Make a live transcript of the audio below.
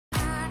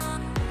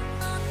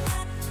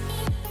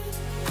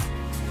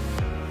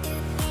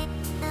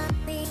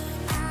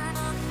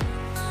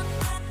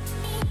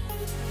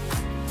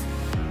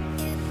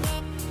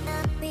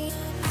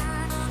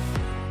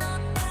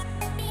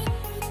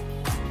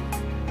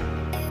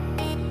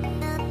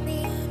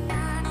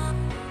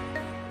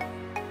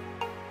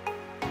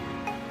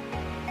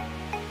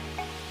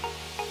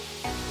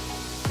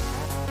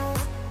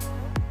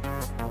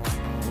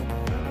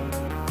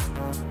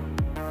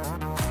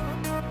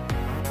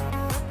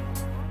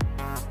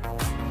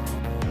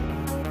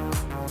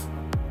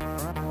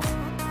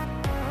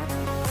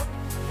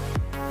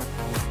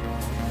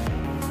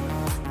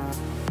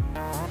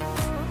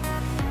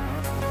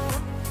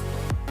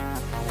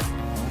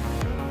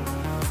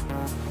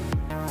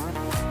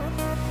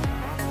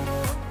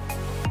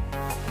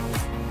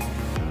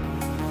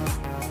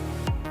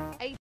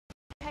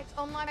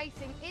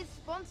Racing is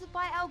sponsored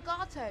by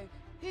Elgato,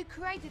 who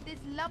created this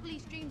lovely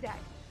Stream Deck.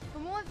 For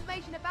more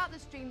information about the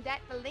Stream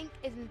Deck, the link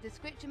is in the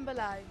description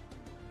below.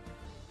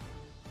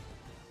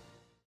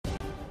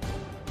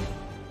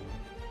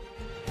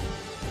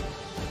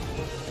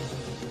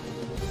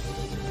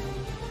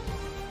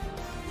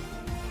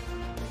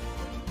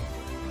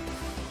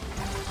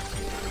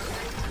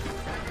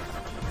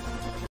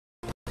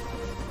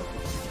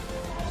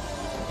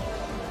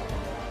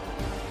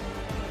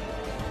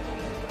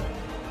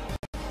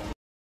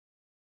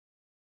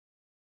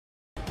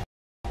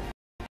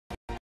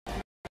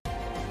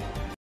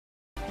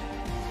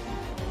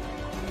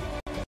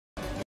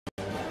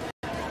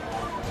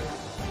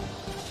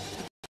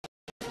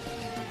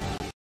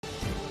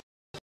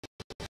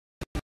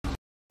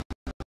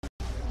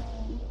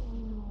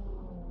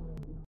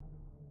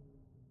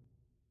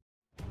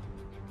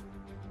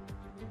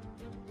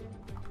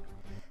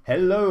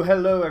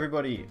 Hello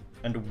everybody,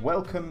 and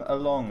welcome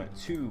along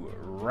to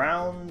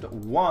round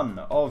 1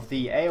 of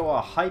the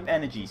AOR Hype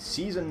Energy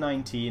Season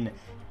 19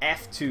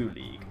 F2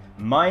 League.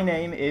 My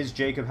name is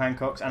Jacob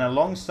Hancock, and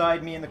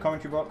alongside me in the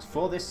commentary box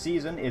for this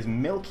season is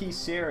Milky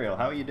Cereal.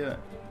 How are you doing?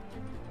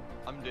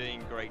 I'm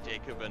doing great,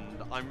 Jacob, and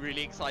I'm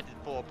really excited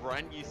for a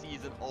brand new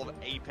season of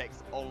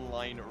Apex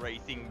Online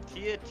Racing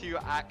Tier 2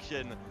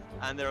 action,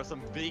 and there are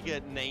some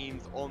bigger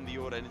names on the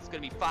order, and it's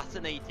going to be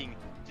fascinating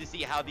to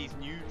see how these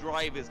new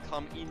drivers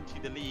come into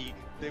the league.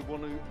 They will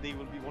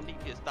be wanting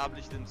to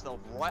establish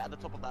themselves right at the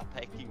top of that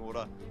pecking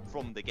order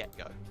from the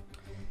get-go.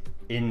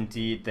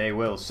 Indeed they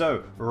will.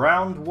 So,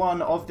 round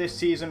 1 of this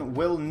season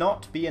will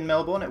not be in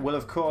Melbourne. It will,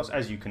 of course,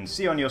 as you can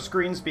see on your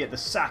screens, be at the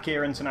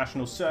AOR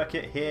International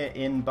Circuit here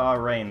in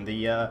Bahrain.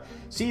 The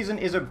season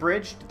is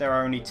abridged. There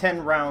are only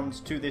 10 rounds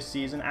to this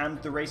season,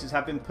 and the races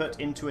have been put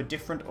into a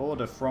different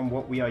order from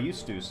what we are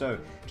used to. So,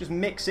 just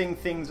mixing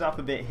things up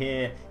a bit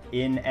here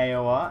in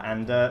AOR.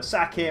 And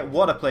AOR,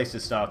 what a place to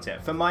start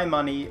it. For my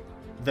money,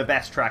 the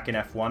best track in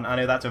F1. I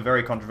know that's a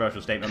very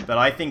controversial statement, but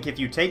I think if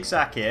you take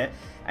AOR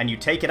and you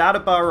take it out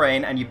of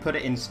Bahrain and you put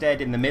it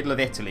instead in the middle of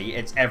Italy,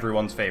 it's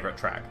everyone's favourite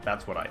track.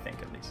 That's what I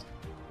think, at least.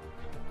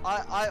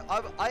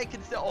 I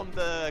can sit on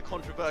the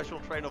controversial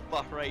train of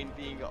Bahrain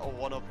being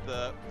one of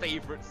the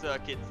favourite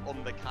circuits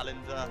on the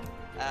calendar.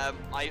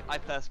 I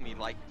personally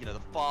like, the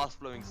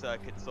fast-flowing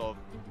circuits of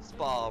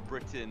Spa,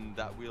 Britain,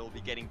 that we'll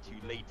be getting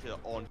to later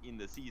on in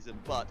the season.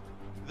 But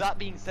that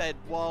being said,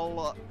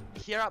 while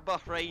here at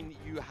Bahrain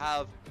you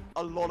have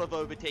a lot of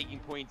overtaking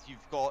points,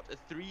 you've got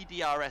 3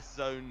 DRS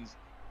zones,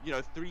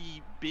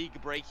 3 big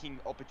braking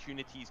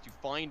opportunities to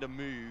find a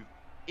move.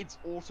 It's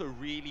also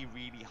really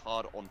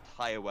hard on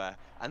tyre wear,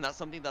 and that's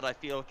something that I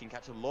feel can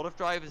catch a lot of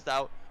drivers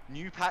out.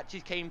 New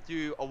patches came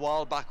through a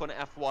while back on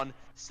F1.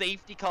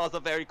 Safety cars are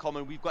very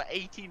common. We've got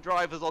 18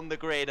 drivers on the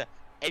grid.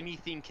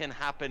 Anything can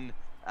happen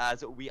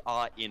as we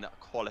are in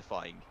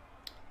qualifying.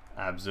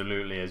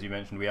 Absolutely, as you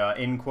mentioned, we are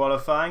in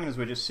qualifying, as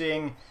we're just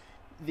seeing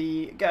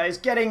the guys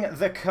getting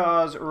the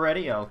cars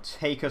ready. I'll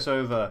take us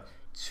over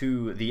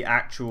to the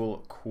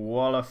actual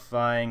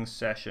qualifying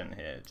session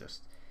here.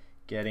 Just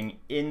getting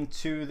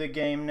into the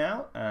game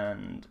now,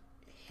 and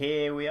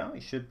here we are.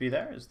 We should be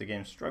there as the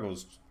game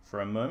struggles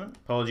for a moment.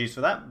 Apologies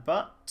for that,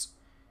 but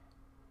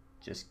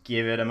just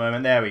give it a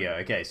moment. There we go.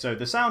 Okay, so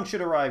the sound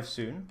should arrive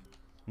soon.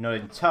 Not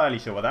entirely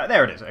sure what that...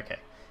 There it is. Okay,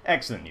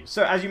 excellent news.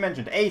 So as you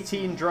mentioned,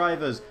 18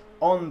 drivers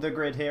on the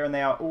grid here, and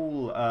they are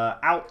all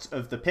out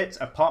of the pits,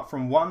 apart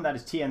from one, that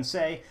is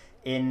TNC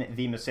in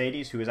the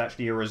Mercedes, who is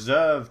actually a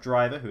reserve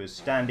driver who is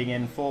standing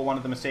in for one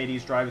of the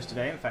Mercedes drivers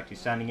today. In fact, he's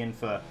standing in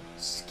for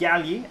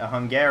Scali, a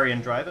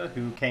Hungarian driver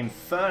who came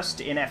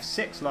first in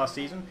F6 last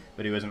season,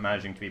 but who isn't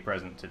managing to be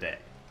present today.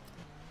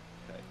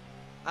 Okay.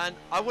 And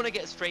I want to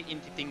get straight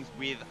into things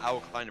with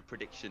our kind of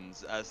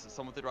predictions, as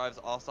some of the drivers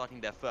are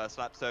starting their first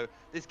lap, so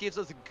this gives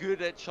us a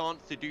good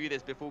chance to do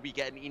this before we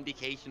get an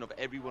indication of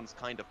everyone's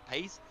kind of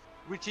pace.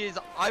 Which is,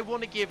 I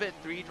want to give it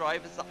 3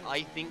 drivers that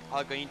I think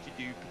are going to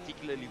do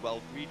particularly well,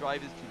 3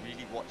 drivers to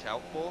really watch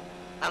out for.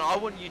 And I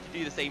want you to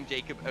do the same,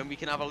 Jacob, and we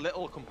can have a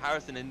little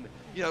comparison and,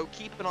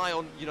 keep an eye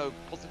on,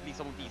 possibly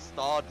some of these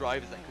star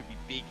drivers that could be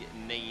big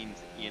names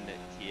in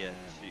Tier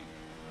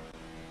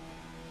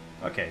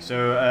 2. Okay,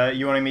 so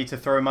you wanting me to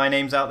throw my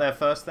names out there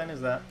first then, is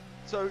that?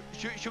 So,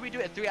 should we do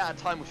it 3 at a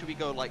time, or should we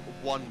go like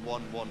 1,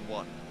 1, 1,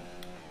 1?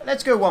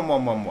 Let's go 1,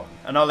 1, 1, 1,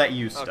 and I'll let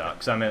you start,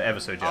 because I'm ever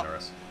so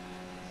generous.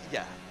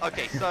 Yeah,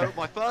 okay, so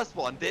my first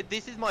one,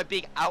 this is my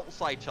big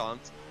outside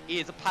chance,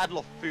 is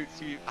Padloff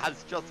Fuchs, who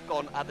has just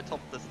gone at the top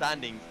of the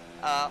standings.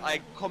 I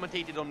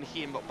commentated on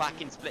him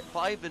back in Split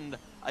 5, and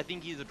I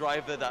think he's a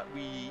driver that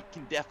we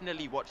can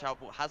definitely watch out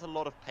for, has a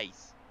lot of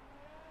pace.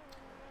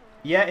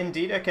 Yeah,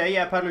 indeed. Okay,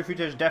 yeah, Padloff Fuchs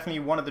is definitely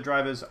one of the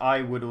drivers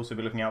I would also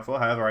be looking out for.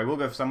 However, I will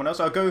go for someone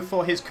else. I'll go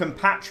for his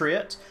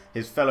compatriot,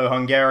 his fellow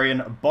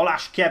Hungarian,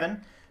 Balázs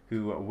Kevin,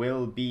 who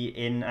will be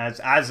in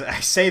as I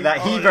say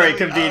that, he very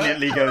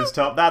conveniently goes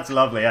top. That's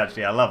lovely,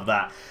 actually. I love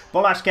that.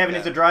 Bolash Kevin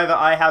is a driver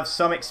I have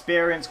some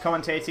experience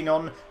commentating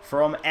on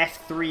from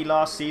F3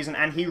 last season,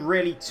 and he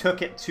really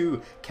took it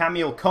to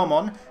Camille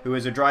Common, who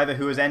is a driver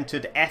who has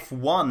entered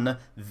F1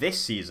 this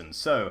season.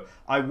 So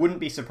I wouldn't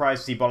be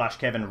surprised to see Bolash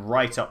Kevin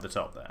right up the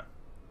top there.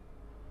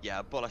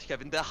 Yeah, Bolash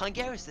Kevin. The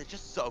Hungarians, they're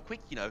just so quick,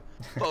 you know.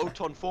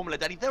 Photon, Formula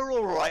Daddy, they're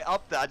all right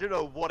up there. I don't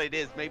know what it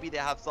is. Maybe they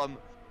have some,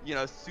 you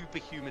know,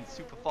 superhuman,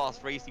 super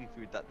fast racing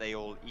food that they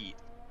all eat.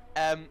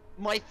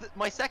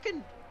 My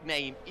second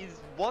name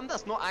is one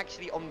that's not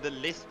actually on the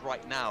list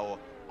right now,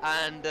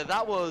 and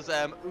that was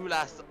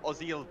Ulas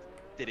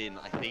Ozildin,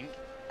 I think.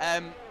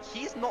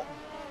 He's not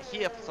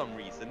here for some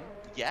reason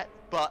yet,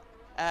 but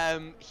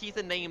he's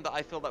a name that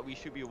I feel that we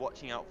should be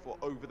watching out for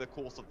over the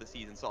course of the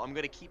season, so I'm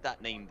going to keep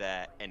that name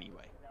there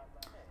anyway.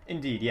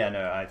 Indeed, yeah,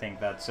 no, I think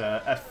that's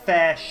a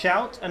fair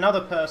shout.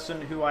 Another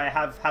person who I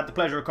have had the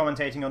pleasure of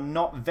commentating on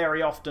not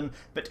very often,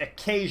 but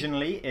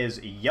occasionally, is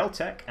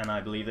Yeltek, and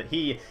I believe that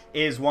he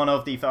is one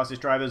of the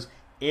fastest drivers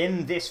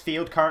in this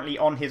field, currently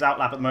on his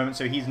outlap at the moment,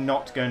 so he's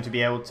not going to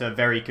be able to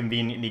very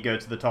conveniently go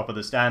to the top of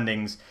the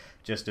standings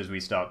just as we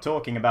start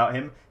talking about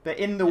him. But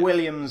in the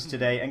Williams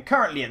today, and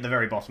currently at the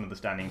very bottom of the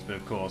standings, but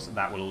of course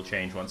that will all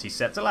change once he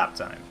sets a lap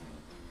time.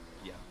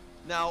 Yeah.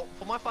 Now,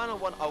 for my final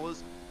one, I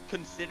was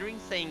considering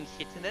saying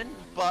Hittinen,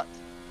 but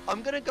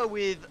I'm going to go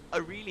with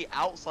a really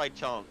outside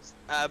chance.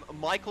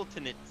 Michael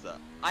Tonitza.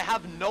 I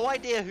have no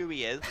idea who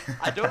he is.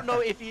 I don't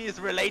know if he is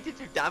related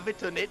to David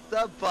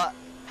Tonitza, but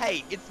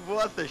hey, it's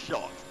worth a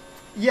shot.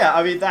 Yeah,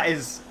 I mean, that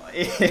is...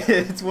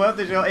 it's worth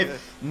a shot.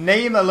 If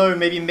name alone,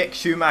 maybe Mick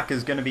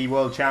Schumacher's going to be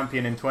world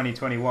champion in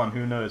 2021,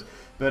 who knows.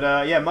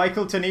 But yeah,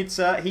 Michael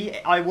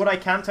Tonitza, what I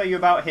can tell you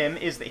about him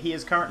is that he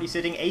is currently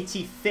sitting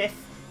 85th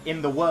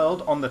in the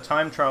world on the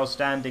time trial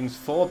standings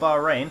for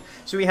Bahrain.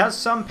 So he has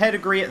some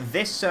pedigree at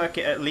this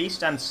circuit at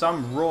least, and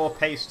some raw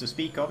pace to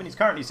speak of, and he's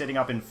currently sitting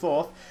up in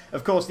 4th.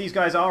 Of course, these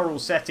guys are all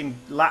setting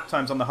lap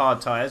times on the hard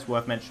tyres,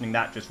 worth mentioning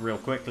that just real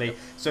quickly.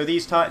 So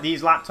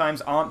these lap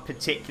times aren't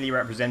particularly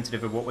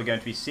representative of what we're going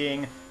to be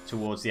seeing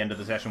towards the end of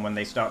the session when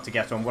they start to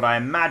get on what I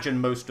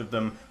imagine most of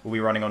them will be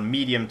running on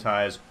medium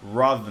tyres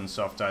rather than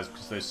soft tyres,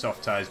 because those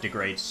soft tyres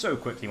degrade so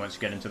quickly once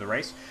you get into the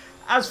race.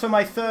 As for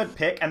my third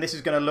pick, and this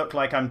is going to look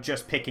like I'm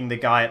just picking the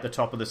guy at the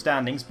top of the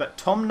standings, but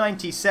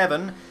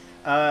Tom97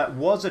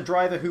 was a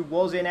driver who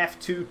was in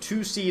F2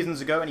 2 seasons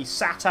ago, and he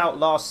sat out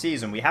last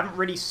season. We haven't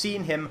really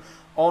seen him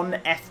on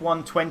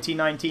F1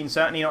 2019,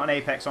 certainly not an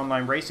Apex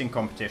Online Racing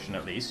competition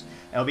at least.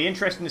 It'll be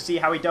interesting to see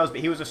how he does,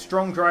 but he was a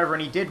strong driver,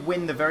 and he did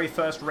win the very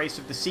first race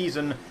of the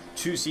season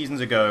 2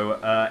 seasons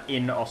ago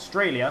in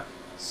Australia.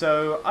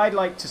 So I'd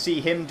like to see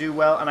him do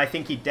well, and I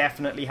think he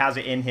definitely has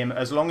it in him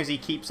as long as he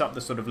keeps up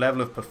the sort of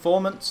level of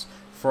performance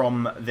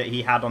from that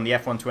he had on the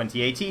F1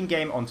 2018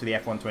 game onto the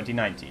F1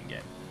 2019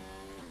 game.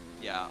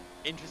 Yeah,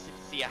 interested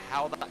to see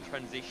how that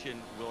transition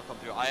will come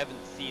through. I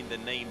haven't seen the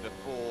name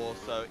before,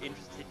 so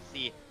interested to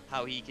see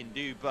how he can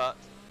do. But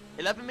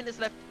 11 minutes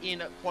left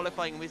in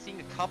qualifying, we're seeing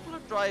a couple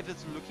of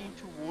drivers looking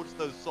towards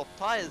those soft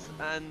tyres,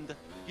 and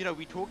you know,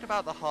 we talked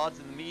about the hards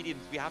and the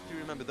mediums. We have to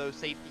remember those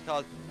safety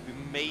cars. We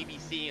may be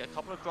seeing a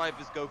couple of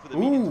drivers go for the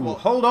mediums. Ooh,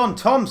 hold on,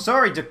 Tom.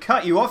 Sorry to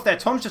cut you off there.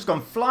 Tom's just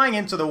gone flying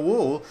into the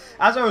wall.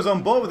 As I was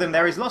on board with him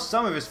there, he's lost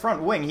some of his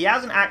front wing. He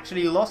hasn't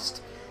actually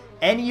lost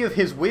any of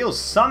his wheels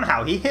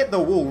somehow. He hit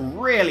the wall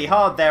really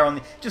hard there.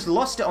 Just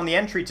lost it on the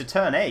entry to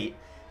turn 8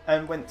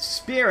 and went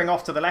spearing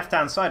off to the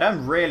left-hand side.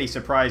 I'm really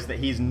surprised that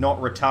he's not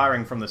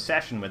retiring from the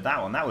session with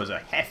that one. That was a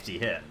hefty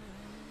hit.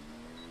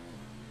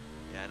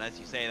 And as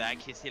you say that,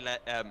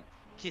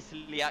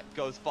 Kislyak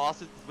goes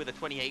fastest with a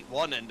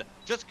 28.1, and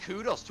just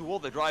kudos to all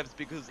the drivers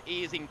because it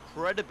is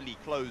incredibly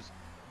close.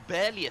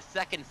 Barely a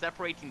second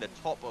separating the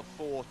top of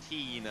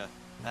 14.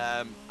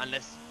 And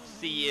let's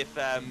see if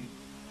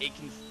it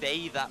can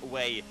stay that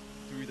way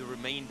through the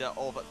remainder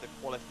of the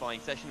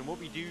qualifying session. And what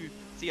we do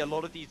see a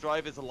lot of these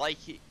drivers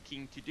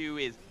liking to do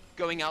is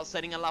going out,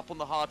 setting a lap on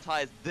the hard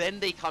tyres,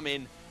 then they come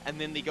in, and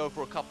then they go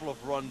for a couple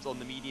of runs on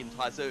the medium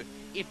tyres. So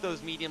if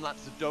those medium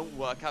laps don't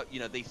work out,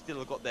 you know, they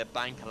still got their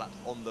banker laps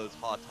on those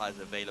hard tyres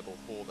available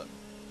for them.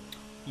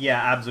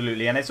 Yeah,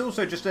 absolutely. And it's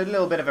also just a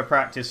little bit of a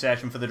practice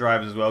session for the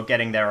drivers as well,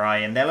 getting their eye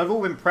in. They'll have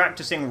all been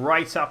practicing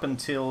right up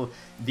until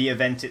the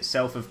event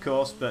itself, of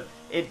course, but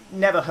it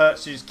never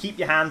hurts to just keep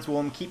your hands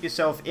warm, keep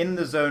yourself in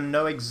the zone,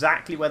 know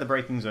exactly where the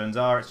braking zones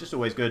are. It's just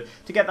always good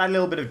to get that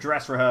little bit of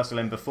dress rehearsal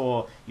in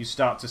before you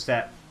start to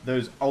set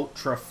those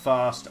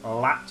ultra-fast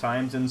lap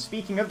times. And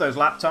speaking of those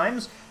lap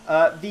times,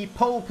 the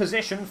pole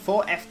position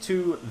for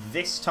F2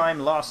 this time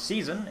last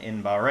season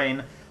in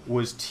Bahrain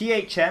was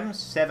THM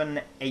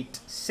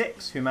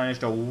 786, who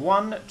managed a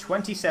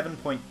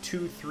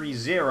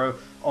 1:27.230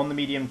 on the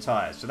medium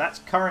tyres. So that's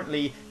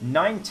currently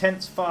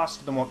 9/10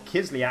 faster than what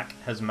Kislyak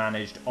has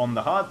managed on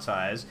the hard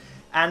tyres.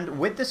 And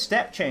with the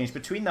step change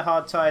between the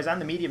hard tyres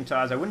and the medium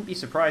tyres, I wouldn't be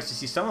surprised to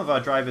see some of our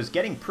drivers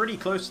getting pretty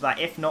close to that,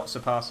 if not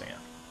surpassing it.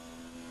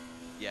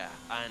 Yeah,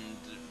 and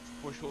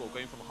for sure,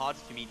 going from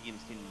hards to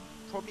mediums can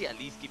probably at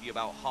least give you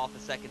about half a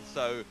second.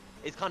 So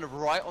it's kind of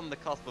right on the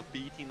cusp of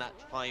beating that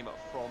time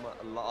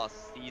from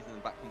last season,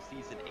 back from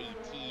season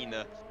 18.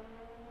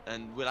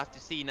 And we'll have to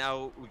see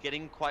now. We're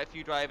getting quite a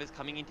few drivers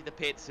coming into the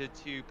pits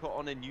to put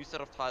on a new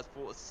set of tires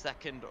for a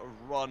second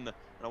run. And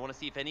I want to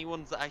see if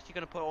anyone's actually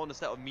going to put on a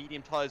set of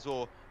medium tires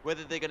or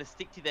whether they're going to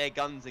stick to their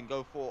guns and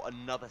go for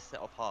another set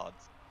of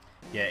hards.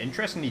 Yeah,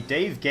 interestingly,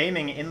 Dave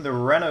Gaming in the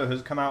Renault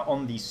has come out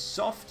on the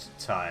soft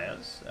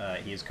tyres.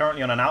 He is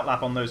currently on an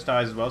outlap on those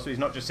tyres as well, so he's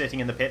not just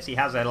sitting in the pits. He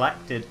has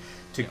elected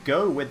to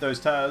go with those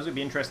tyres. It would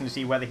be interesting to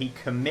see whether he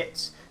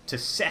commits to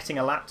setting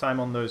a lap time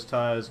on those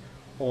tyres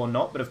or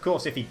not. But of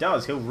course, if he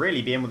does, he'll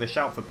really be in with a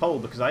shout for pole,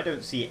 because I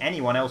don't see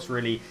anyone else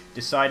really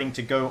deciding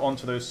to go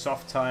onto those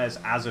soft tyres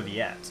as of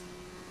yet.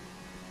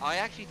 I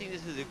actually think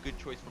this is a good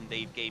choice from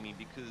Dave Gaming,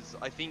 because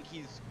I think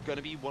he's going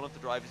to be one of the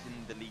drivers in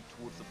the league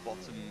towards the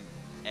bottom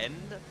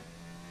end.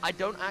 I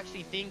don't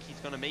actually think he's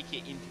going to make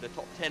it into the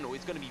top 10, or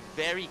he's going to be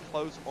very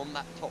close on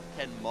that top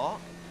 10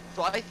 mark.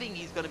 So I think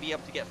he's going to be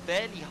able to get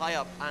fairly high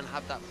up and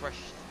have that fresh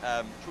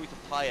choice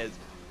of tyres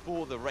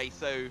for the race.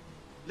 So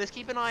let's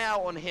keep an eye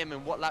out on him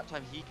and what lap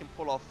time he can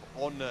pull off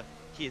on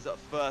his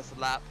first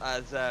lap,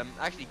 as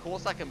actually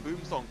Corsac and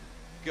Boomsong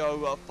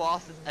go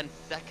fastest and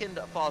second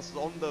fastest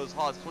on those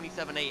hards,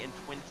 27.8 and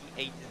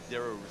 28.0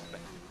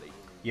 respectively.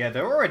 Yeah,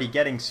 they're already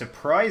getting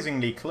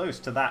surprisingly close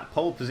to that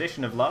pole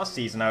position of last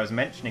season I was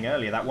mentioning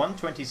earlier. That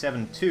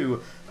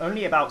 127.2,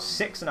 only about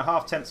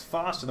 6.5 tenths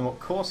faster than what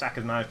Corsac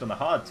has managed on the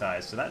hard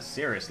tyres, so that's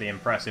seriously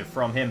impressive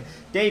from him.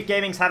 Dave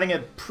Gaming's having a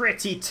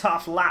pretty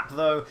tough lap,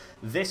 though,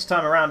 this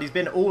time around. He's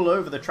been all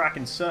over the track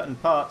in certain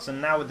parts,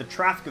 and now with the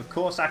traffic of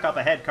Corsac up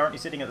ahead, currently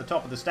sitting at the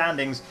top of the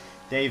standings,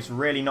 Dave's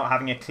really not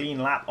having a clean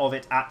lap of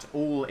it at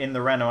all in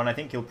the Renault, and I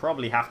think he'll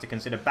probably have to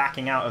consider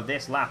backing out of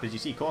this lap. As you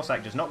see,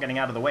 Corsac just not getting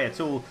out of the way at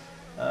all.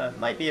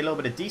 Might be a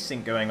little bit of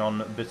desync going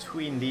on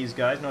between these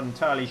guys. Not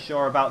entirely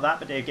sure about that,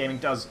 but Dave Gaming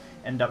does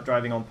end up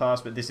driving on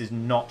past, but this is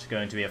not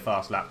going to be a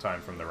fast lap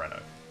time from the Renault.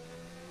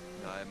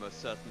 No, it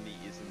most certainly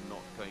is not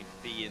going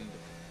to be, and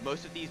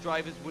most of these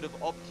drivers would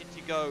have opted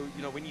to go,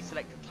 you know, when you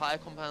select the tyre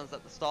compounds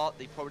at the start,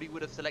 they probably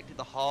would have selected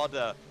the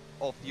harder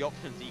of the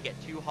options. So you get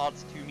 2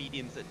 hards, 2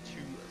 mediums, and 2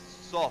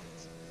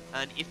 softs.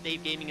 And if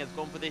Dave Gaming has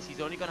gone for this,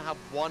 he's only going to have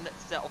 1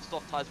 set of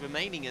soft tyres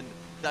remaining, and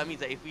that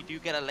means that if we do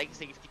get a late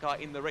safety car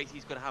in the race,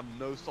 he's going to have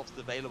no softs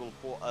available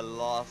for a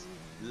last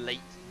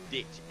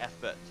late-ditch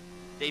effort.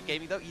 Dave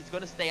Gaming, though, he's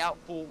going to stay out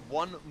for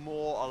 1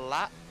 more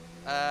lap,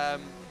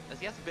 as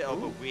he has a bit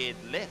of a weird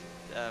lift.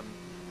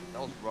 That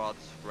was rather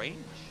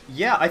strange.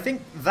 Yeah, I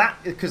think that,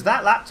 because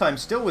that lap time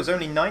still was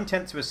only 9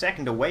 tenths of a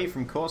second away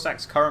from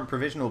Corsac's current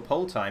provisional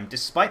pole time,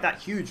 despite that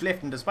huge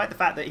lift and despite the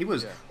fact that he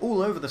was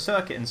all over the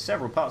circuit in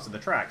several parts of the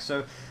track.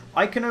 So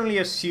I can only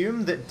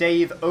assume that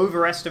Dave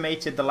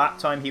overestimated the lap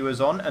time he was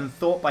on and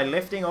thought by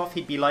lifting off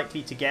he'd be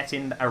likely to get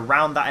in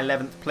around that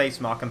 11th place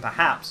mark, and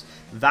perhaps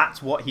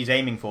that's what he's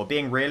aiming for,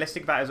 being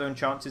realistic about his own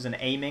chances and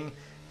aiming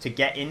to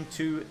get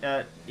into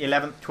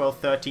 11th, 12th,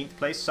 13th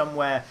place,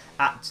 somewhere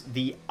at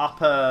the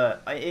upper,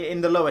 in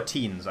the lower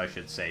teens, I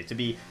should say, to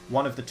be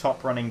one of the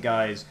top running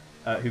guys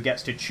who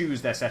gets to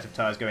choose their set of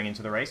tyres going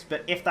into the race.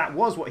 But if that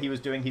was what he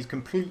was doing, he's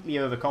completely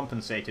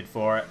overcompensated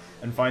for it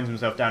and finds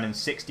himself down in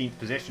 16th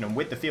position. And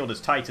with the field as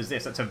tight as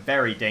this, that's a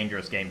very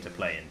dangerous game to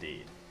play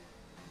indeed.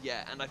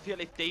 Yeah, and I feel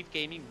if Dave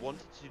Gaming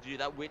wanted to do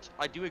that, which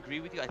I do agree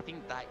with you, I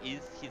think that is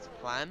his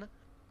plan.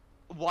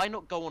 Why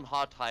not go on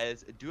hard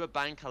tyres, do a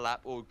banker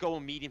lap, or go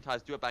on medium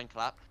tyres, do a banker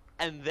lap,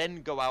 and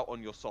then go out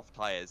on your soft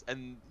tyres?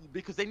 And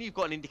because then you've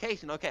got an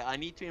indication, okay, I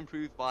need to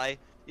improve by,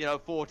 you know,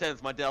 4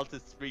 tenths, my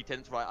delta's 3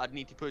 tenths, right? I'd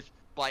need to push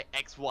by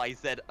X, Y,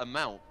 Z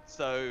amount.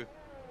 So,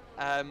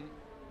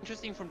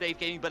 interesting from Dave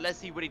Gaming, but let's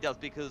see what he does,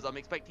 because I'm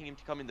expecting him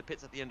to come in the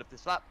pits at the end of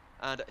this lap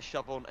and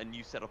shove on a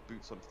new set of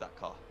boots onto that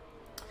car.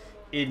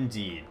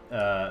 Indeed.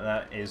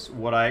 That is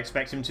what I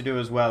expect him to do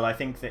as well. I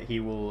think that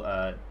he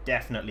will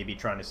definitely be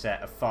trying to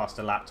set a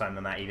faster lap time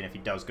than that, even if he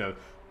does go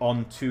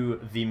onto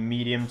the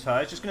medium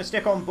tyres. Just going to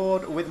stick on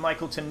board with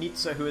Michael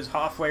Tanitsa, who is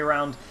halfway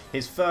around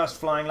his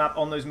first flying lap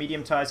on those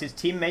medium tyres. His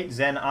teammate,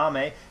 Zen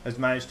Ame, has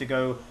managed to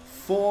go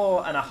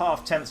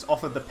 4.5 tenths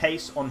off of the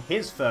pace on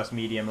his first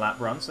medium lap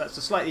run, so that's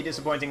a slightly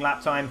disappointing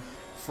lap time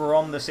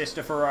from the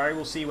sister Ferrari.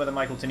 We'll see whether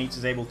Michael Tanitsa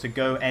is able to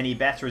go any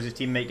better as his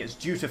teammate gets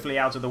dutifully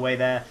out of the way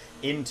there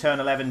in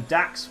turn 11.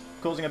 Dax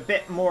causing a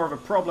bit more of a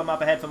problem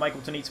up ahead for Michael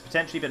Tanitsa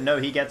potentially, but no,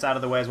 he gets out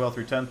of the way as well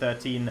through turn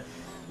 13.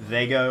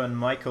 They go, and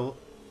Michael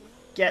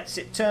gets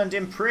it turned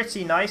in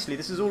pretty nicely.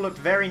 This has all looked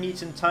very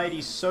neat and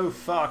tidy so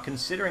far,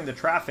 considering the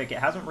traffic. It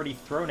hasn't really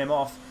thrown him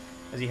off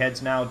as he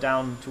heads now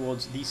down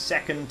towards the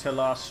second to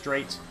last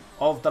straight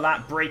of the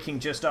lap, braking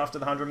just after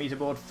the 100-meter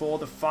board for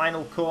the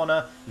final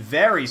corner.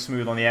 Very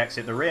smooth on the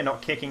exit, the rear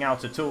not kicking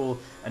out at all,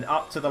 and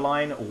up to the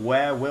line.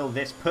 Where will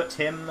this put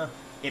him?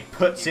 It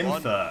puts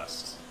him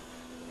first.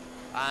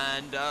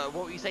 And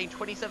what were you saying,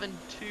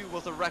 27.2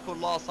 was a record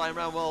last time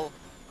round? Well,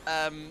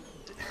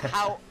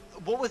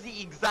 what was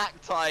the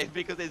exact time?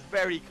 Because it's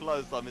very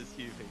close, I'm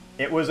assuming.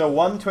 It was a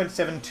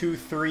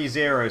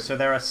 1:27.230, so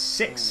there are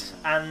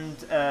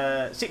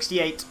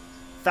 68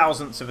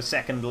 thousandths of a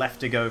second left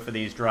to go for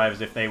these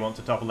drivers if they want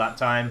to topple that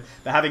time.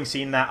 But having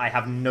seen that, I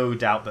have no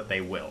doubt that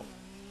they will.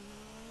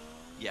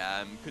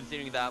 Yeah,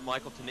 considering that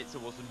Michael Tanitsa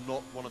was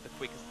not one of the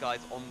quickest guys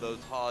on those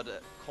hard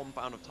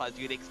compound of tires,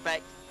 you'd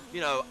expect,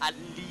 you know, at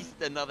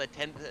least another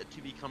 10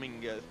 to be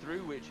coming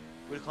through, which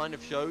would kind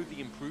of show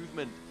the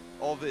improvement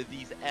of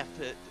these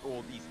effort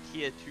or these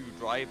tier 2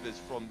 drivers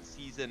from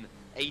season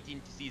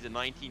 18 to season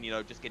 19, you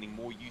know, just getting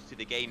more used to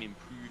the game,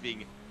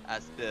 improving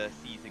as the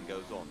season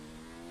goes on.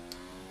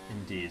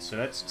 Indeed. So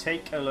let's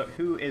take a look.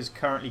 Who is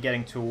currently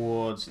getting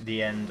towards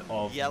the end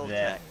of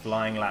their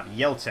flying lap?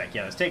 Yeltek.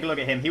 Yeah, let's take a look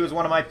at him. He was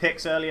one of my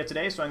picks earlier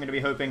today, so I'm going to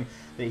be hoping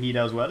that he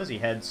does well as he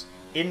heads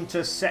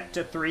into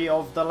Sector 3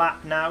 of the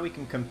lap now. We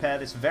can compare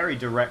this very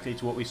directly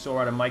to what we saw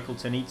out of Michael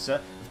Tanitsa.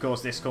 Of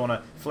course, this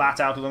corner flat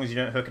out, as long as you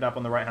don't hook it up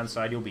on the right-hand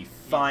side, you'll be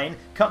fine.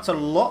 Cuts a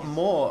lot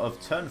more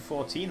of turn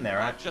 14 there,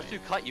 actually. Just to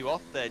cut you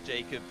off there,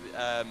 Jacob,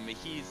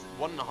 he's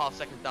 1.5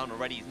 seconds down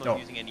already. He's not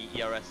using any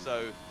ERS,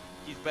 so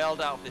he's bailed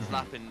out of this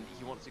lap and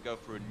he wants to go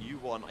for a new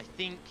one. I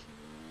think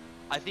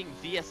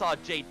VSR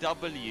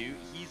JW,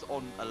 he's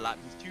on a lap.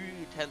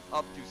 He's 2/10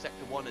 up to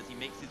Sector 1 as he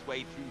makes his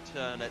way through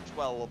turn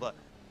 12.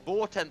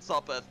 4/10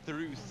 up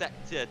through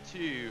Sector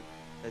 2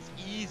 as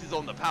eases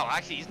on the power.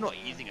 Actually, he's not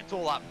easing at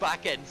all. That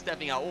back end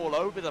stepping out all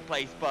over the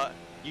place, but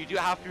you do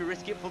have to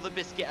risk it for the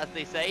biscuit, as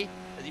they say,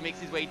 as he makes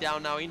his way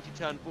down now into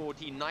turn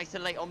 14. Nice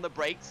and late on the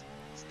brakes.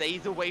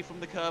 Stays away from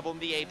the curb on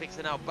the apex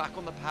and now back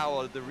on the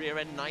power. The rear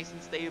end nice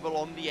and stable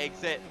on the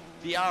exit.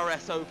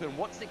 DRS open.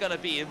 What's it going to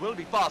be? It will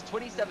be fast.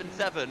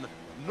 27.7.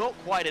 Not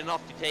quite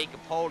enough to take a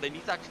pole, and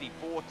he's actually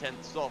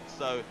 4/10 off.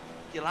 So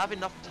he'll have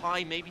enough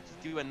time maybe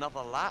to do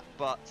another lap,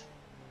 but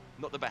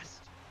not the best.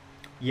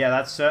 Yeah,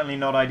 that's certainly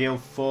not ideal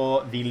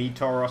for the lead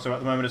Toro Rosso at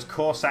the moment as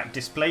Korsak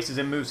displaces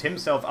and moves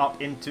himself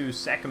up into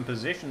second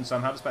position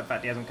somehow, despite the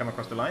fact he hasn't come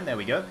across the line. There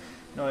we go.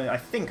 No, I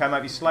think I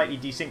might be slightly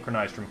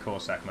desynchronized from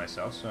Korsak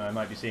myself, so I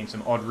might be seeing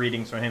some odd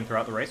readings from him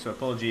throughout the race, so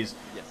apologies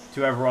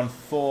to everyone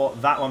for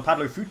that one.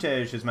 Pablo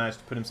Futej has managed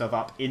to put himself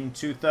up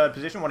into third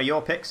position. One of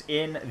your picks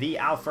in the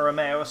Alfa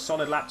Romeo. A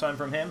solid lap time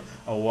from him,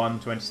 a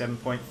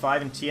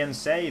 1:27.5. And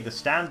Tiensei, the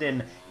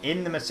stand-in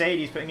in the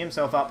Mercedes, putting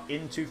himself up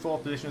into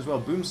fourth position as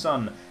well.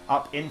 Boomsun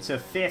up into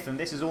fifth, and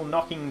this is all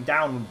knocking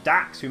down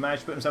Dax, who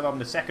managed to put himself up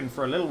into second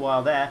for a little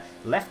while there.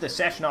 Left the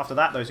session after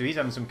that, though, so he's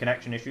having some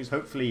connection issues.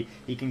 Hopefully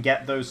he can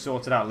get those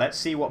sorted out. Let's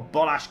see what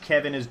Bolash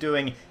Kevin is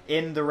doing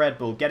in the Red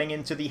Bull, getting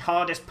into the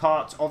hardest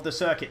part of the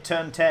circuit,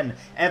 turn 10.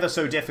 Ever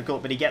so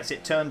difficult, but he gets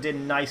it turned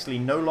in nicely.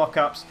 No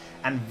lockups,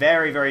 and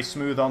very, very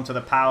smooth onto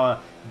the power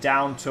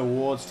down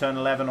towards turn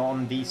 11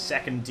 on the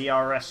second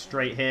DRS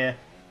straight here.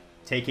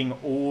 Taking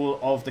all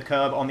of the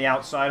curb on the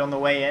outside on the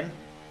way in.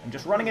 And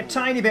just running a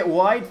tiny bit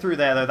wide through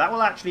there, though. That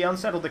will actually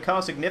unsettle the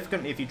car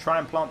significantly if you try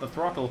and plant the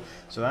throttle.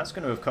 So that's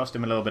going to have cost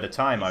him a little bit of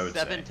time, I would say.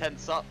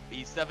 7/10 up.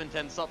 He's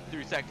 7/10 up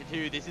through Sector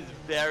 2. This is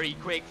very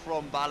quick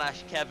from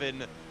Balash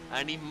Kevin.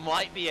 And he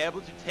might be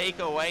able to take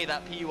away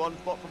that P1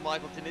 spot from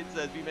Michael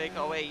Tanitsa as we make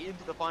our way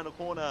into the final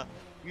corner.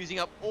 Using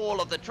up all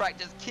of the track,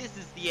 just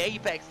kisses the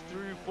apex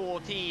through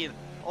 14.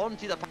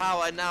 Onto the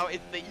power, and now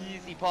it's the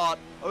easy part.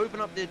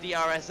 Open up the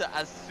DRS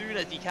as soon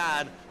as he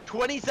can.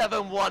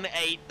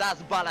 27.18,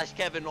 that's Balash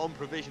Kevin on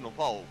provisional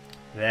pole.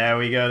 There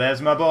we go,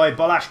 there's my boy,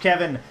 Bolash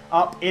Kevin,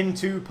 up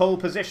into pole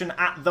position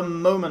at the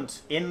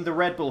moment in the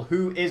Red Bull.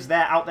 Who is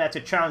there out there to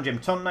challenge him?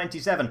 Ton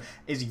 97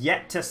 is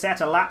yet to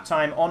set a lap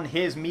time on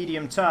his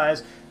medium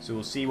tyres, so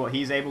we'll see what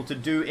he's able to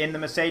do in the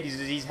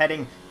Mercedes as he's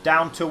heading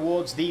down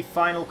towards the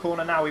final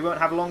corner now. We won't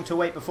have long to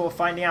wait before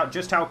finding out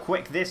just how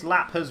quick this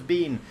lap has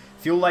been.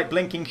 Fuel light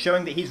blinking,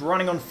 showing that he's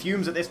running on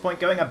fumes at this point,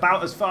 going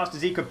about as fast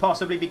as he could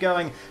possibly be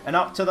going. And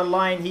up to the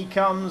line he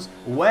comes.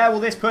 Where will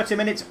this put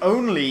him? And it's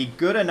only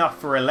good enough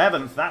for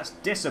 11th. That's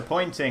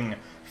disappointing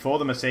for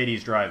the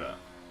Mercedes driver.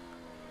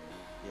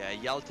 Yeah,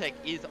 Yeltek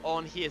is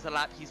on his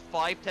lap. He's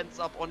 5/10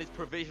 up on his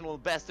provisional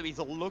best, so he's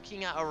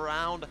looking at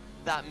around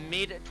that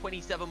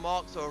mid-27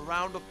 mark, so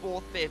around the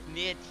 4th, 5th,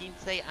 near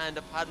Tiensei and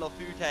Padlo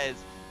Futez,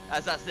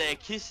 as that's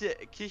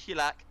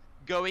Kishilak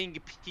going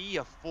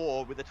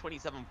P4 with a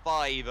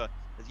 27.5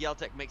 as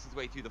Yeltek makes his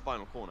way through the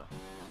final corner.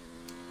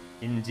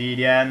 Indeed,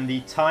 yeah, and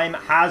the time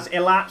has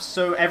elapsed,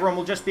 so everyone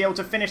will just be able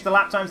to finish the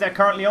lap times they're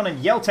currently on,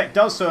 and Yeltek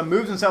does so and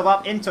moves himself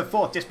up into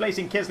 4th,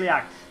 displacing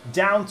Kislyak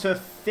down to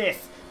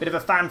 5th. Bit of a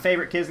fan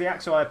favourite,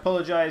 Kislyak, so I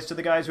apologise to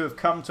the guys who have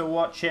come to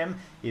watch him.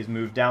 He's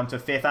moved down to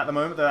 5th at the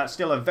moment, though that's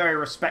still a very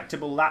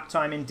respectable lap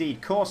time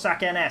indeed.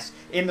 Korsak NS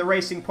in the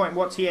Racing Point,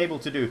 what's he able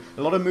to do?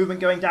 A lot of movement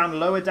going down,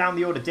 lower down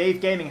the order.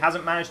 Dave Gaming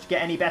hasn't managed to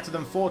get any better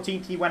than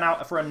 14th. He went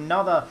out for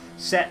another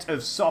set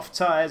of soft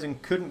tyres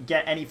and couldn't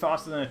get any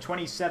faster than a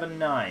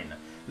 27.9.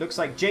 Looks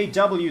like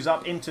JW's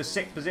up into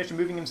 6th position,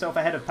 moving himself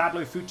ahead of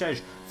Pablo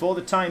Futej for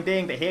the time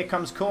being. But here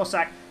comes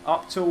Korsak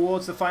up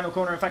towards the final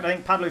corner. In fact, I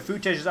think Pablo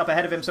Fuches is up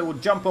ahead of him, so we'll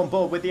jump on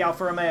board with the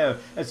Alfa Romeo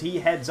as he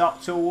heads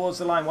up towards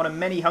the line. One of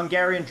many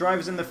Hungarian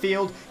drivers in the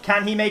field.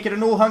 Can he make it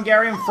an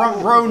all-Hungarian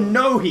front row?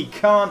 No, he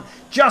can't.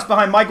 Just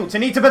behind Michael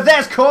Tanita, but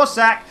there's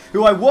Korsak,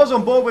 who I was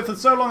on board with for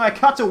so long I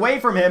cut away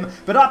from him,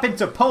 but up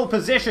into pole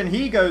position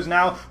he goes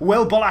now.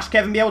 Will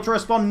Kevin be able to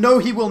respond? No,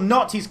 he will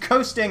not. He's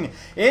coasting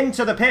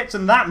into the pits,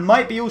 and that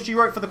might be all she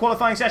wrote for the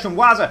qualifying session.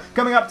 Waza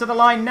coming up to the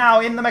line now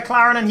in the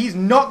McLaren, and he's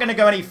not going to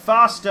go any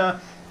faster.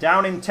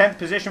 Down in 10th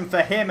position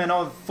for him, and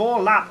on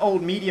 4-lap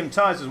old medium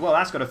tyres as well.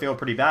 That's got to feel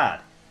pretty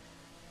bad.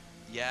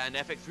 Yeah, and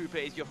FX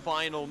Rupert is your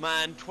final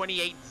man.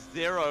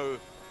 28-0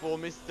 for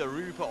Mr.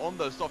 Rupert on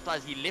those soft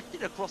tyres. He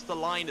lifted across the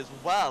line as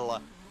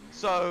well.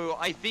 So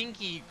I think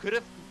he could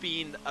have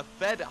been a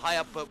fair bit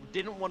higher, but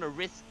didn't want to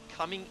risk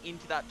coming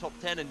into that top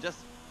 10 and just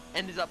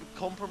ended up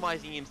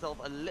compromising himself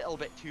a little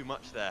bit too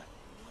much there.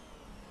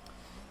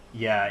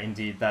 Yeah,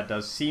 indeed, that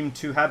does seem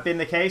to have been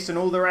the case. And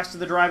all the rest of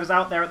the drivers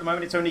out there at the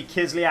moment, it's only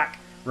Kislyak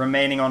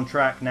remaining on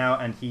track now,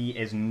 and he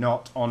is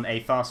not on a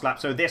fast lap.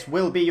 So this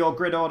will be your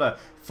grid order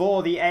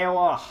for the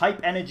AOR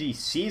Hype Energy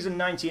Season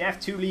 19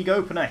 F2 League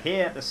opener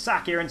here at the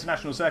Sakhir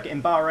International Circuit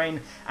in Bahrain,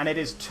 and it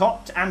is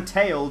topped and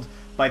tailed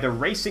by the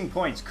Racing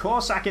Points.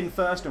 Korsak in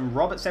first, and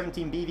Robert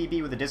 17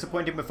 BVB with a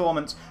disappointing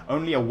performance,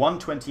 only a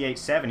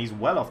 1:28.7. He's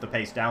well off the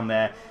pace down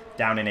there,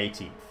 down in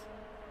 18th.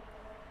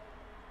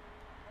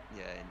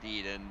 Yeah,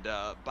 indeed, and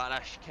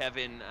Balash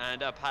Kevin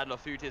and Padlo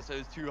Futis,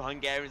 those two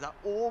Hungarians that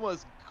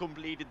almost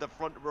completed the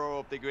front row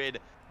of the grid.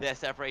 They're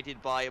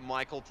separated by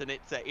Michael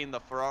Tanitsa in the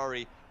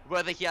Ferrari.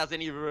 Whether he has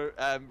any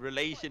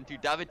relation to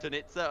David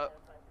Tanitsa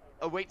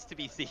awaits to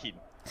be seen.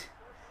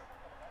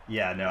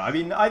 Yeah, no, I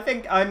mean, I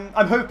think I'm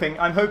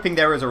hoping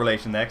there is a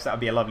relation there, because that would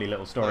be a lovely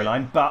little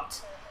storyline.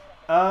 But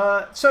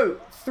so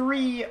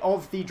 3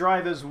 of the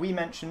drivers we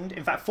mentioned,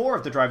 in fact 4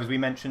 of the drivers we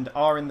mentioned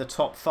are in the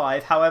top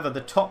 5. However,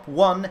 the top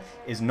 1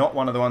 is not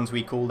one of the ones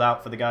we called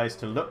out for the guys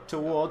to look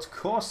towards.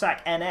 Korsak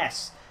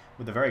NS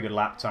with a very good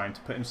lap time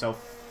to put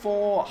himself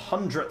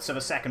 0.04 of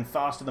a second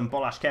faster than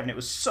Bolash Kevin. It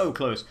was so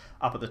close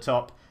up at the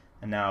top.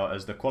 And now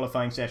as the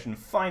qualifying session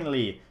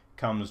finally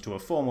comes to a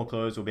formal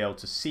close, we'll be able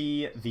to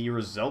see the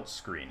results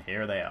screen.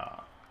 Here they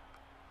are.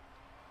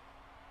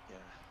 Yeah,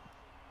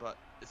 but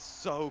it's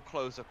so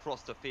close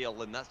across the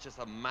field, and that's just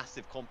a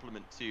massive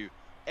compliment to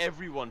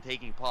everyone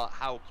taking part,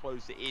 how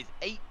close it is.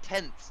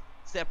 0.8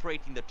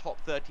 separating the top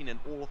 13 and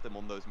all of them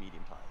on those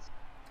medium tires.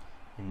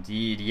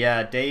 Indeed,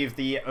 yeah, Dave,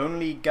 the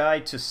only guy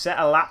to set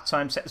a lap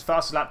time, set his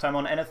fastest lap time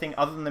on anything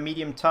other than the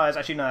medium tyres.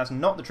 Actually, no, that's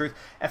not the truth.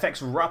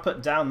 FX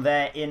Ruppert down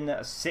there in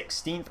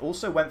 16th,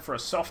 also went for a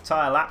soft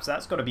tyre lap, so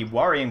that's got to be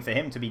worrying for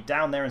him to be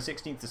down there in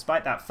 16th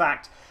despite that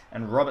fact.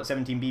 And Robert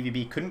 17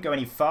 BVB couldn't go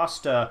any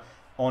faster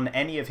on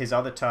any of his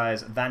other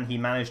tyres than he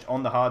managed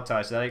on the hard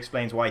tyres, so that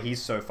explains why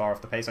he's so far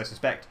off the pace. I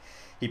suspect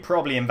he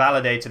probably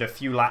invalidated a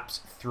few laps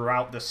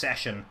throughout the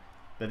session.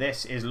 But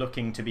this is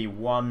looking to be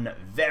one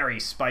very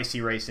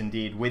spicy race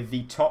indeed, with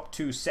the top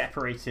 2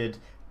 separated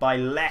by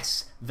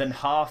less than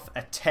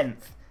 0.5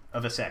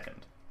 of a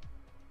second.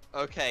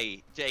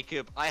 Okay,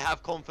 Jacob, I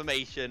have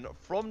confirmation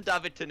from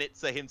David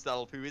Tanitsa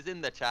himself, who is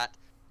in the chat.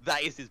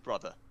 That is his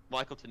brother.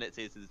 Michael Tanitsa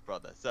is his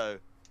brother. So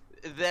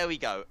there we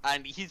go.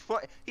 And he's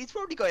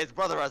probably got his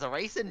brother as a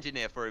race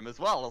engineer for him as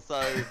well.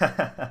 So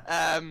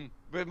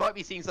we might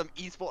be seeing some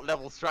esport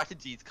level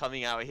strategies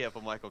coming out here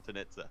for Michael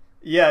Tanitsa.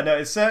 Yeah, no,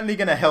 it's certainly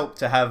going to help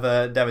to have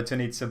David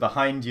Tanitsa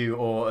behind you,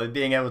 or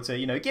being able to,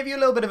 you know, give you a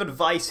little bit of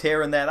advice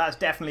here and there. That's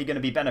definitely going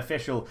to be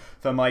beneficial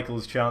for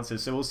Michael's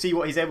chances. So we'll see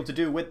what he's able to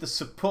do with the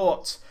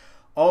support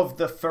of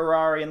the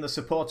Ferrari and the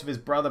support of his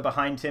brother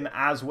behind him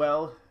as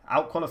well.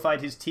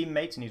 Outqualified his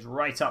teammates, and he's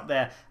right up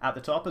there at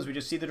the top as we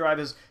just see the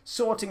drivers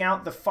sorting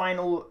out the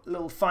final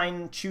little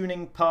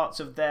fine-tuning parts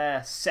of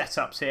their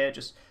setups here.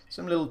 Just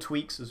some little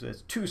tweaks as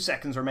there's 2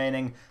 seconds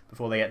remaining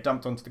before they get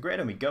dumped onto the grid,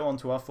 and we go on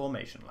to our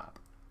formation lap.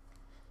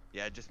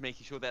 Yeah, just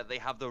making sure that they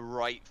have the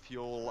right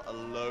fuel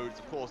loads.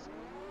 Of course,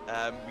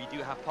 we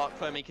do have park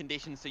firming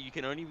conditions, so you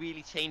can only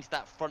really change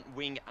that front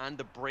wing and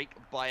the brake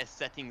bias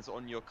settings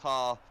on your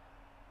car.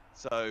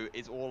 So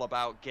it's all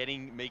about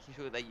making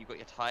sure that you've got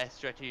your tire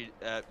strategies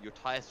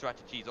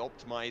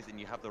optimized and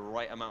you have the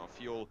right amount of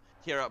fuel.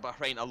 Here at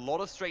Bahrain, a lot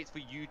of straights for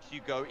you to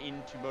go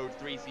into mode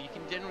 3, so you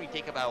can generally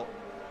take about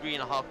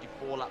 3.5 to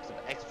 4 laps of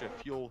extra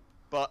fuel,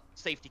 but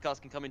safety cars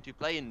can come into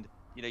play, and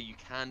you know, you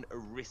can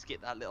risk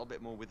it that little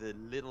bit more with a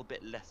little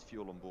bit less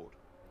fuel on board.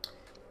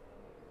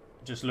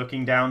 Just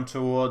looking down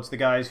towards the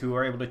guys who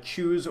were able to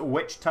choose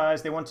which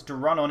tyres they wanted to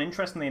run on.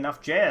 Interestingly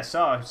enough,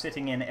 JSR, who's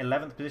sitting in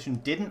 11th position,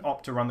 didn't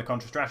opt to run the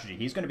contra strategy.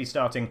 He's going to be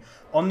starting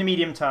on the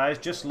medium tyres,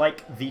 just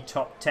like the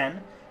top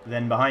 10.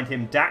 Then behind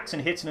him, Dax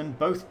and Hittinen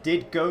both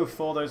did go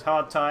for those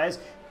hard tyres.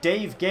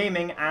 Dave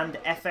Gaming and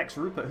FX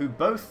Rupert, who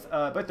both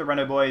the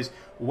Renault boys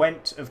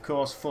went, of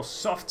course, for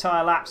soft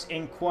tyre laps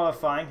in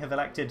qualifying, have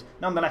elected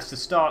nonetheless to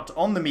start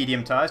on the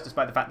medium tyres,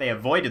 despite the fact they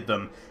avoided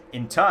them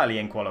entirely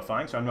in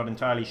qualifying, so I'm not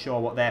entirely sure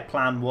what their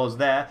plan was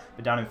there,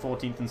 but down in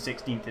 14th and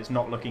 16th it's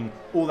not looking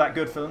all that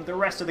good for them. The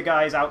rest of the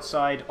guys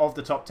outside of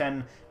the top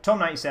 10,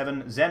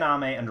 Tom97, Zen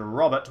Arme and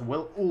Robert,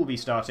 will all be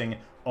starting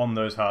on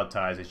those hard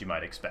tyres as you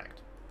might expect.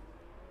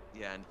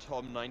 Yeah, and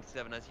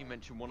Tom97, as you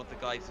mentioned, one of the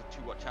guys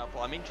to watch out for.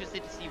 I'm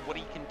interested to see what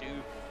he can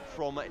do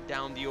from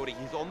down the order.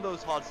 He's on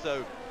those hard,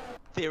 so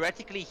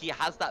theoretically he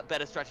has that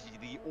better strategy,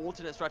 the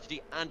alternate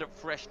strategy and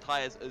fresh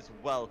tyres as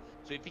well.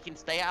 So if he can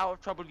stay out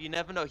of trouble, you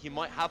never know, he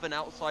might have an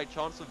outside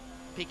chance of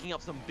picking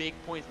up some big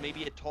points,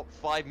 maybe a top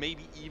 5,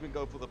 maybe even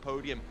go for the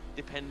podium,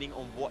 depending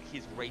on what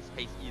his race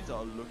pace is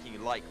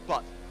looking like.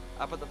 But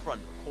up at the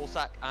front,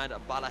 Korsak and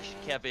Balash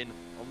Kevin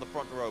on the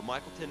front row,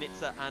 Michael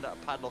Tenitsa and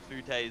Padlo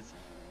Futes.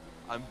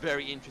 I'm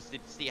very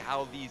interested to see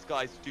how these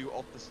guys do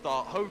off the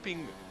start,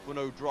 hoping for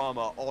no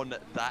drama on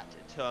that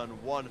turn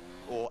 1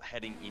 or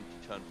heading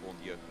into turn 4 on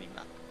the opening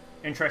lap.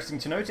 Interesting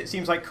to note, it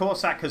seems like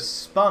Korsak has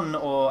spun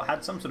or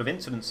had some sort of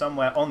incident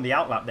somewhere on the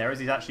outlap there, as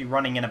he's actually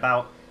running in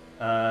about,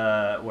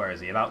 where is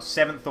he, about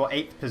 7th or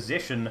 8th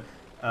position.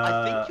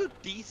 I think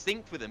you're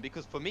desynced with him,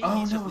 because for me,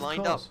 he's just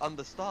lined up on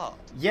the start.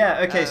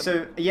 Yeah, okay,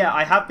 so, yeah,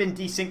 I have been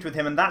desynced with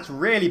him, and that's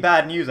really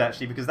bad news,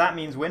 actually, because that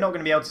means we're not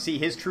going to be able to see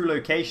his true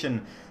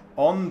location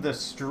on the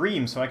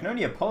stream, so I can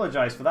only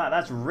apologize for that.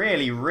 That's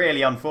really,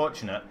 really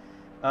unfortunate.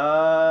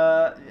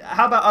 How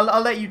about,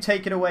 I'll let you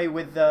take it away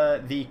with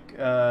the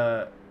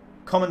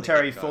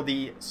commentary for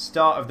the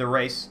start of the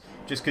race,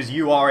 just because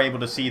you are able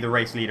to see the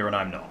race leader and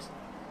I'm not.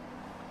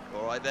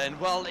 Alright then,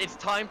 well, it's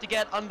time to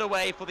get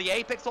underway for the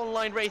Apex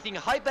Online Racing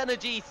Hype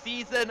Energy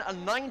Season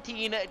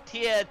 19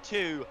 Tier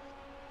 2.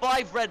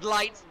 5 red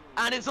lights,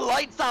 and it's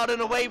lights out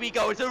and away we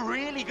go. It's a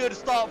really good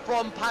start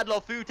from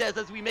Padlo Futes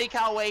as we make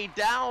our way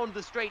down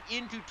the straight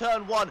into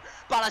turn 1.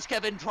 Balash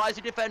Kevin tries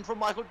to defend from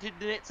Michael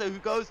Tenitsa, who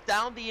goes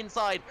down the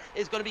inside.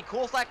 It's going to be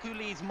Korsak who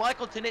leads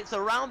Michael Tenitsa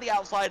around the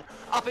outside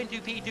up into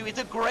P2. It's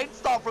a great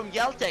start from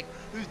Yeltek,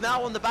 who's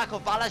now on the back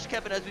of Balash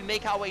Kevin as we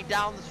make our way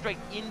down the straight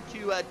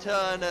into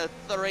turn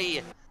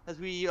 3. As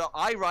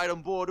I ride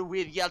on board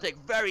with Yeltek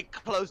very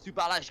close to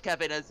Balash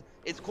Kevin, as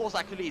it's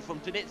Korsak who leads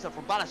from Tenitsa,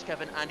 from Balash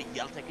Kevin, and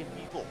Yeltek in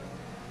P4.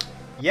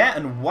 Yeah,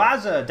 and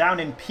Wazza down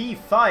in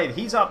P5,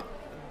 he's up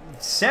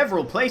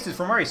several places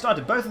from where he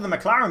started. Both of the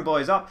McLaren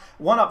boys up,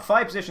 one up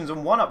 5 positions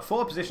and one up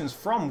 4 positions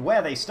from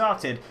where they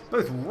started.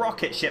 Both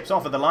rocket ships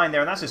off of the line there,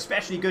 and that's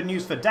especially good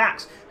news for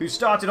Dax, who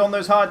started on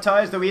those hard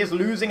tyres, though he is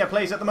losing a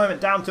place at the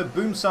moment down to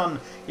Boomsun.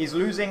 He's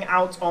losing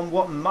out on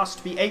what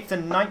must be 8th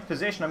and 9th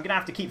position. I'm going to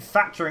have to keep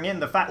factoring in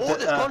the fact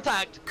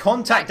that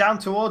contact down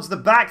towards the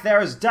back there,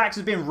 as Dax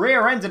has been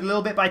rear-ended a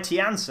little bit by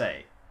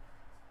Tianse.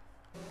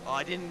 Oh,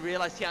 I didn't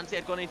realize Tianse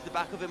had gone into the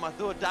back of him. I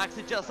thought Dax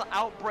had just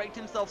outbraked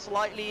himself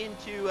slightly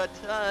into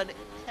turn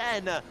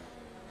 10.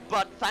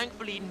 But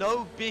thankfully,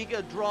 no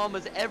bigger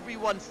dramas.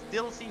 Everyone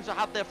still seems to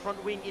have their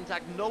front wing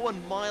intact. No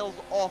one miles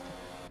off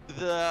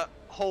the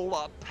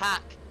whole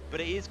pack. But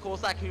it is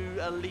Korsak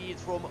who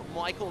leads from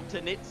Michael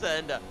Tenitsa.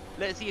 And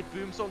let's see if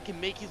Boomsong can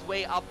make his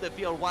way up the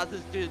field. Waz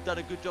has done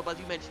a good job, as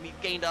you mentioned. He's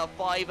gained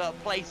 5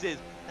 places.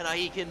 And now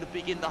he can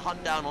begin the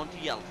hunt down onto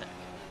Yeltek.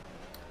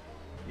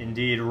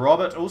 Indeed,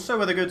 Robert also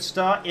with a good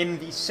start in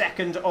the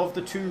second of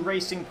the 2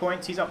 racing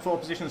points. He's up 4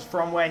 positions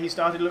from where he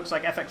started. Looks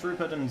like FX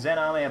Rupert and Zen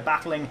Arme are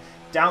battling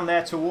down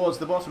there towards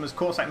the bottom as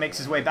Korsak makes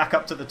his way back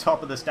up to the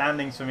top of the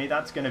standings. For me,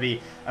 that's going to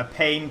be a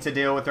pain to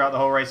deal with throughout the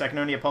whole race. I can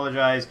only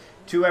apologise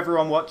to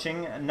everyone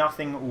watching.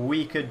 Nothing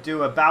we could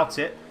do about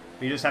it.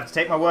 You just have to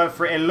take my word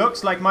for it. It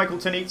looks like Michael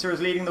Tenitsa is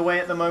leading the way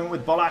at the moment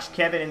with Balash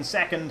Kevin in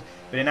second,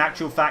 but in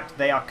actual fact,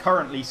 they are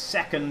currently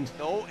second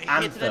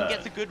and third.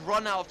 Gets a good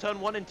run out of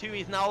turn 1 and 2.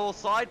 He's now all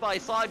side by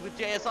side with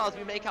JSR as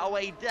we make our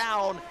way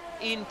down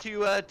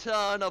into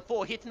turn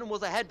 4. Hittinen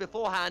was ahead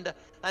beforehand,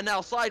 and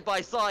now side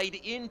by side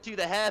into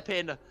the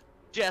hairpin.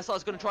 JSR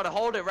is going to try to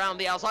hold it around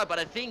the outside, but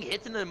I think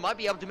Hittinen might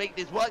be able to make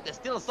this work. They're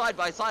still side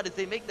by side as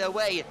they make their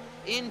way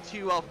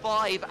into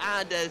 5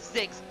 and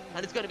 6,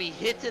 and it's going to be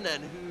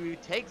Hittinen who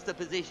takes the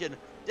position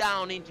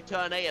down into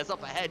turn 8 as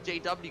up ahead.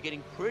 JW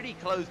getting pretty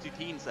close to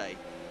Tianse.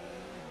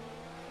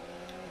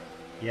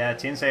 Yeah,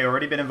 Tianse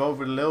already been involved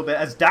with a little bit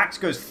as Dax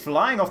goes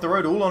flying off the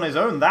road all on his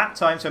own that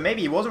time, so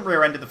maybe he wasn't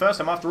rear-ended the first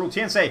time after all.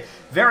 Tianse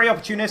very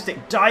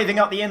opportunistic, diving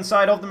up the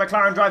inside of the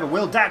McLaren driver.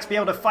 Will Dax be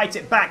able to fight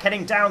it back,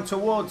 heading down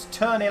towards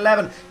turn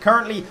 11,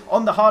 currently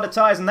on the harder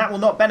tyres, and that will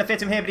not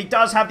benefit him here, but he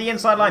does have the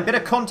inside line. Bit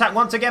of contact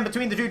once again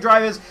between the 2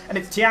 drivers, and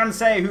it's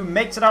Tianse who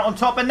makes it out on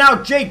top, and now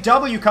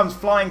JW comes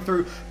flying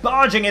through,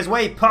 barging his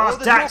way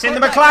past Dax in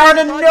the McLaren,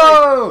 and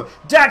no!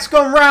 Dax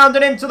gone round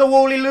and into the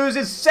wall. He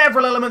loses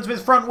several elements of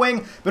his front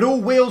wing, but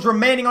all wheels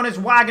remaining on his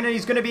wagon, and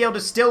he's going to be able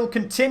to still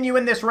continue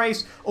in this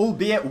race,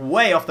 albeit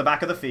way off the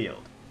back of the field.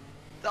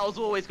 That was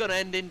always going to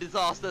end in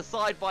disaster.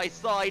 Side by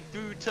side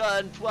through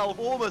turn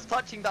 12, almost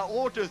touching that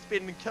auto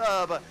spin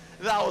curve.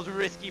 That was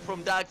risky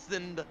from Dax,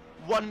 and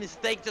one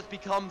mistake just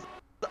becomes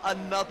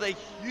another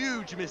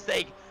huge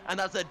mistake and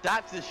that's a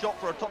Dax's shot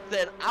for a top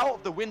 10 out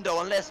of the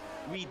window unless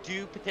we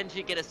do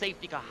potentially get a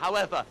safety car.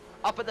 However,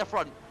 up at the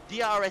front,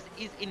 DRS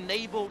is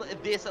enabled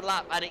this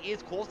lap, and it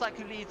is Korsak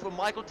who leads for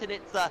Michael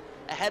Tinitsa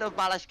ahead of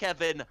Balash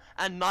Kevin,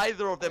 and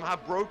neither of them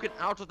have broken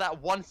out of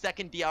that 1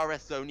 second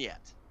DRS zone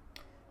yet.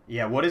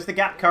 Yeah, what is the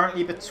gap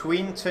currently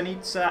between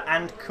Tinitsa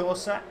and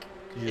Korsak?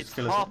 It's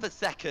half a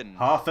second.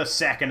 Half a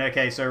second,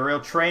 okay, so a real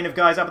train of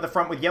guys up at the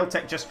front with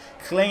Yeltek just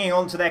clinging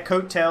onto their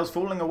coattails,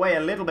 falling away a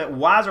little bit.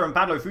 Waza and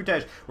Padlo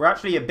Futej were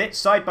actually a bit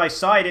side by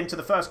side into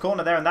the first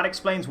corner there, and that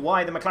explains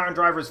why the McLaren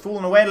driver has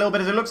fallen away a little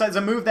bit, as it looks like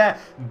there's a move there.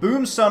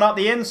 Boomson up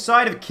the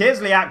inside of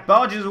Kislyak,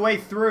 barges away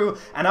through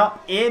and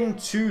up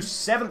into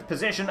 7th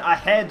position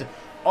ahead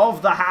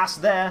of the Haas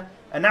there.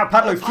 And now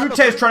Padlo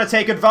Futej is trying to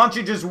take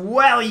advantage as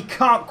well. He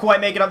can't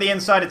quite make it up the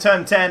inside of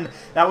turn 10.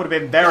 That would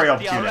have been very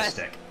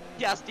opportunistic.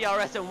 Yes,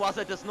 DRS and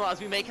Waza does not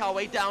as we make our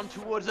way down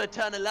towards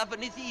turn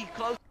 11. Is he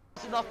close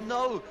enough?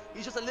 No,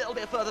 he's just a little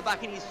bit further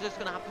back, and he's just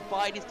going to have to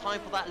bide his time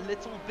for that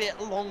little bit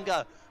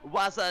longer.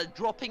 Waza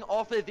dropping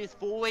off of this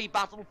four-way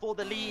battle for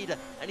the lead,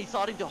 and he's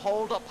starting to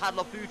hold up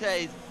Padlo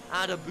Futej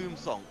and a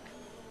Boomsong.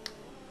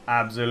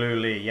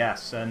 Absolutely,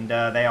 yes, and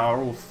they are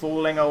all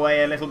falling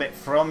away a little bit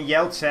from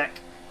Yeltek.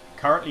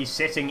 Currently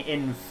sitting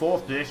in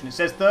 4th position. It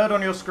says 3rd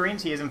on your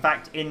screens. He is in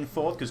fact in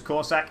 4th because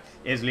Korsak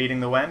is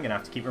leading the way. I'm going to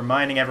have to keep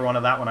reminding everyone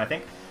of that one, I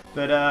think.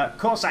 But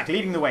Korsak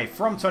leading the way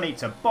from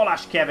Tonita.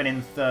 Bolash Kevin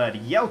in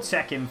 3rd.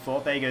 Yeltek in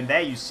 4th. There you go. And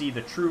there you see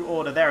the true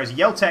order there as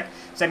Yeltek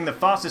setting the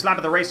fastest lap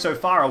of the race so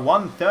far. A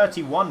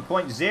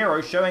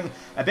 1:31.0, showing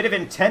a bit of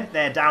intent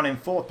there down in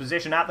 4th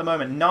position at the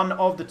moment. None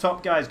of the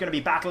top guys going to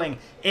be battling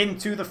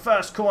into the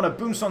first corner.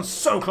 Boomson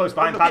so close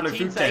behind Padlo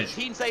Futej.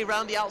 Teensay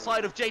around the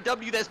outside of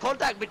JW. There's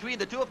contact between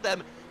the two of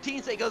them.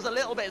 Teensay goes a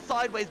little bit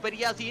sideways, but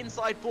he has the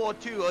inside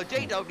forward too.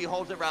 JW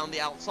holds it around the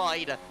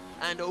outside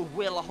and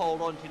will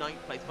hold on to 9th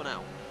place for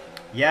now.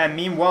 Yeah,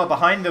 meanwhile,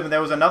 behind them,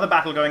 there was another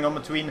battle going on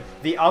between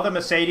the other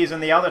Mercedes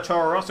and the other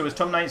Toro Rosso. It was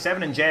Tom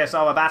 97 and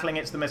JSR were battling.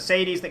 It's the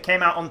Mercedes that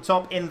came out on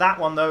top in that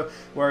one, though,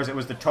 whereas it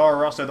was the Toro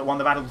Rosso that won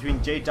the battle between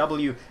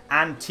JW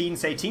and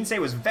Teensay. Teensay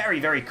was very,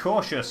 very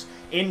cautious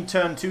in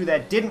turn 2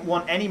 there. Didn't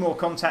want any more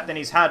contact than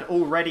he's had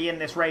already in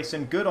this race,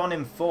 and good on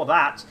him for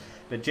that.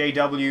 But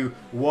JW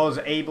was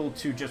able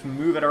to just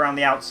move it around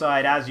the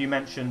outside, as you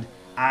mentioned,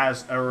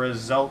 as a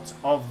result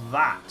of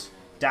that.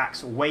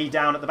 Dax way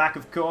down at the back,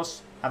 of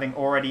course, having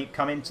already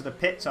come into the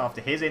pits after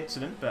his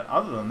incident, but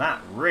other than that,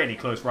 really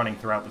close running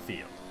throughout the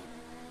field.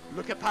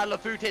 Look at Padlo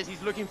Futej,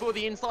 he's looking for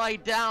the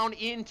inside down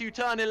into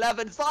turn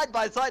 11. Side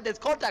by side, there's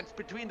contacts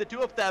between the two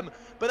of them,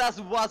 but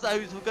that's Waza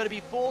who's going to be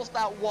forced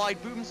out wide.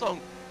 Boomsong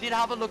did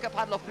have a look at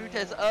Padlo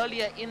Futej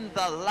earlier in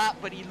the lap,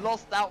 but he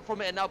lost out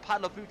from it, and now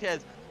Padlo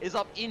Futej is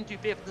up into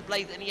 5th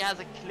place, and he has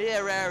a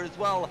clear air as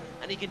well,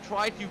 and he can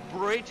try to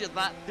bridge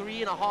that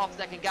 3.5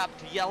 second gap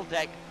to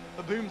Yeltek.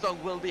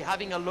 Boomsong will be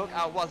having a look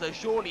at Waza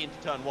surely into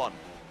turn 1.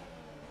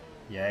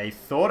 Yeah, he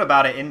thought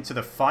about it into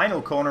the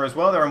final corner as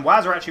well there, and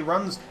Waza actually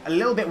runs a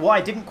little bit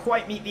wide, didn't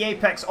quite meet the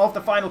apex of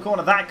the final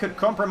corner. That could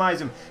compromise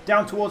him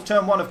down towards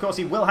turn 1. Of course,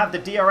 he will have the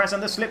DRS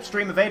and the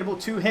slipstream available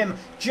to him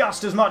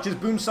just as much as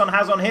Boomson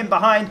has on him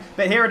behind,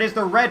 but here it is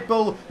the Red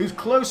Bull who's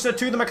closer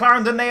to the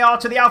McLaren than they are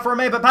to the Alfa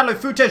Romeo, but Padlo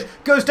Futej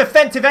goes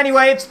defensive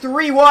anyway. It's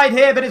 3 wide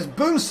here, but it's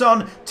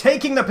Boomson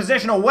taking the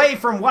position away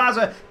from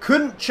Waza.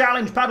 Couldn't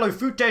challenge Padlo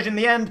Futej in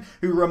the end,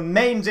 who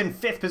remains in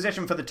 5th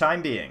position for the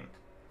time being.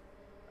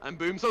 And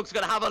Boomsong's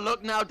going to have a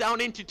look now down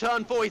into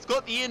turn 4. He's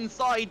got the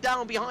inside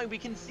down behind. We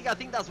can see, I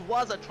think that's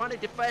Waza trying to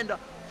defend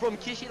from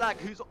Kishilak,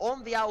 who's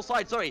on the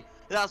outside. Sorry,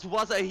 that's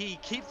Waza. He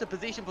keeps the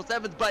position for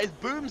 7th, but it's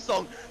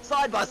Boomsong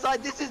side by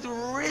side. This is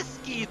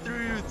risky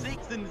through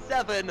 6 and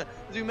 7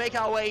 as we make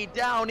our way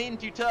down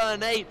into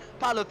turn 8.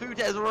 Padlo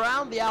Futej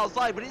around the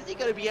outside, but is he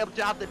going to be able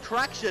to have the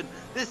traction?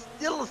 There's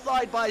still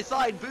side by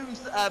side.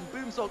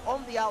 Boomsong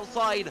on the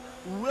outside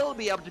will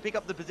be able to pick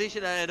up the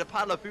position, and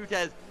Padlo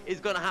Futej is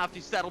going to have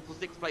to settle for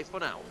 6th place for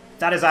now.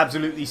 That is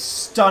absolutely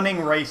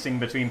stunning racing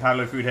between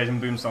Padlo Futej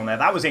and Boomsong there.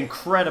 That was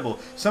incredible.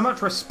 So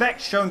much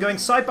respect shown going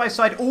side by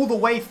side all the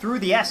way through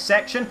the S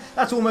section.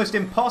 That's almost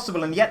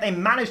impossible, and yet they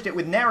managed it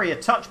with nary a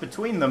touch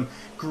between them.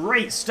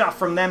 Great stuff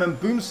from them, and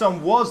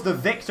Boomsong was the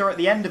victor at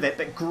the end of it,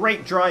 but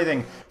great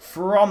driving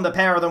from the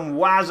pair of them.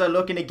 Waza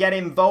looking to get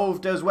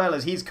involved as well,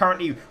 as he's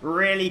currently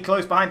really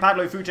close behind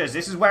Padlo Futej.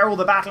 This is where all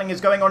the battling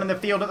is going on in the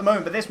field at the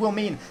moment, but this will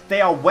mean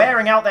they are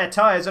wearing out their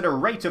tyres at a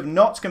rate of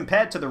knots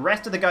compared to the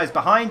rest of the guys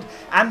behind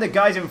and the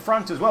guys in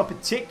front as well.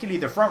 Particularly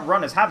the front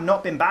runners have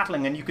not been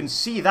battling, and you can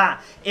see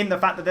that in the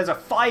fact that there's a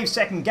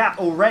 5-second gap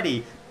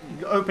already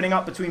opening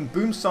up between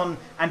Boomsong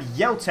and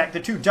Yeltek, the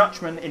two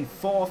Dutchmen in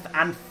 4th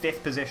and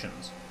 5th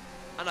positions.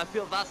 And I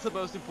feel that's the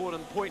most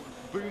important point.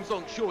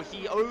 Boomsong, sure,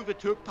 he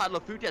overtook Padlo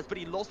Futej, but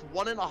he lost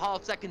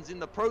 1.5 seconds in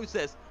the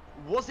process.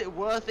 Was it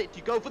worth it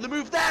to go for the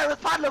move there as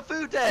Padla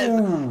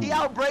Futes? He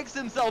outbreaks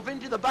himself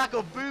into the back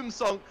of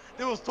Boomsong.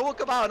 There was talk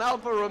about an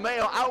Alfa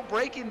Romeo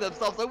outbreaking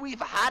themselves, so we've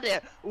had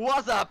it.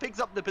 Waza picks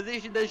up the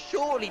position. There's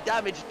surely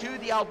damage to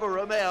the Alfa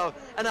Romeo,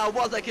 and now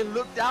Waza can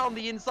look down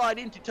the inside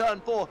into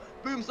turn 4.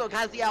 Boomsong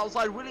has the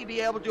outside. Will he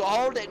be able to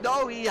hold it?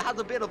 No, he has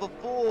a bit of a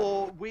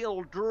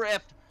four-wheel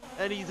drift,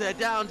 and he's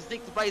down to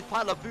 6th place.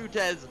 Padla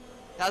Futes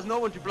has no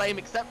one to blame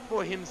except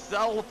for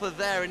himself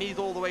there, and he's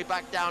all the way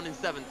back down in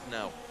 7th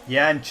now.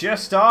 Yeah, and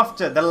just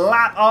after, the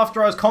lap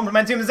after I was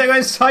complimenting him, they're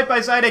going side by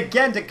side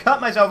again to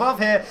cut myself off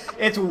here.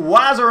 It's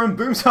Wazza and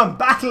Boomsong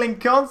battling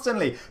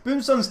constantly.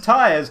 Boomsong's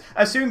tyres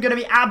are soon going to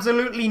be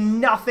absolutely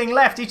nothing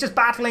left. He's just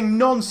battling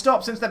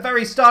non-stop since the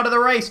very start of the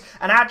race,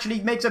 and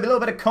actually makes a little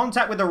bit of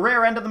contact with the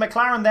rear end of the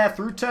McLaren there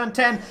through turn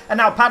 10. And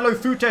now Padlo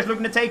Futes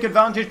looking to take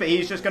advantage, but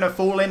he's just going to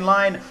fall in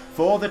line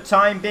for the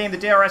time being. The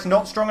DRS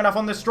not strong enough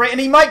on the straight, and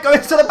he might go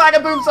into the back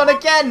of Boomsong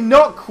again.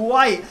 Not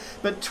quite,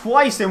 but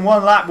twice in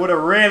one lap would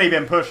have really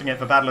been pushing it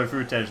for Padlo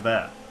Futes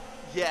there.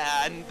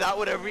 Yeah, and that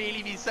would have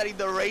really been setting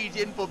the rage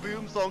in for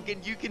Boomsong,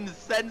 and you can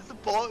sense,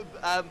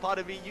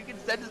 you can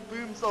sense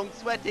Boomsong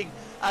sweating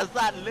as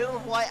that little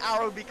white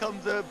arrow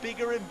becomes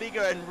bigger and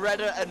bigger and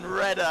redder,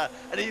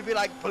 and he'd be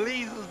like,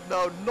 please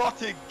no,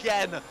 not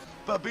again.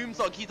 For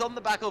Boomsong, he's on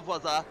the back of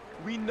Waza.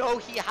 We know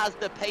he has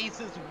the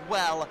pace as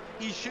well.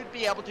 He should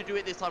be able to do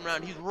it this time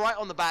around. He's right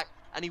on the back,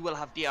 and he will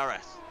have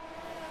DRS.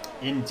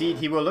 Indeed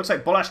he will. Looks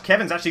like Bolash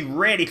Kevin's actually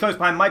really close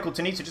behind Michael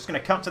Tanita. Just going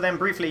to cut to them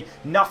briefly.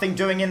 Nothing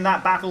doing in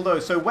that battle though.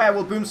 So where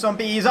will Boomsong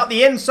be? He's up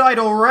the inside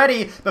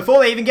already.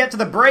 Before they even get to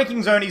the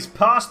braking zone, he's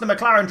past the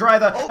McLaren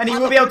driver, and he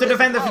will be able to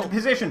defend the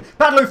position.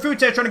 Padlo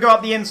Futes trying to go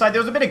up the inside.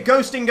 There was a bit of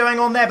ghosting going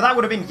on there, but that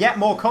would have been yet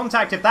more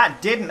contact if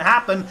that didn't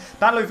happen.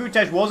 Padlo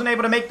Futes wasn't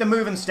able to make the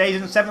move and stays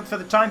in 7th for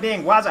the time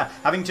being. Waza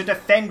having to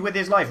defend with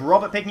his life.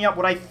 Robert picking up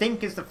what I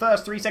think is the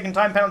first 3-second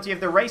time penalty of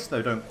the race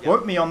though. Don't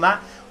quote me on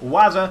that.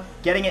 Waza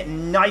getting it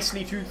nicely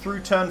through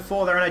turn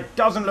 4 there, and it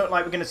doesn't look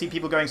like we're going to see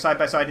people going side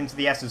by side into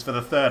the S's for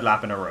the 3rd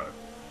lap in a row.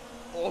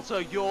 Also,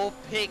 your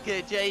pick,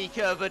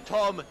 Jacob,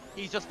 Tom,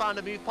 he's just found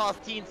a move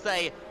past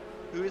Teensay,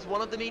 who is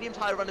one of the medium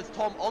tyre runners.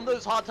 Tom, on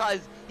those hard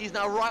tyres, he's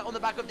now right on the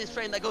back of this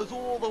train that goes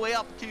all the way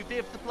up to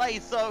 5th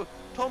place. So,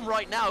 Tom,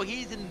 right now,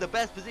 he's in the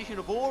best position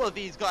of all of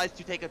these guys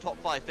to take a top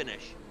 5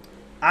 finish.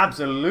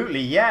 Absolutely,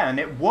 yeah, and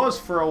it was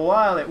for a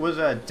while. It was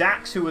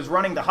Dax who was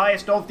running the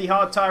highest of the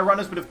hard tyre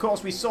runners, but of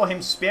course we saw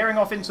him spearing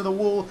off into the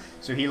wall,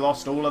 so he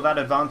lost all of that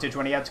advantage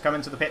when he had to come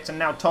into the pits, and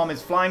now Tom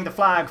is flying the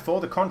flag for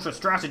the Contra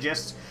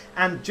strategists.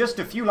 And just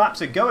a few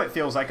laps ago, it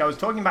feels like, I was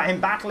talking about him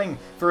battling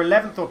for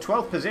 11th or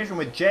 12th position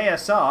with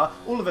JSR.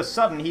 All of a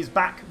sudden, he's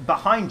back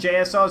behind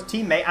JSR's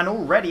teammate and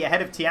already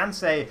ahead of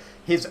Tianse,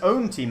 his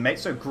own teammate.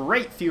 So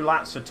great few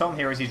laps for Tom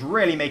here as he's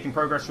really making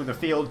progress through the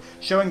field,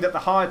 showing that the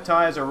hard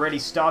tyres are really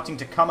starting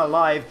to come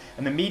alive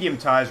and the medium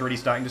tyres are really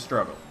starting to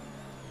struggle.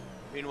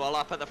 Meanwhile,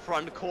 up at the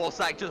front,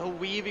 Corsac just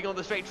weaving on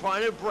the straight,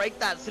 trying to break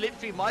that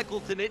slipstream.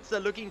 Michael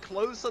Tanitsa looking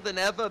closer than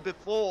ever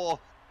before,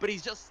 but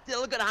he's just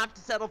still going to have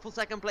to settle for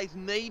 2nd place.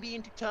 Maybe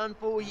into turn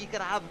 4, he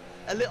could have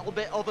a little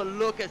bit of a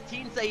look, as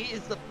Teensay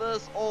is the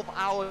first of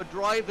our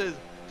drivers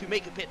to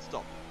make a pit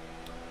stop.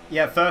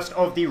 Yeah, first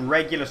of the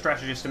regular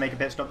strategists to make a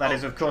pit stop, that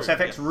is, of course. True,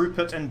 FX, yes.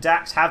 Rupert and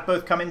Dax have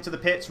both come into the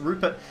pits.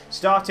 Rupert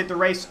started the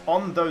race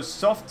on those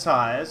soft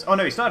tyres. Oh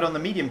no, he started on the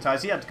medium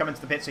tyres. He had to come into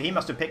the pit, so he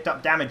must have picked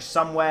up damage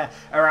somewhere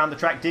around the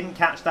track. Didn't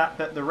catch that,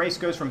 but the race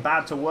goes from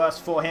bad to worse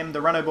for him.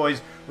 The Renault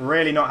boys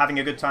really not having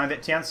a good time of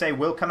it. Tianse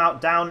will come out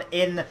down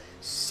in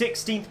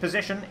 16th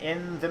position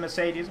in the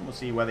Mercedes, and we'll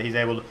see whether he's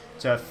able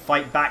to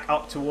fight back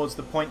up towards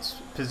the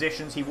points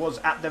positions. He was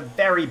at the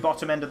very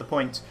bottom end of the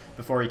points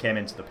before he came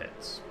into the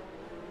pits.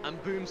 And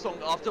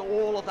Boomsong, after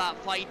all of that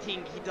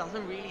fighting, he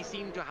doesn't really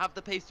seem to have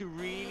the pace to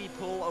really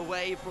pull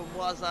away from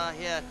Waza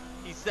here.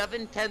 He's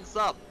 7/10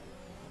 up,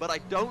 but I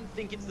don't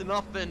think it's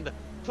enough, and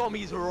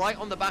Tommy's right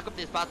on the back of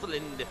this battle,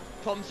 and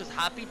Tom's just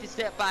happy to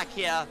step back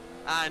here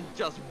and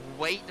just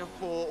wait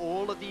for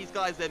all of these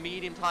guys, their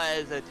medium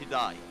tyres, to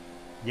die.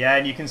 Yeah,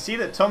 and you can see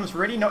that Tom's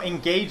really not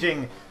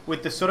engaging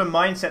with the sort of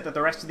mindset that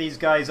the rest of these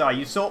guys are.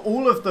 You saw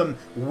all of them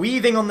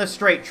weaving on the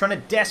straight, trying to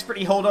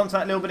desperately hold on to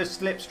that little bit of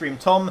slipstream.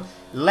 Tom,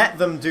 let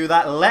them do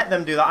that, let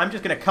them do that. I'm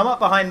just going to come up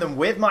behind them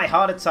with my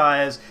harder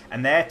tyres,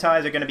 and their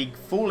tyres are going to be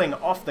falling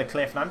off the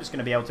cliff, and I'm just going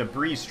to be able to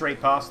breeze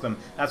straight past them.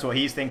 That's what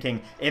he's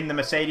thinking in the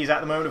Mercedes at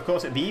the moment. Of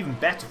course, it'd be even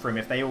better for him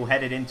if they all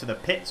headed into the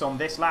pits on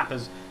this lap,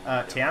 as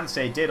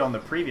Tianse did on the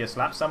previous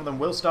lap. Some of them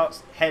will start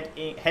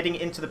heading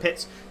into the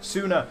pits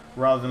sooner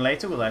rather than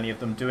later. Will any of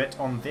them do it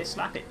on this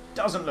lap? It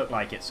doesn't look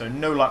like it, so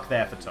no luck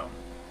there for Tom.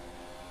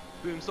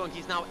 Boomsong,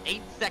 he's now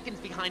 8 seconds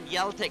behind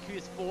Yeltek, who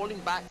is falling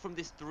back from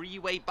this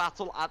 3-way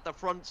battle at the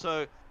front.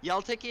 So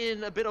Yeltek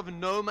in a bit of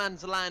no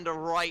man's land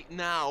right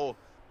now,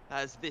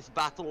 as this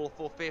battle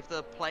for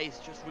 5th place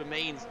just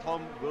remains.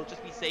 Tom will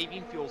just be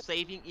saving fuel,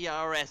 saving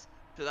ERS,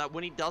 so that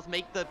when he does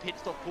make the pit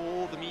stop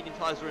for the medium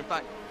tyres, or in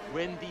fact,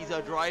 when these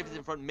drivers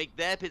in front make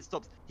their pit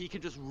stops, he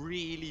can just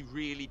really,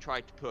 really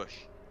try to push.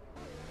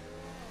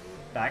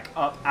 back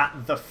up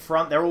at the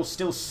front. They're all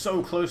still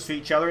so close to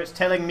each other. It's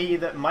telling me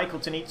that Michael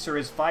Tunitsa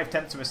is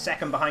 0.5 of a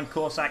second behind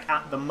Korsak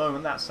at the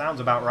moment. That sounds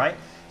about right.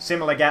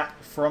 Similar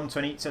gap from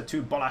Tunitsa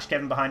to Bolash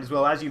Kevin behind as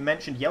well. As you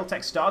mentioned,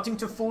 Yeltek starting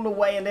to fall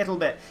away a little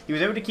bit. He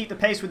was able to keep the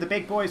pace with the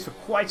big boys for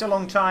quite a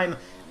long time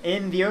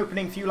in the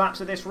opening few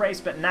laps of this race,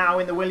 but now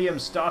in the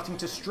Williams starting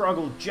to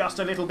struggle just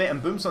a little bit,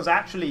 and Boomsong's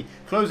actually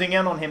closing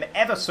in on him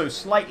ever so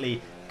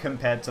slightly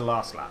compared to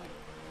last lap.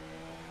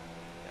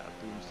 Yeah,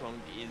 Boomsong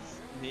is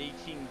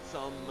making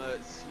some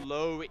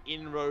slow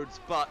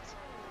inroads, but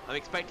I'm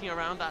expecting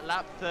around that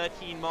lap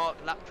 13 mark,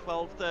 lap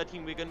 12,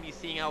 13, we're going to be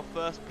seeing our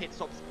first pit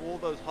stops for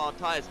those hard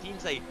tyres. Team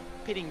Say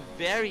pitting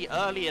very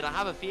early, and I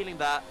have a feeling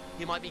that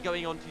he might be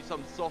going on to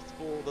some softs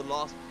for the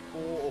last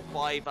 4 or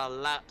 5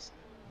 laps.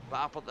 But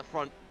up at the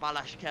front,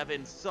 Bolash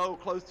Kevin so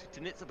close to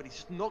Tunitsa, but he's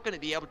just not going to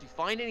be able to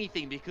find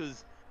anything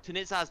because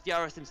Tunitsa has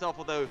DRS himself,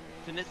 although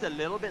Tunitsa a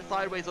little bit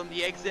sideways on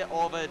the exit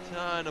of a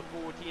turn of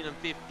 14 and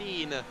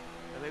 15. And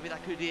maybe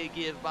that could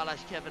give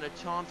Bolash Kevin a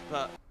chance,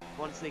 but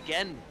once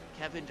again,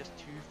 Kevin just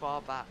too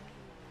far back.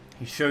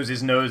 He shows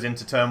his nose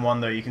into turn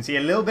 1 though. You can see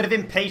a little bit of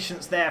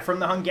impatience there from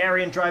the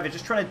Hungarian driver,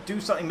 just trying to do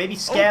something, maybe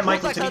scare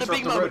Michael Tunitsa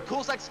off the road.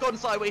 Korsak's gone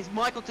sideways,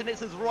 Michael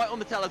Tunitsa's right on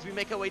the tail as we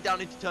make our way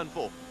down into turn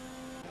 4.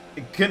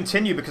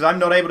 Continue, because I'm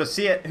not able to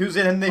see it. Who's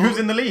in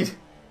the lead?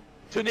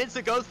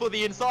 Tunitsa goes for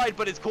the inside,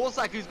 but it's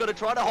Korsak who's going to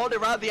try to hold it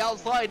around the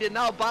outside, and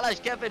now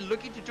Bolash Kevin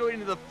looking to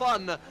join in the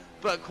fun,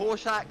 but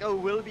Korsak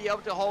will be able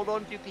to hold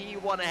on to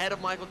P1 ahead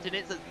of Michael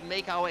Tunitsa as we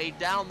make our way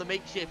down the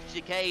makeshift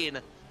chicane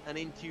and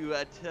into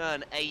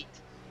turn 8.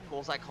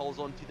 Korsak holds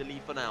on to the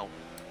lead for now.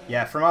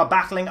 Yeah, from our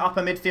battling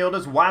upper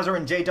midfielders, Wazza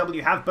and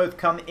JW have both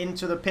come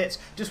into the pits.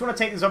 Just want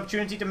to take this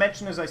opportunity to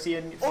mention, as I see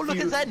a Oh, look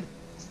at Zen!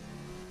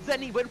 Then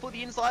he went for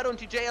the inside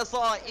onto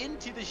JSR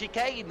into the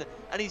chicane,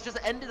 and he's just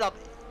ended up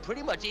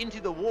pretty much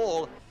into the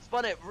wall.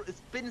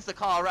 Spins the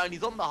car around.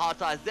 He's on the hard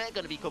tires. They're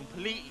going to be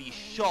completely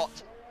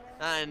shot,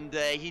 and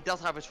he does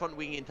have his front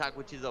wing intact,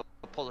 which is a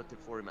positive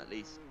for him at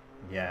least.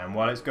 Yeah, and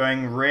while it's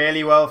going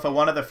really well for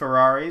one of the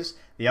Ferraris,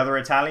 the other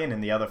Italian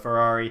and the other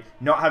Ferrari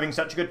not having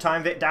such a good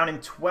time of it, down in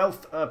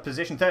 12th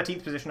position,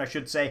 13th position I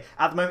should say.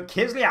 At the moment,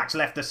 Kisljak's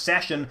left the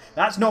session.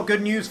 That's not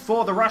good news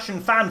for the Russian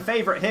fan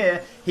favourite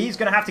here. He's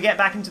going to have to get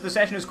back into the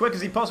session as quick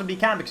as he possibly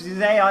can because his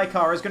AI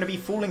car is going to be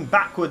falling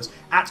backwards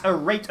at a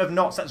rate of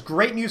knots. That's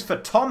great news for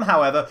Tom,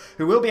 however,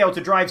 who will be able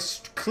to drive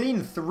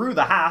clean through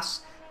the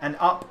Haas and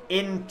up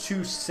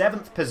into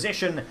 7th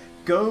position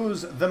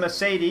goes the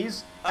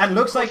Mercedes. And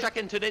looks like Korsak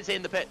and Tunitsa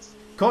in the pits.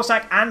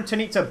 Korsak and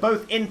Tunitsa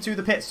both into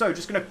the pits. So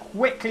just going to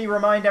quickly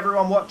remind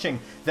everyone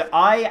watching that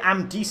I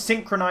am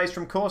desynchronized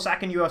from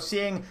Korsak and you are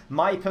seeing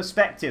my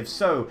perspective.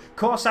 So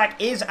Korsak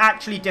is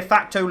actually de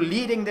facto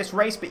leading this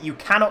race, but you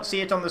cannot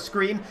see it on the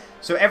screen.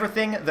 So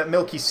everything that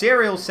Milky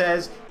Cereal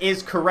says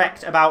is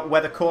correct about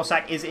whether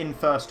Korsak is in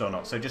first or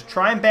not. So just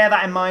try and bear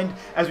that in mind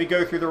as we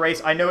go through the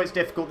race. I know it's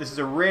difficult. This is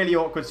a really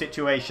awkward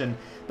situation,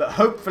 but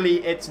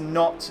hopefully it's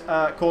not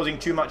causing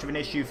too much of an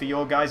issue for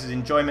your guys'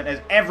 enjoyment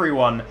as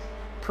everyone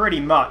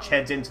pretty much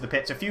heads into the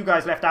pits. A few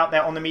guys left out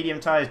there on the medium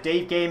tyres.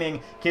 Dave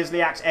Gaming,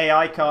 Kisljak's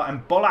AI car,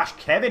 and Bolash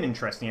Kevin,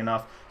 interestingly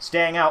enough,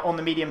 staying out on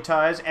the medium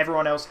tyres.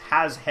 Everyone else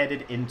has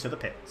headed into the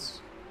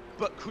pits.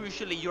 But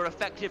crucially, your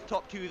effective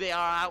top 2, they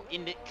are out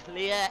in the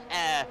clear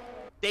air.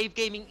 Dave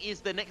Gaming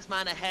is the next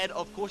man ahead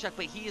of Korsak,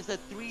 but he is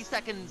 3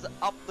 seconds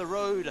up the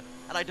road,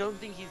 and I don't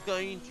think he's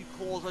going to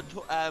cause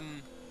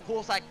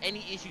Korsak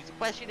any issues. The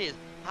question is,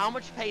 how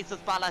much pace does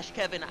Bolash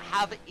Kevin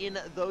have in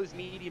those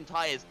medium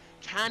tyres?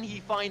 Can he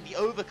find the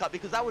overcut?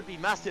 Because that would be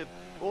massive.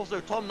 Also,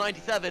 Tom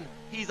 97,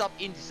 he's up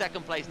into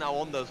 2nd place now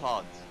on those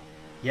hards.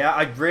 Yeah,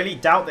 I really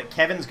doubt that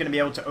Kevin's going to be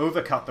able to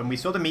overcut them. We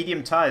saw the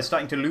medium tyres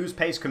starting to lose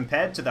pace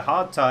compared to the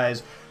hard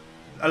tyres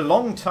a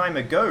long time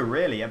ago,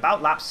 really.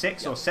 About lap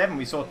 6 or 7,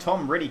 we saw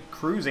Tom really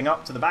cruising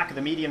up to the back of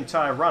the medium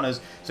tyre runners.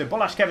 So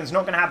Bolash Kevin's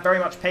not going to have very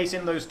much pace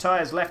in those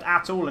tyres left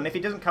at all. And if he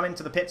doesn't come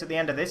into the pits at the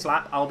end of this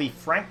lap, I'll be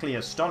frankly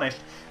astonished.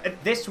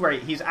 At this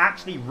rate, he's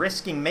actually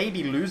risking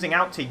maybe losing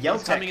out to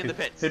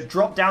Yeltek, who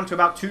dropped down to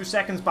about 2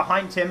 seconds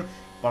behind him.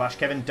 Bolash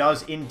Kevin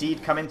does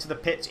indeed come into the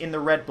pits in the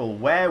Red Bull.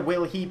 Where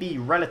will he be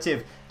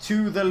relative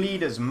to the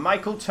leaders?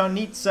 Michael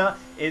Tunitsa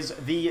is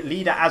the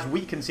leader as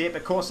we can see it,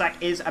 but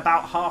Korsak is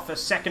about half a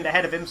second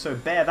ahead of him, so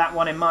bear that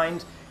one in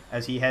mind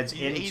as he heads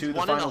into the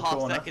final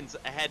corner. He's 1.5 seconds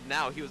ahead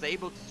now. He was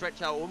able to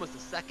stretch out almost a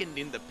second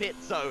in the pit,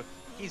 so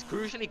he's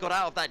crucially got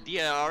out of that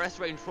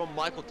DRS range from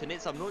Michael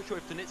Tunitsa. I'm not sure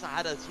if Tunitsa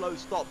had a slow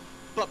stop,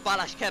 but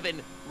Bolash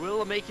Kevin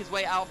will make his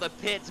way out of the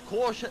pits.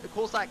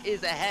 Korsak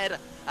is ahead,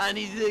 and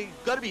he's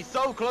going to be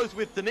so close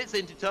with Tunitsa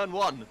into turn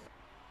 1.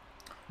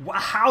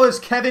 How has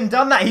Kevin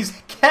done that?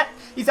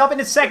 He's up in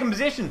his 2nd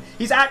position.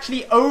 He's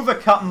actually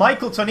overcut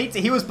Michael Tunitsa.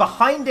 He was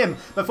behind him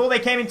before they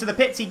came into the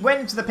pits. He went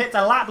into the pits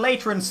a lap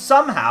later, and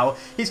somehow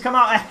he's come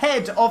out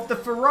ahead of the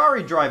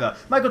Ferrari driver.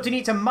 Michael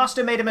Tunitsa must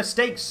have made a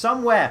mistake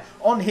somewhere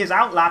on his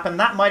outlap, and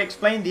that might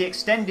explain the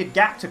extended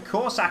gap to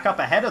Korsak up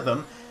ahead of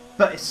them.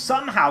 But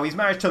somehow he's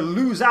managed to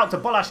lose out to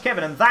Bolash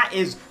Kevin, and that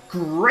is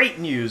great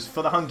news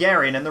for the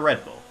Hungarian and the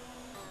Red Bull.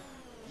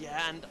 Yeah,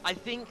 and I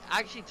think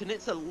actually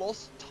Tunitsa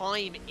lost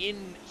time in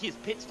his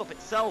pit stop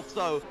itself,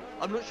 so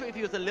I'm not sure if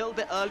he was a little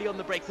bit early on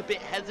the brakes, a bit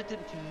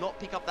hesitant to not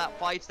pick up that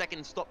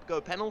 5-second stop-go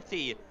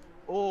penalty,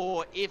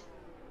 or if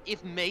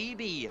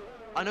maybe,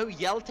 I know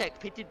Yeltek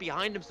pitted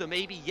behind him, so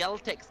maybe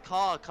Yeltek's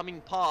car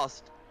coming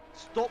past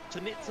stopped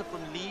Tunitsa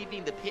from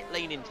leaving the pit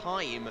lane in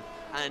time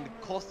and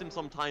cost him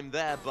some time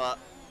there, but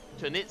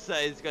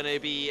Tunitsa is going to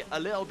be a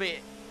little bit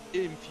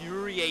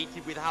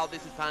infuriated with how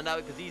this has panned out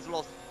because he's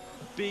lost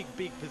big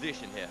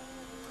position here.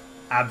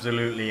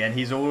 Absolutely, and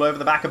he's all over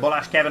the back of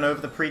Bolash Kevin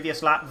over the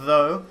previous lap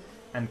though,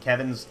 and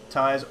Kevin's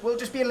tyres will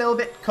just be a little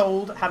bit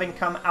cold having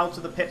come out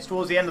of the pits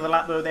towards the end of the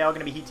lap though. They are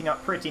going to be heating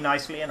up pretty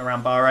nicely, and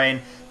around Bahrain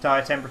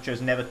tyre temperature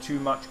is never too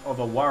much of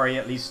a worry,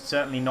 at least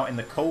certainly not in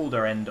the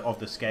colder end of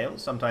the scale.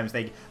 Sometimes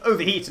they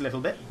overheat a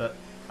little bit, but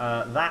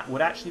that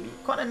would actually be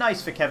quite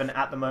nice for Kevin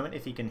at the moment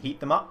if he can heat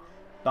them up.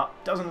 But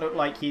doesn't look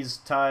like his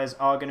tyres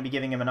are going to be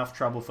giving him enough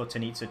trouble for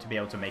Tunitsa to be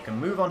able to make a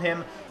move on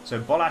him. So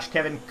Bolash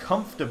Kevin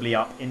comfortably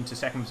up into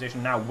second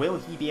position. Now will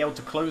he be able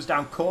to close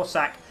down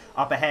Korsak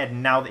up ahead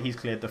now that he's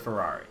cleared the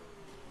Ferrari?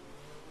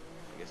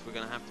 I guess we're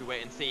going to have to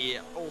wait and see.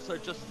 Also,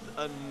 just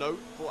a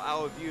note for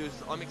our viewers,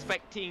 I'm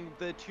expecting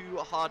the two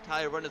hard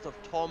tyre runners of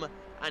Tom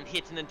and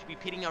Hittinen to be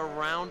pitting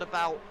around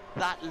about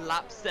that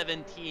lap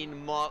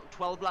 17 mark.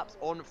 12 laps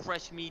on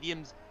fresh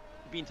mediums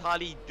would be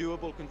entirely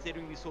doable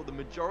considering we saw the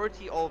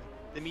majority of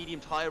the medium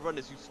tyre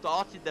runners who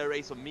started their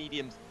race on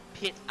mediums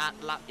pit at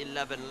lap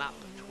 11, lap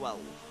 12.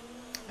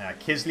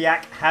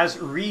 Kislyak has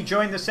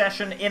rejoined the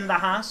session in the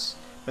Haas,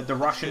 but the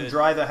Russian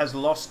driver has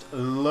lost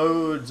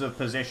loads of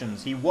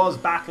positions. He was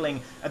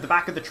battling at the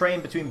back of the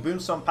train between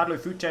Bunson, Pablo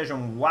Futej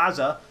and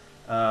Waza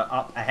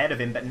up ahead of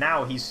him, but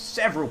now he's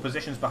several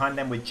positions behind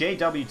them with JW,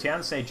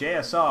 Tianse,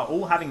 JSR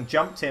all having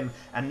jumped him,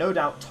 and no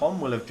doubt Tom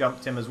will have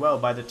jumped him as well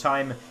by the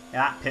time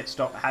that pit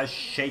stop has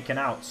shaken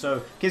out.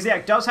 So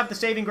Kislyak does have the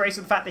saving grace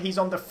of the fact that he's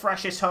on the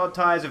freshest hard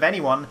tyres of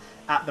anyone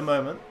at the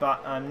moment,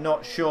 but I'm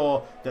not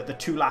sure that the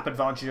 2-lap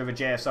advantage over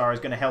JSR is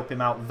going to help him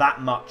out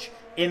that much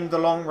in the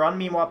long run.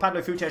 Meanwhile,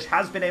 Pablo Futej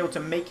has been able to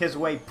make his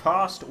way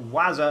past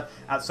Waza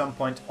at some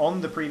point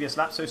on the previous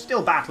lap, so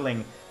still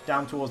battling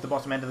down towards the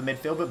bottom end of the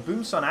midfield, but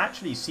Bunson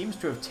actually seems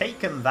to have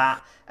taken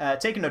that,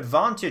 taken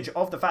advantage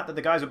of the fact that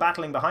the guys are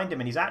battling behind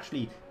him, and he's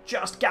actually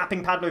just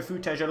gapping Pablo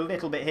Futej a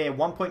little bit here.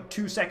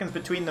 1.2 seconds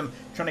between them,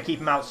 trying to keep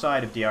him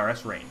outside of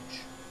DRS range.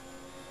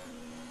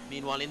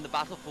 Meanwhile, in the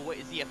battle for what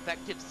is the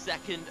effective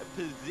second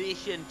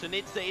position,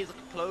 Tunitsa is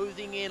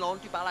closing in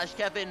onto Bolash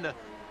Kevin,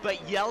 but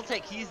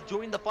Yeltek, he's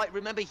joined the fight.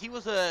 Remember, he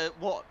was,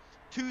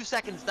 2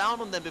 seconds down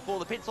on them before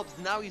the pit stops.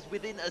 Now he's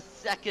within a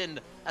second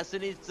as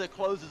Tunitsa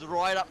closes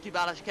right up to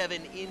Bolash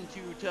Kevin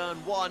into turn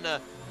 1.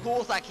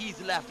 Korsak,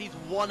 he's left. He's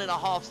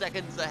 1.5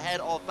 seconds ahead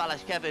of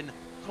Bolash Kevin,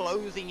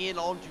 closing in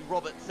onto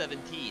Robert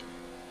 17.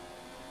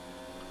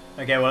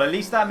 Okay, well, at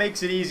least that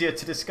makes it easier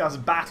to discuss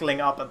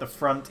battling up at the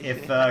front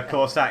if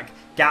Korsak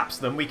gaps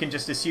them. We can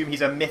just assume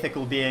he's a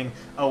mythical being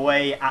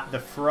away at the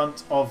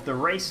front of the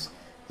race.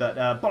 But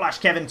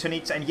Bolash Kevin,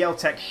 Tunitsa and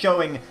Yeltek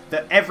showing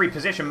that every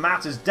position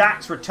matters.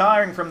 Dax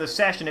retiring from the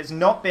session. It's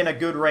not been a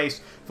good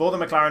race for the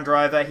McLaren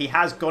driver. He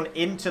has gone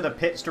into the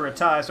pits to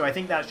retire, so I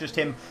think that's just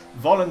him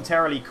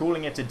voluntarily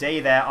calling it a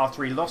day there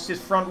after he lost his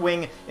front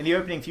wing in the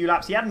opening few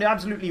laps. He had an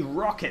absolutely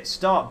rocket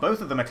start.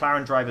 Both of the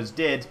McLaren drivers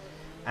did,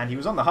 and he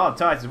was on the hard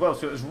tyres as well,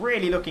 so it was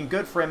really looking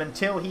good for him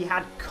until he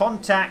had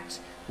contact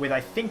with, I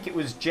think it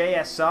was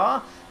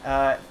JSR,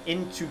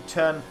 into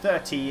turn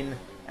 13,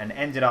 and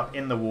ended up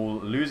in the wall,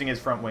 losing his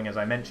front wing, as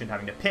I mentioned,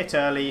 having to pit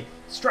early.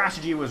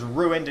 Strategy was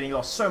ruined, and he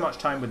lost so much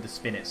time with the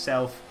spin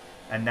itself,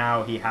 and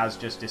now he has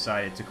just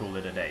decided to call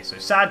it a day. So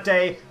sad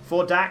day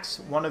for Dax,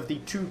 one of the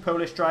 2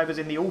 Polish drivers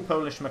in the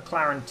all-Polish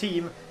McLaren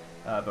team,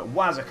 but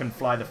Waza can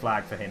fly the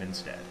flag for him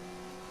instead.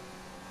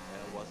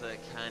 Waza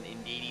can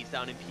indeed. He's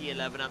down in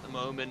P11 at the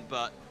moment,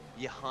 but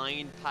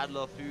behind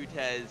Pablo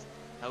Futez.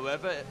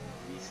 However,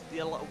 he's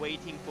still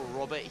waiting for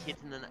Robert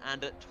Hittinen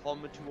and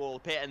Tom to all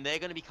pit, and they're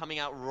going to be coming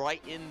out right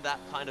in that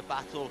kind of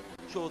battle.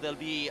 Sure, they'll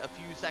be a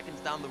few seconds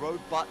down the road,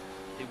 but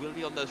they will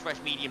be on those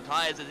fresh medium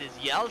tyres, as is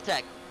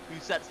Yeltek, who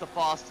sets the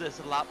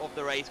fastest lap of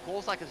the race.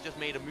 Korsak has just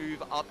made a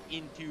move up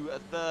into a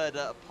third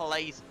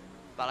place.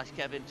 Bolash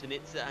Kevin,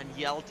 Tunitsa and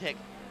Yeltek,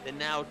 they're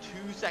now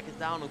 2 seconds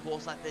down on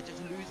Korsak. They're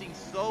just losing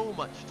so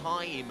much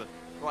time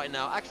right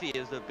now. Actually, it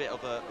was a bit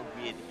of a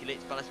weird glitch.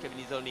 Bolash Kevin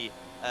is only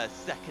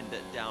second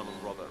down on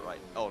Robert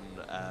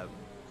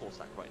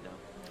Korsak right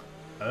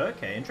now.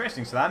 Okay,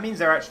 interesting. So that means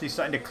they're actually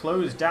starting to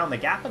close down the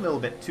gap a little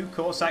bit to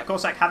Korsak.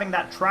 Korsak having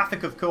that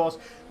traffic, of course,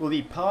 will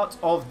be part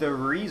of the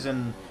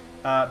reason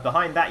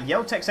behind that.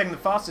 Yeltek setting the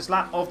fastest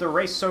lap of the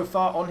race so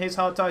far on his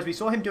hard tyres. We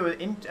saw him do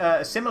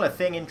a similar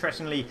thing,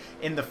 interestingly,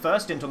 in the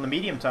first stint on the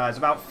medium tyres.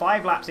 About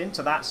 5 laps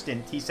into that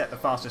stint, he set the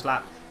fastest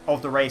lap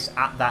of the race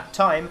at that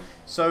time.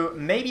 So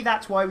maybe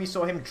that's why we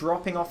saw him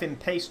dropping off in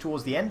pace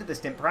towards the end of the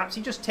stint. Perhaps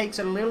he just takes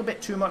a little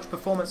bit too much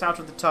performance out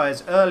of the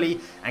tyres early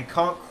and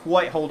can't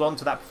quite hold on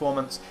to that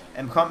performance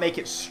and can't make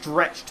it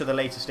stretch to the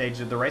later stages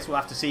of the race. We'll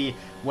have to see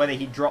whether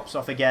he drops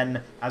off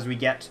again as we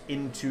get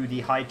into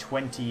the high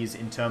 20s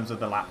in terms of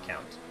the lap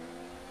count.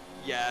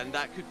 Yeah, and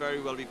that could very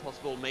well be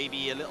possible.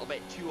 Maybe a little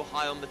bit too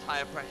high on the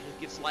tyre pressure,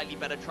 give slightly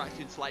better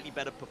traction, slightly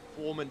better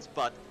performance,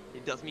 but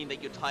it does mean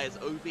that your tyres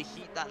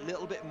overheat that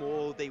little bit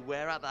more, they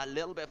wear out that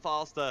little bit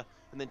faster,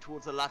 and then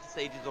towards the latter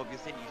stages of your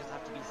stint, you just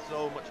have to be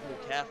so much more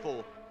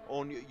careful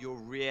on your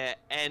rear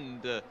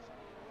end.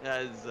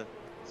 As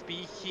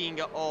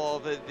speaking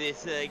of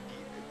this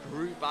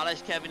group,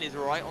 Balash Kevin is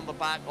right on the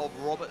back of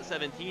Robert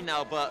 17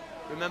 now, but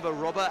remember,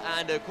 Robert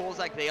and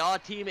Kozak, they are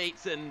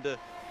teammates, and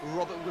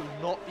Robert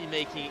will not be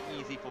making it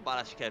easy for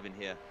Balash Kevin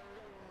here.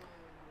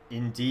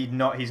 Indeed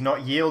not. He's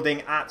not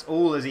yielding at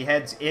all as he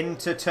heads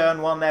into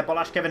turn 1 there.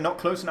 Balash Kevin not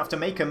close enough to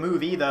make a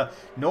move either,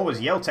 nor was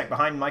Yeltek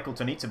behind Michael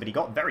Tonitsa, but he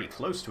got very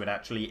close to it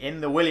actually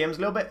in the Williams. A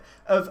little bit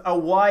of a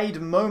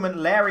wide moment,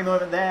 Larry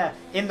moment there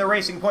in the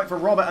racing point for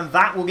Robert, and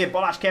that will give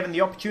Balash Kevin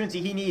the opportunity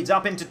he needs.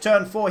 Up into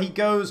turn 4 he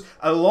goes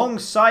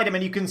alongside him,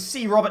 and you can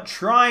see Robert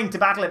trying to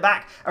battle it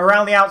back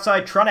around the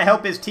outside, trying to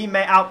help his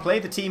teammate out, play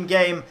the team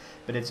game.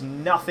 But it's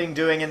nothing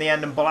doing in the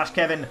end, and Balash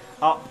Kevin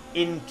up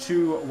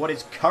into what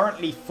is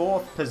currently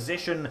 4th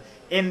position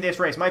in this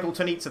race. Michael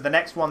Tonitsa, the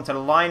next one to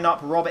line up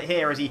Robert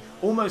here as he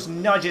almost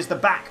nudges the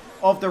back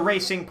of the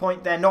racing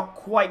point there. Not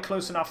quite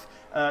close enough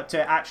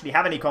to actually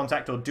have any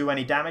contact or do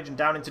any damage. And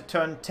down into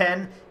turn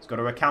 10, he's got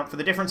to account for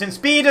the difference in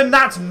speed, and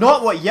that's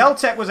not what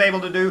Yeltek was able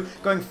to do.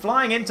 Going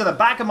flying into the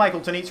back of Michael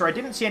Tonitsa. I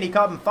didn't see any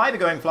carbon fiber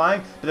going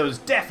flying, but there was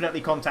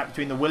definitely contact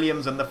between the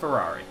Williams and the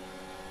Ferrari.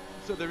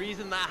 So the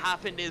reason that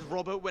happened is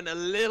Robert went a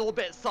little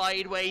bit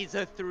sideways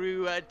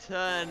through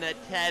turn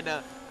 10,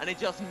 and it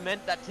just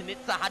meant that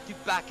Tonitsa had to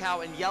back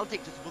out, and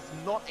Yeltek just was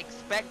not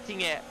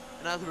expecting it,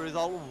 and as a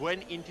result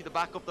went into the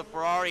back of the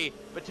Ferrari.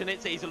 But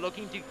Tonitsa is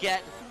looking to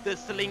get the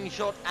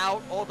slingshot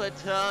out of the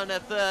turn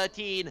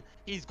 13.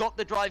 He's got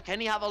the drive. Can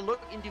he have a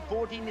look into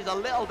 14? He's a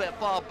little bit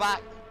far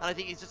back, and I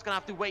think he's just going to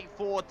have to wait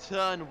for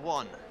turn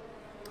 1.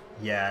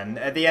 Yeah, and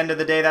at the end of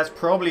the day, that's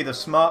probably the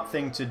smart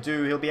thing to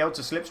do. He'll be able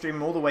to slipstream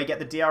him all the way, get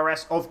the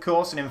DRS, of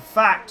course, and in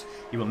fact,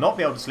 he will not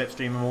be able to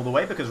slipstream him all the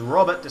way because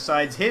Robert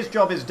decides his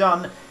job is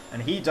done,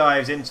 and he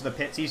dives into the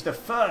pits. He's the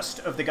first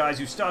of the guys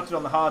who started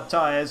on the hard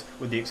tyres,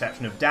 with the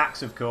exception of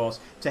Dax, of course,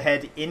 to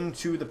head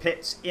into the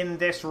pits in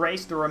this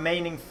race. The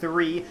remaining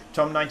 3,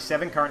 Tom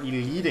 97 currently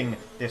leading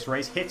this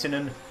race,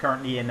 Hittinen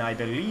currently in, I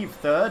believe,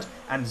 3rd,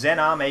 and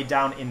Zename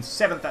down in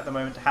 7th at the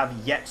moment, have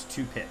yet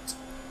to pit.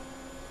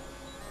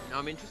 Now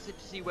I'm interested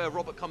to see where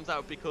Robert comes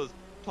out, because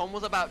Tom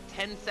was about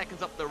 10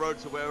 seconds up the road,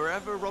 so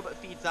wherever Robert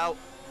feeds out,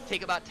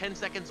 take about 10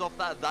 seconds off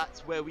that, that's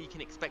where we can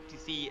expect to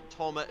see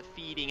Tom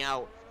feeding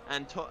out.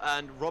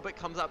 And Robert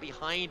comes out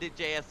behind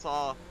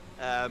JSR,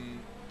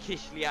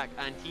 Kishliak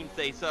and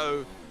Teensay,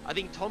 so I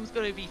think Tom's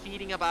going to be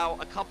feeding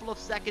about a couple of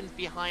seconds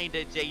behind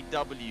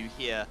JW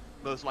here,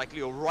 most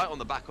likely, or right on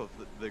the back of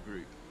the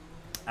group.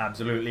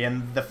 Absolutely,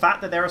 and the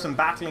fact that there are some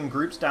battling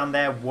groups down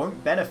there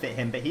won't benefit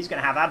him, but he's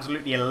going to have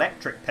absolutely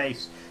electric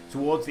pace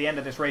towards the end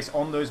of this race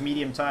on those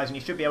medium tyres, and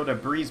he should be able to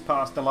breeze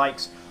past the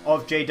likes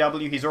of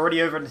JW. He's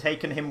already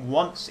overtaken him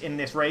once in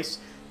this race,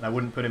 and I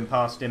wouldn't put him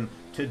past him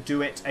to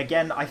do it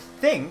again. I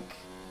think,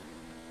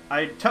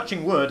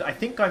 touching wood, I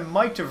think I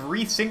might have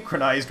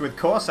resynchronized with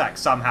Korsak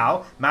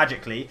somehow,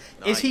 magically.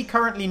 Nice. Is he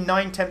currently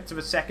 9/10 of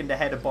a second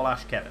ahead of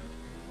Balash Kevin?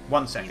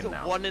 1 second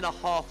now.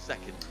 1.5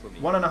 seconds for me.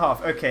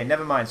 1.5. Okay,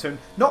 never mind. So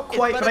not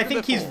quite, but I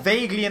think he's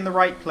vaguely in the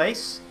right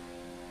place.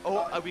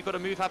 Oh, we've got a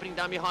move happening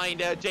down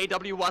behind.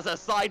 JW was a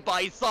side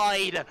by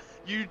side.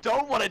 You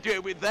don't want to do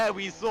it with there.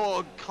 We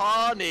saw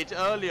carnage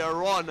earlier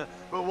on,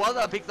 but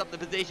Waza picks up the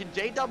position.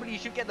 JW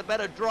should get the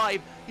better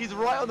drive. He's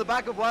right on the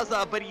back of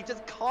Waza, but he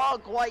just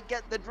can't quite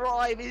get the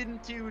drive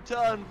into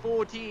turn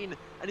 14,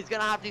 and he's going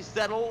to have to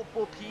settle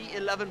for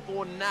P11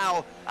 for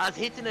now, as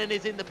Hittinen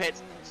is in the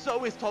pits.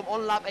 So is Tom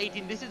on lap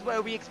 18. This is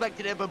where we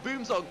expected him, but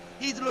Boomsong,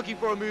 he's looking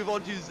for a move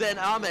on to Zen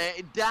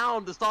Ame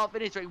down the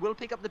start-finish straight. Will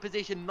pick up the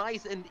position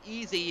nice and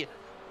easy.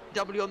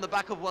 W on the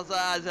back of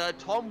Waza, as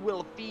Tom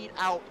will feed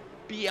out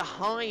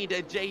behind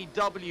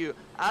JW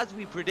as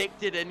we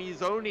predicted, and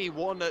he's only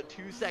 1 or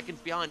 2 seconds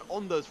behind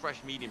on those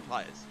fresh medium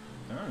tires.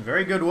 Oh,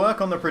 very good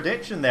work on the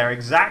prediction there.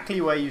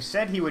 Exactly where you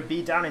said he would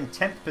be, down in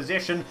 10th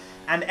position,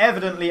 and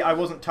evidently I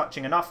wasn't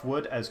touching enough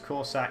wood, as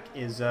Korsak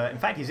is, in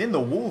fact he's in the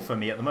wall for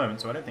me at the moment,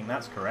 so I don't think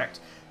that's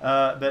correct.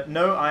 But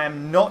no, I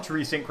am not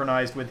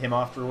resynchronized with him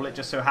after all. It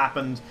just so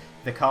happened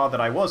the car that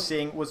I was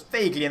seeing was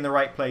vaguely in the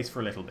right place for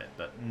a little bit,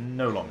 but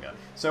no longer.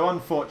 So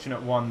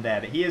unfortunate one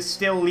there, but he is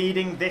still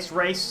leading this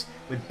race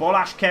with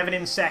Balash Kevin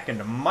in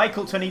 2nd,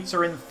 Michael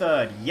Tonitsa in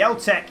 3rd,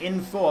 Yeltek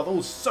in 4th,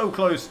 all so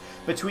close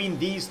between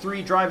these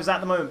 3 drivers at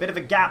the moment. Bit of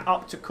a gap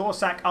up to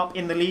Korsak up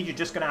in the lead. You're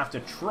just going to have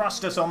to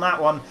trust us on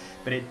that one,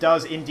 but it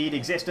does indeed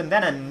exist. And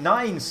then a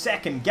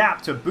 9-second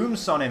gap to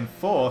Boomson in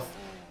 4th,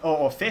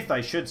 or 5th I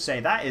should say.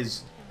 That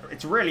is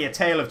it's really a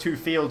tale of two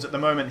fields at the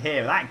moment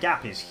here. That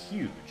gap is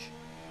huge.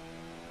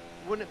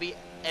 Wouldn't it be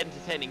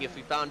entertaining if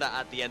we found out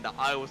at the end that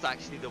I was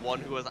actually the one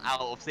who was out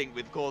of sync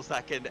with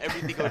Corsac and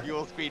everything on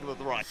your screen was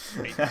right?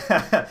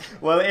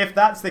 Well, if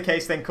that's the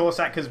case, then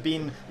Corsac has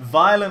been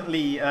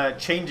violently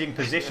changing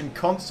position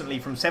constantly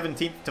from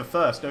 17th to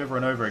 1st over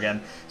and over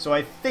again. So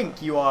I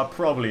think you are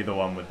probably the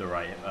one with the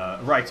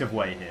right of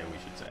way here, we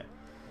should say.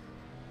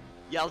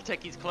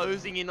 Yeltek is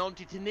closing in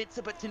onto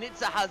Tanitsa, but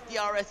Tanitsa has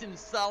DRS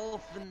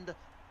himself, and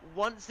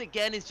once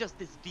again, it's just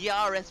this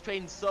DRS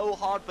train so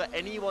hard for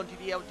anyone to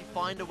be able to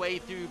find a way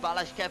through.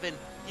 Balash Kevin,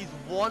 he's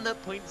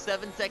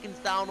 1.7 seconds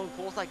down on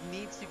Corsac,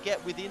 needs to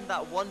get within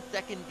that 1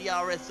 second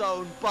DRS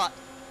zone, but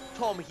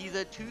Tom, he's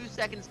 2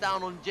 seconds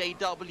down on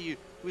JW,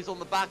 who is on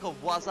the back of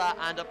Waza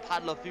and a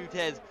Padla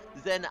Futes.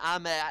 Zen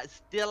Ame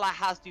still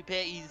has to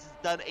pit. He's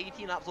done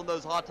 18 laps on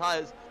those hard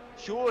tires.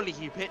 Surely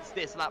he pits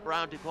this lap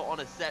round to put on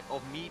a set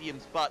of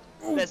mediums, but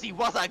let's see.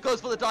 Waza goes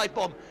for the dive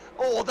bomb.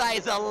 Oh, that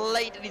is a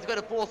late, and he's going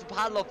to force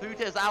Padla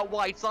Futes out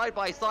wide, side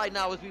by side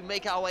now as we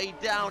make our way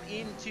down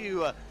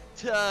into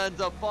turns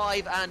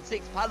 5 and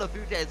 6. Padla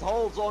Futes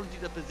holds on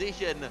to the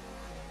position,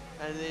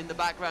 and in the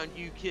background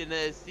you can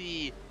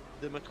see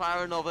the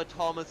McLaren of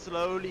Thomas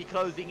slowly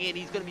closing in.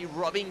 He's going to be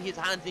rubbing his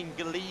hands in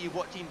glee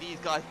watching these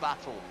guys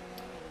battle.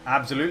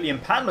 Absolutely,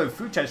 and Padlo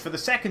Futes, for the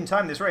second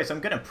time this race,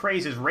 I'm going to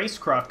praise his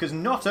racecraft, because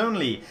not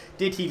only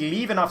did he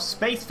leave enough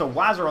space for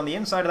Waza on the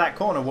inside of that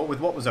corner, with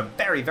what was a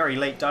very, very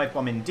late dive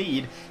bomb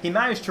indeed, he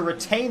managed to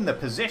retain the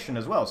position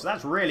as well, so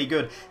that's really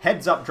good.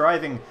 Heads-up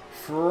driving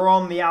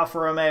from the Alfa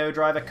Romeo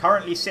driver,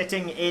 currently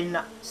sitting in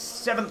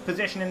 7th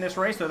position in this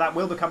race, so that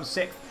will become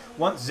 6th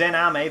once Zen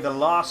Ame, the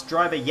last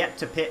driver yet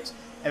to pit,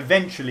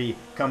 eventually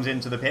comes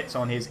into the pits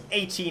on his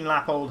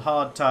 18-lap-old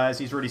hard tyres.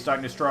 He's really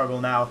starting to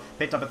struggle now.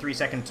 Picked up a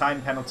 3-second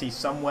time penalty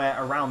somewhere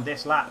around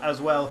this lap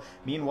as well.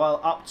 Meanwhile,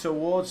 up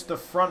towards the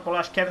front,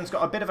 Balash Kevin's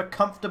got a bit of a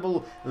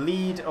comfortable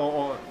lead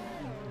or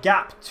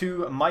gap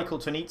to Michael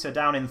Tonitsa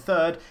down in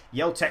 3rd.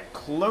 Yeltek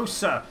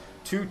closer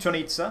to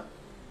Tonitsa,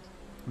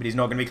 but he's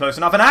not going to be close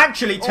enough. And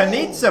actually,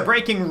 Tonitsa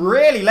braking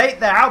really late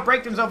there.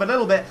 Outbraked himself a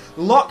little bit,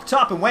 locked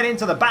up and went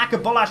into the back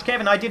of Balash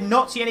Kevin. I did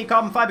not see any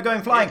carbon fiber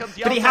going flying,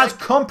 but he has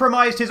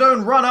compromised his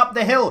own run up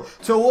the hill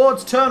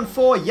towards turn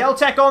 4.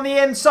 Yeltek on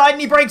the inside,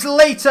 and he brakes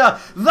later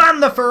than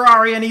the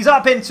Ferrari, and he's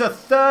up into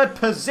 3rd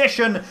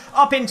position,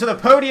 up into the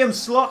podium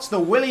slots. The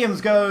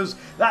Williams goes.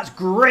 That's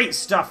great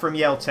stuff from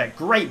Yeltek.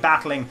 Great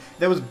battling.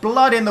 There was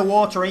blood in the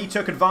water, and he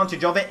took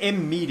advantage of it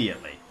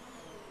immediately.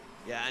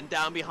 Yeah, and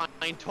down behind,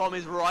 Tom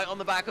is right on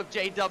the back of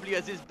JW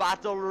as his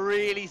battle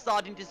really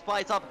starting to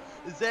spice up.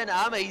 Zen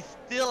Ame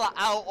still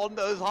out on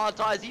those hard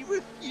tires. He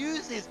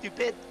refuses to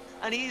pit,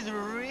 and he's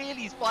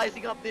really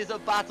spicing up this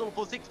battle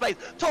for 6th place.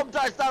 Tom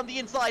dives down the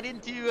inside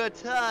into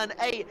turn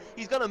 8.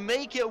 He's going to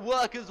make it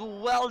work as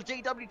well.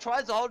 JW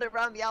tries to hold it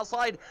around the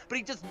outside, but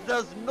he just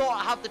does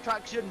not have the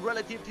traction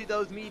relative to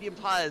those medium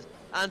tires.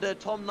 And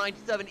Tom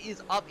 97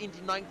 is up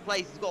into 9th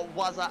place. He's got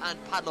Waza and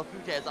Padla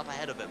Futes up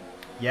ahead of him.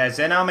 Yeah,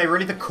 Zen Ame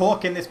really the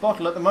cork in this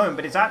bottle at the moment,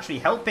 but it's actually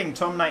helping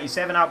Tom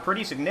 97 out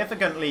pretty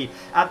significantly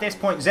at this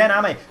point. Zen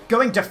Ame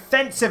going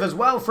defensive as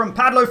well from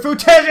Padlo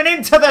Futes and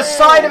into the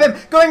side of him,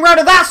 going round,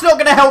 and that's not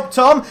going to help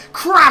Tom.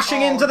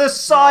 Crashing into the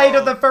side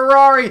of the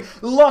Ferrari,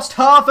 lost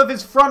half of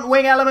his front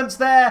wing elements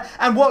there,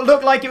 and what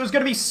looked like it was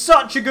going to be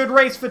such a good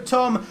race for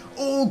Tom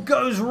all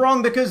goes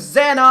wrong because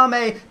Zen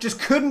Ame just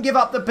couldn't give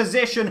up the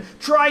position,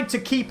 tried to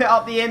keep it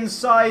up the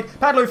inside.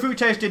 Padlo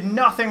Futes did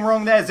nothing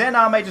wrong there. Zen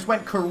Ame just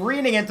went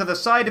careening into the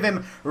side of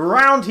him.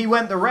 Round he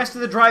went. The rest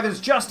of the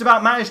drivers just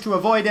about managed to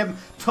avoid him.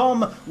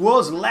 Tom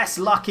was less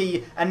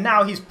lucky, and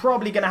now he's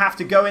probably going to have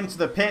to go into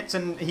the pits,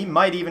 and he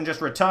might even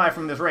just retire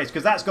from this race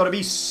because that's got to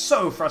be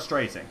so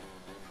frustrating.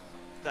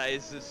 That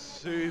is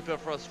super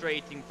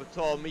frustrating for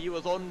Tom. He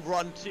was on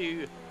run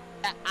 2.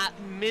 At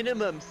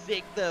minimum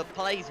 6th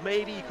place.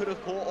 Maybe he could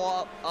have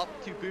caught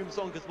up to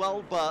Boomsong as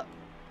well, but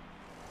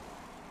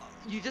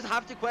you just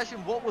have to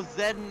question what was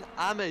Zen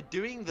Ame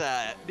doing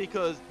there,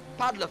 because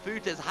Padla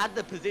Futes had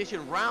the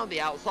position round the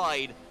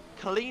outside,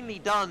 cleanly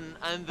done,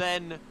 and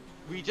then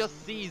we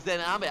just see Zen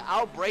Ame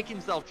outbrake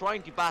himself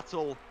trying to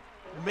battle,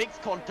 makes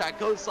contact,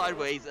 goes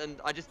sideways, and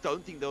I just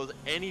don't think there was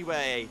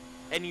anywhere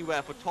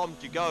for Tom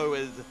to go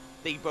as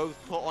they both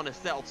put on a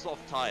set of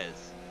soft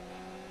tires.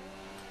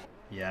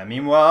 Yeah,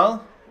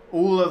 meanwhile,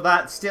 all of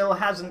that still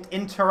hasn't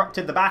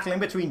interrupted the battling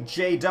between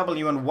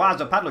JW and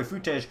Waza. Padlo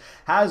Futes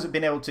has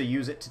been able to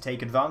use it to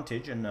take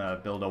advantage and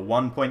build a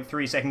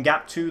 1.3 second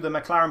gap to the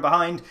McLaren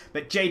behind,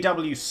 but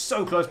JW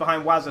so close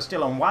behind Waza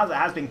still on. Waza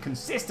has been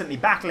consistently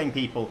battling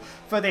people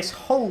for this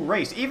whole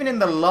race. Even in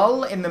the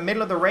lull in the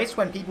middle of the race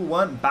when people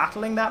weren't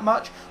battling that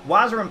much,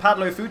 Waza and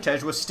Padlo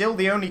Futes were still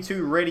the only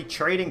two really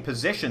trading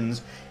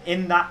positions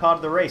in that part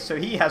of the race, so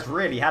he has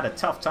really had a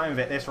tough time of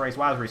it this race.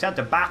 Waza, he's had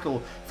to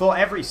battle for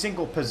every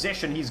single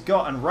position he's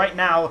got, and right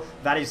now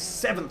that is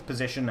 7th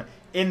position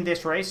in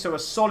this race, so a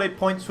solid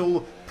points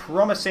haul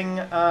promising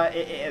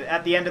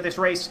at the end of this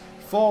race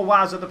for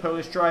Waza, the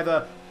Polish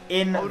driver,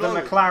 in the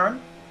McLaren.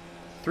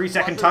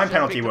 3-second time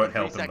penalty won't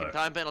help him, though. 3-second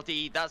time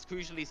penalty, that's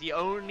crucial. He's the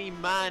only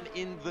man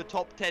in the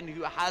top 10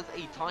 who has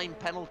a time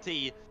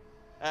penalty.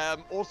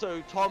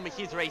 Also, Tom,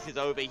 his race is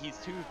over. He's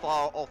too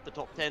far off the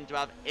top 10 to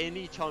have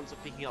any chance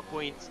of picking up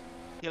points.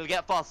 He'll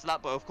get fast lap,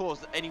 but of course,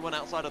 anyone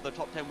outside of the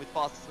top 10 with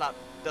fastest lap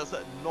does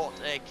not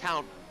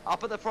count.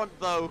 Up at the front,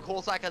 though,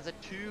 Korsak has a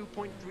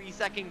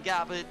 2.3-second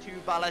gap to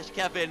Balash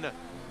Kevin,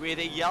 with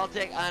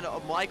Yeltek and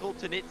Michael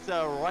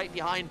Tunitsa right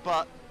behind,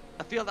 but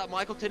I feel that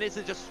Michael Tunitsa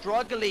is just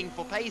struggling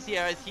for pace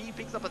here as he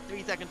picks up a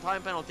 3-second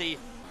time penalty,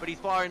 but he's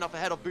far enough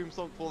ahead of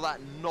Boomsong for that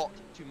not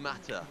to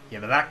matter. Yeah,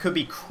 but that could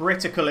be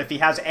critical if he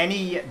has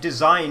any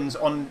designs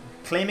on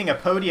claiming a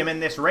podium in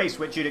this race,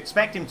 which you'd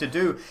expect him to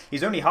do.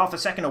 He's only half a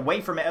second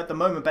away from it at the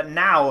moment, but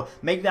now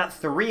make that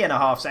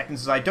 3.5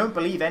 seconds, as I don't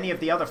believe any of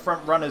the other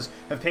front runners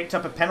have picked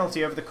up a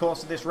penalty over the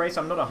course of this race.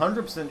 I'm not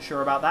 100%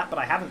 sure about that, but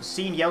I haven't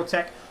seen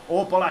Yeltek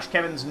or Bolash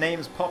Kevin's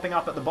names popping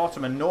up at the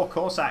bottom, and nor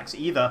Korsak's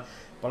either.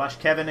 Bolash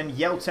Kevin and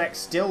Yeltek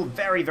still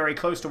very, very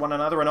close to one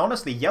another, and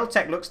honestly,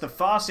 Yeltek looks the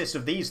fastest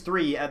of these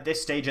three at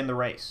this stage in the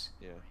race.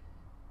 Yeah.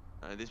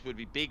 This would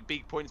be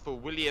big points for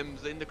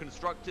Williams in the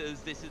Constructors.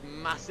 This is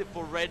massive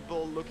for Red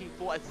Bull, looking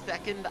for a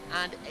 2nd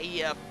and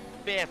a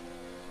 5th.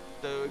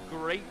 So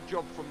great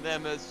job from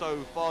them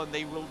so far, and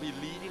they will be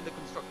leading the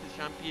Constructors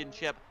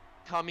Championship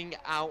coming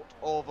out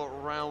of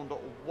round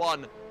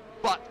 1.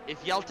 But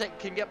if Yeltek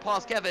can get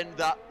past Kevin,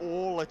 that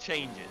all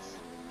changes.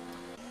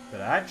 But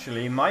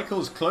actually,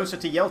 Michael's closer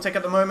to Yeltek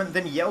at the moment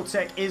than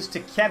Yeltek is to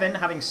Kevin.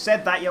 Having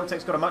said that,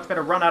 Yeltek's got a much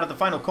better run out of the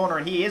final corner,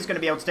 and he is going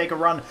to be able to take a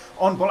run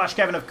on Bolash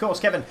Kevin. Of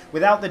course, Kevin,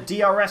 without the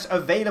DRS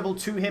available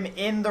to him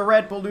in the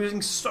Red Bull,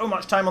 losing so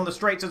much time on the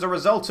straights as a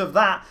result of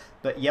that.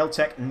 But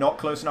Yeltek not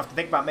close enough to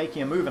think about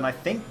making a move, and I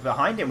think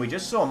behind him we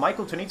just saw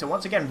Michael Tunita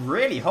once again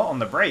really hot on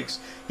the brakes.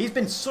 He's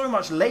been so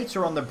much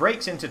later on the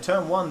brakes into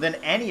turn 1 than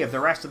any of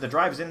the rest of the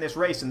drivers in this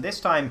race, and this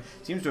time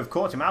seems to have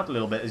caught him out a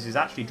little bit, as he's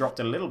actually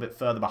dropped a little bit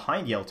further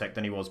behind Yeltek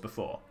than he was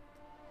before.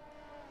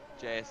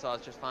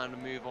 JSR's just found a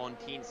move on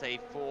Teensay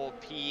for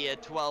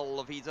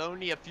P12. He's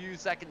only a few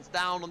seconds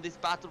down on this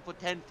battle for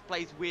 10th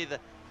place with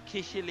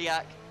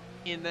Kishiliak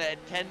in the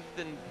 10th,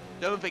 and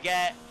don't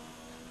forget,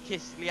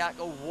 Kishiliak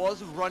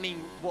was running,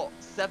 what,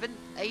 7th,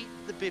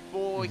 8th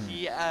before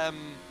he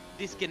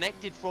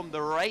disconnected from the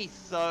race,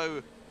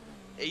 so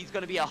he's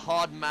going to be a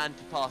hard man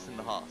to pass in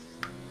the Haas.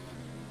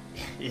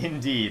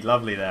 Indeed,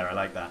 lovely there, I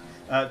like that.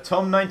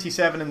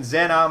 Tom97 and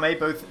Zen Arme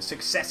both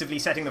successively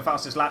setting the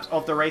fastest laps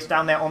of the race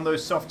down there on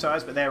those soft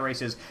tyres, but their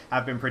races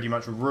have been pretty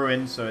much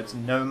ruined, so it's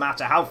no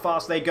matter how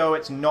fast they go,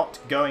 it's not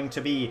going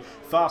to be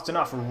fast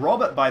enough.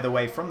 Robert, by the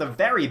way, from the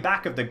very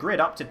back of the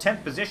grid up to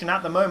 10th position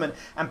at the moment,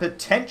 and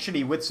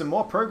potentially with some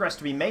more progress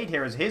to be made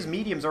here, as his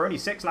mediums are only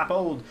 6-lap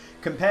old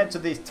compared to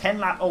the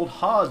 10-lap old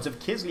hards of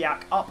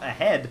Kisliak up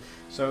ahead.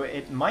 So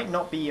it might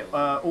not be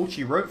all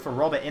she wrote for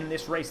Robert in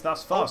this race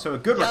thus far. So a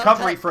good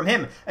recovery from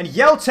him. And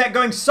Yeltek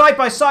going side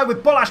by side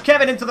with Bolash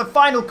Kevin into the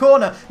final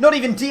corner. Not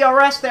even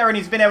DRS there, and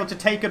he's been able to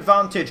take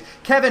advantage.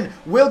 Kevin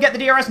will get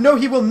the DRS. No,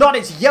 he will not.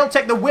 It's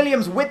Yeltek, the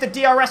Williams, with the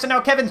DRS. And now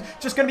Kevin's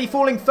just going to be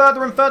falling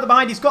further and further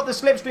behind. He's got the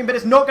slipstream, but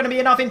it's not going to be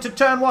enough into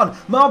turn 1.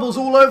 Marbles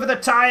all over the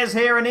tyres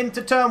here, and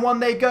into turn 1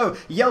 they go.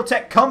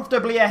 Yeltek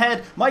comfortably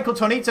ahead. Michael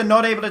Tonita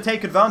not able to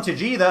take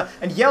advantage either.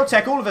 And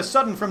Yeltek all of a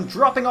sudden, from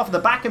dropping off the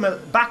back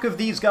of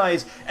these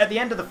guys at the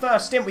end of the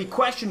first stint, we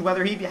questioned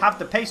whether he'd have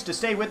the pace to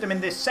stay with them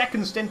in this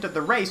second stint of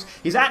the race.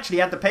 He's actually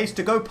had the pace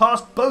to go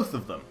past both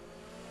of them.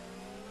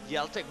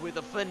 Yeltek with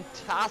a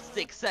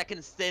fantastic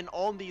second stint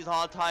on these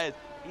hard tyres.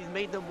 He's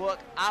made them work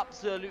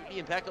absolutely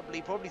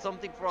impeccably. Probably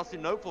something for us to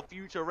note for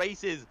future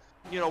races.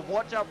 You know,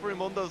 watch out for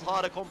him on those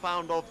harder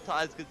compound of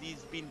tyres, because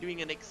he's been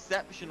doing an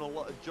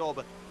exceptional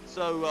job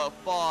so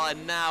far.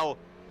 And now,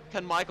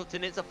 can Michael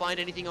Tunitsa find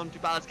anything onto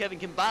Balaz Kevin?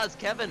 Can Balaz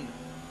Kevin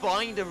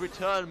find a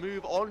return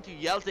move onto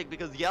Yeltek,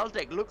 because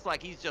Yeltek looks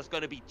like he's just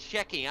going to be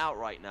checking out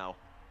right now?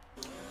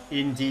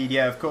 Indeed,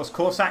 yeah, of course.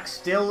 Korsak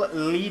still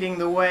leading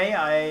the way.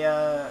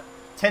 I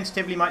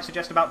tentatively might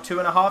suggest about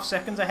 2.5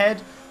 seconds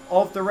ahead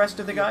of the rest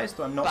of the guys,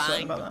 though I'm not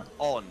certain about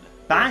that.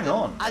 Bang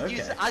on. As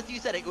you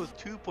said, it was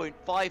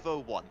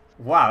 2.501.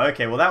 Wow,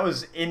 okay, well that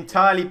was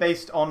entirely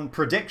based on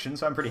prediction,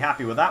 so I'm pretty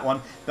happy with that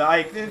one. But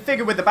I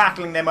figured with the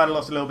battling they might have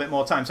lost a little bit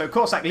more time. So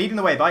Korsak leading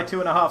the way by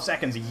 2.5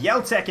 seconds.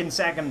 Yeltek in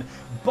second,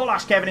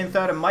 Bolash Kevin in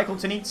third, and Michael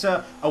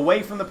Tunitsa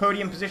away from the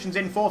podium positions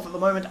in fourth at the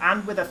moment,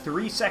 and with a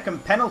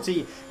 3-second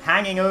penalty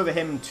hanging over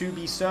him to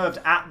be served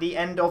at the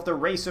end of the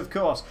race, of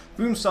course.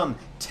 Boomson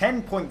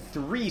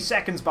 10.3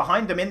 seconds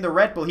behind him in the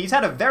Red Bull. He's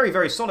had a very,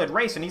 very solid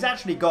race, and he's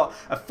actually got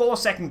a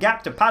 4-second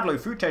gap to Padlo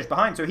Futej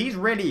behind, so he's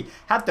really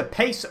had the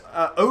pace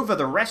over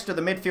the rest of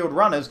the midfield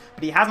runners,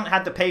 but he hasn't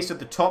had the pace of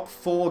the top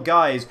 4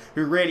 guys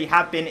who really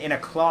have been in a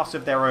class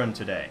of their own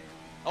today.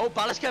 Oh,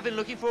 Balash Kevin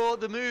looking for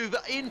the move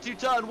into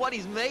turn 1.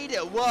 He's made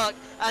it work.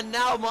 And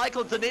now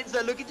Michael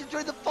Tunitsa looking to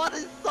join the fun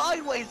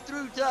sideways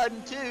through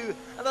turn 2.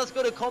 And that's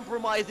going to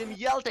compromise him.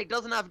 Yeltek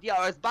doesn't have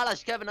DRS.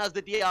 Balash Kevin has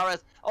the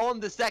DRS. on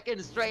the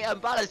second straight,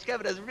 and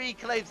Balashkevin has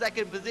reclaimed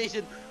second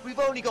position. We've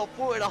only got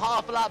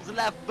 4.5 laps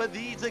left, but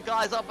these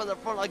guys up at the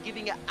front are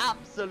giving it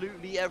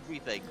absolutely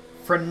everything.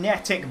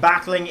 Frenetic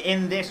battling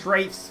in this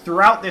race,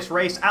 throughout this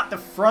race, at the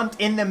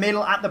front, in the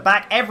middle, at the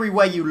back,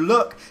 everywhere you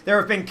look. There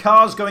have been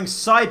cars going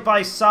side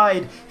by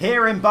side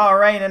here in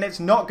Bahrain, and it's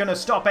not going to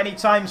stop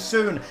anytime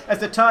soon. As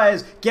the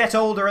tyres get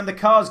older and the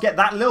cars get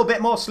that little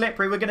bit more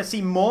slippery, we're going to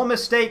see more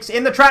mistakes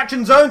in the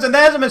traction zones, and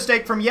there's a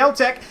mistake from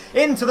Yeltek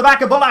into the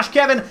back of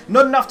Balashkevin.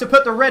 Not enough to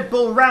put the Red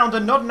Bull round,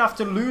 and not enough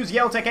to lose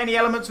Yeltek any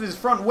elements of his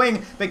front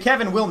wing, but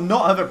Kevin will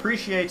not have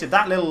appreciated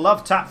that little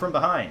love tap from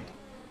behind.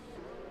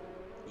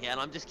 Yeah, and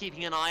I'm just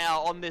keeping an eye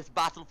out on this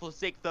battle for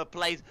 6th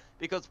place,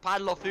 because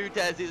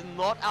Padlofutes is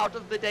not out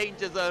of the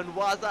danger zone.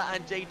 Waza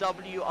and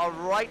JW are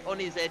right on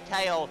his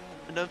tail.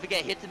 And don't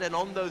forget, Hittinen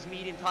on those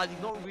medium tires.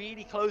 He's not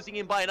really closing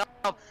in by enough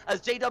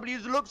as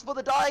JW looks for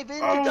the dive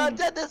in. Turn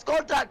 10, there's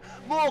contact.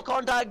 More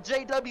contact.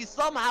 JW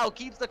somehow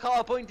keeps the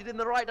car pointed in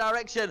the right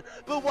direction.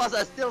 But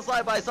Waza still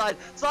side by side.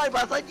 Side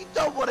by side. You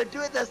don't want to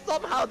do it.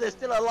 Somehow they're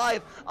still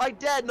alive. I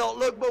dare not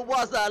look, but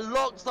Waza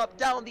locks up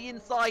down the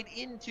inside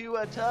into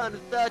turn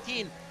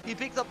 13. He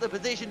picks up the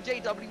position.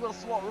 JW will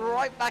swap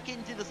right back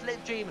into the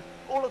slipstream.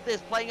 All of this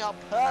playing out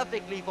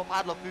perfectly for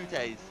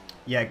Padlofutes.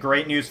 Yeah,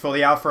 great news for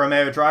the Alfa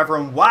Romeo driver.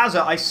 And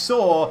Waza, I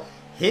saw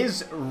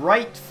his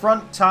right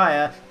front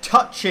tyre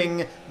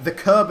touching the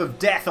curb of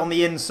death on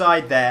the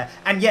inside there,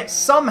 and yet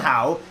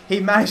somehow he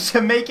managed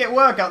to make it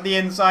work up the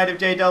inside of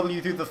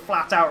JW through the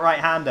flat-out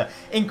right-hander.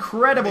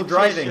 Incredible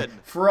driving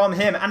from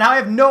him, and I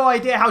have no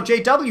idea how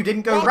JW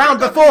didn't go round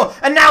before,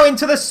 and now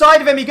into the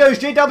side of him he goes.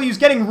 JW's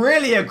getting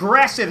really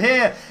aggressive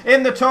here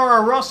in the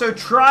Toro Rosso,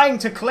 trying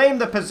to claim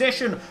the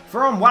position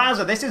from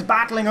Waza. This is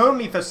battling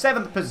only for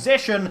 7th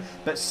position,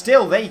 but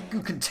still,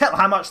 you can tell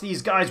how much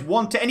these guys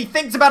want it, and he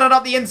thinks about it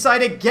up the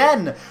inside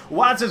again.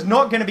 Waza's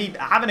not going to be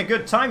having a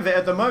good time of it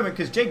at the moment,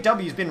 because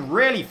JW's been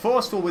really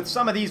forceful with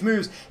some of these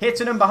moves,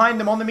 hitting him behind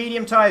them on the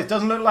medium tyres.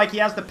 Doesn't look like he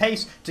has the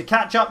pace to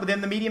catch up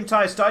within the medium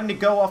tyres. Starting to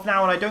go off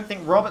now, and I don't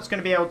think Robert's going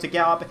to be able to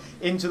get up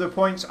into the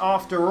points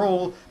after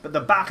all, but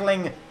the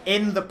battling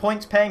in the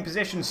points paying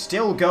position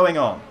still going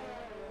on.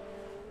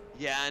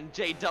 Yeah, and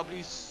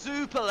JW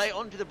super late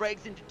onto the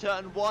brakes into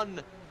turn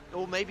 1.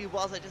 Or maybe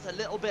was it just a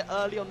little bit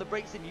early on the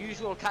brakes than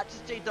usual?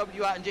 Catches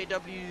JW out, and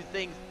JW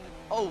thinks,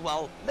 oh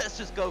well, let's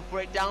just go for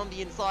it down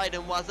the inside,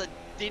 and Waza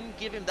didn't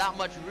give him that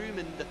much room,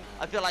 and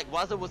I feel like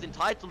Waza was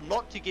entitled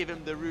not to give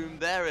him the room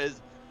there,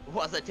 as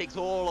Waza takes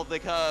all of the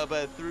curb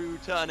through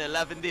turn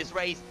 11. This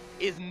race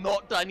is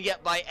not done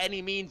yet by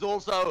any means.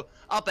 Also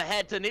up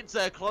ahead,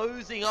 Tanitsa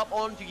closing up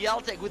onto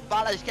Yeltek with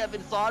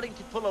Balashkevin starting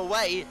to pull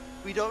away.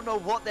 We don't know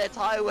what their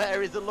tire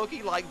wear is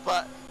looking like,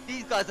 but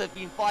these guys have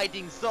been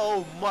fighting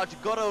so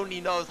much. God only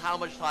knows how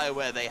much tire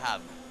wear they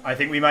have. I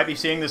think we might be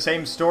seeing the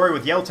same story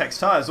with Yeltek's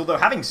tyres, although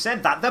having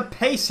said that, the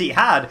pace he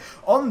had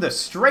on the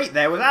straight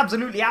there was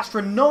absolutely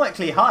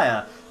astronomically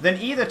higher than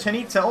either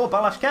Tanita or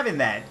Balashkevin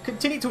there.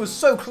 Tanita was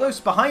so close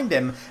behind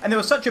him, and there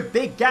was such a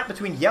big gap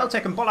between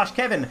Yeltek and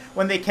Balashkevin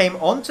when they came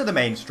onto the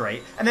main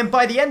straight, and then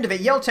by the end of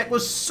it, Yeltek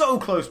was so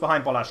close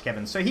behind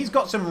Balashkevin, so he's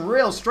got some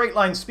real straight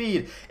line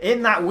speed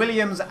in that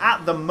Williams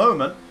at the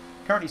moment.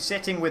 Currently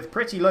sitting with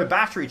pretty low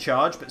battery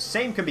charge, but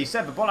same can be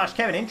said for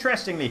Balashkevin.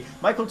 Interestingly,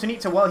 Michael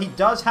Tanita, while he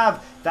does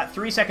have that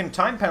 3-second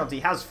time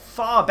penalty, has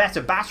far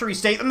better battery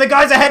state than the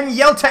guys ahead, and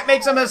Yeltek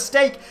makes a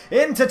mistake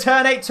into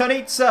turn 8.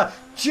 Tanita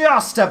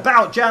just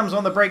about jams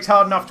on the brakes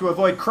hard enough to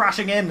avoid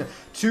crashing in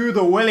to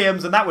the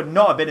Williams, and that would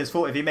not have been his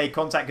fault if he made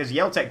contact, because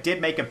Yeltek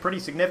did make a pretty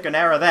significant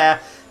error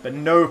there, but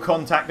no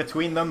contact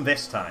between them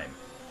this time.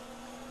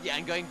 Yeah,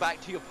 and going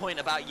back to your point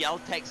about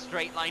Yeltek's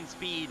straight line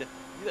speed,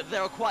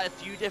 there are quite a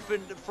few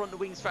different front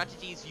wing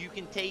strategies you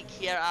can take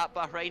here at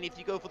Bahrain. If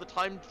you go for the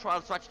time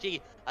trial strategy,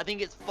 I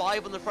think it's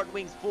 5 on the front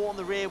wings, 4 on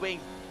the rear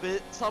wings.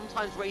 But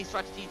sometimes race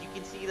strategies, you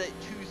can see that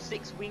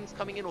 2-6 wings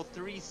coming in, or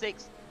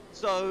 3-6.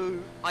 So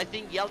I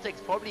think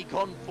Yeltek's probably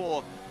gone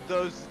for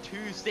those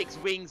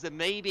 2-6 wings, and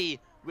maybe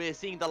we're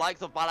seeing the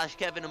likes of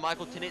Balashkevin and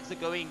Michael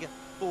Tanitsa going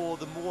for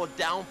the more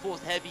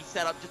downforce heavy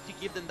setup, just to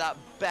give them that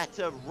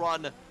better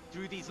run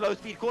through these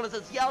low-speed corners.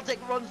 As Yeltek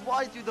runs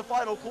wide through the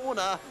final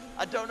corner,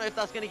 I don't know if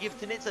that's going to give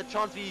Tanitsa a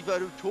chance. We've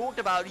talked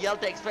about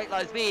Yeltek's straight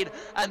line speed,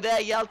 and there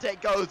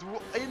Yeltek goes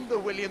in the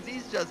Williams.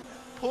 He's just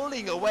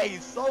pulling away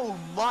so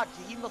much.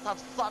 He must have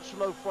such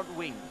low front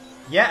wings.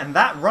 Yeah, and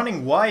that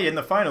running wide in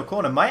the final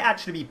corner might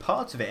actually be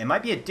part of it. It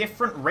might be a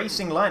different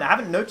racing line. I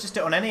haven't noticed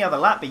it on any other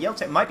lap, but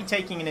Yeltek might be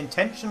taking an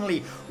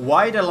intentionally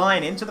wider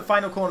line into the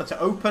final corner to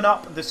open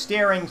up the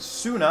steering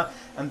sooner,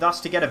 and thus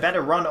to get a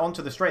better run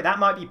onto the straight. That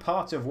might be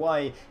part of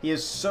why he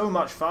is so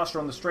much faster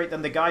on the straight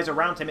than the guys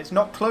around him. It's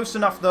not close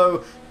enough,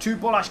 though, to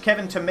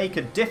Balashkevin to make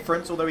a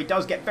difference, although he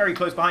does get very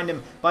close behind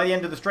him by the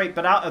end of the straight.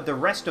 But out of the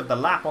rest of the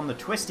lap on the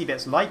twisty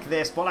bits like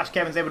this,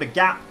 Balashkevin's able to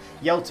gap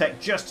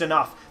Yeltek just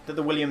enough that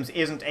the Williams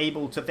isn't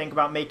able to think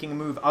about making a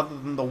move other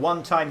than the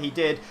one time he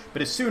did.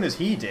 But as soon as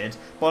he did,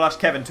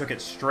 Balashkevin took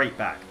it straight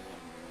back.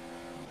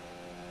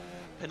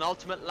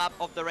 penultimate lap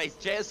of the race.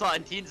 JSR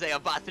and Tinze are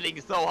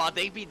battling so hard.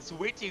 They've been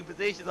switching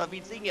positions. I've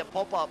been seeing it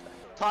pop up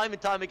time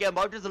and time again.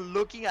 But I'm just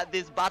looking at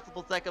this battle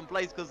for second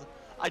place because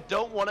I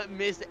don't want to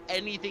miss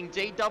anything.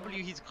 JW,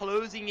 he's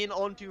closing in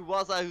onto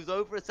Waza, who's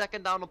over a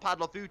second down on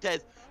Padlo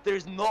Futes.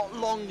 There's not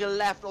long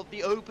left of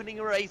the opening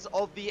race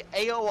of the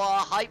AOR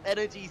Hype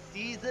Energy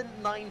Season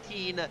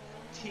 19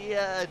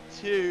 Tier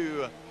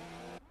 2.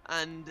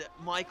 And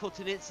Michael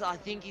Tunitsa, I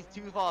think he's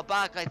too far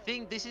back. I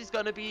think this is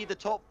going to be the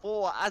top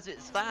 4 as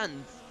it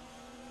stands.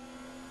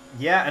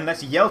 Yeah,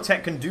 unless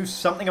Yeltek can do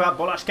something about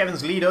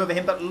Bolashkevin's lead over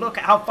him, but look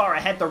at how far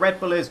ahead the Red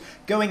Bull is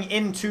going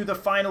into the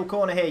final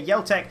corner here.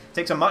 Yeltek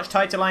takes a much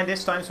tighter line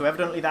this time, so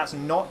evidently that's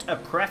not a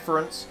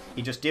preference.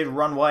 He just did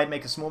run wide,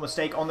 make a small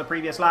mistake on the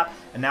previous lap,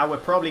 and now we're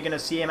probably going to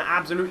see him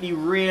absolutely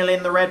reel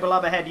in the Red Bull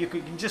up ahead. You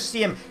can just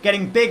see him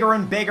getting bigger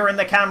and bigger in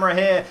the camera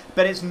here,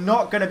 but it's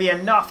not going to be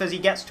enough as he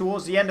gets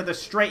towards the end of the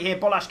straight here.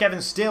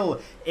 Bolashkevin still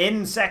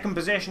in second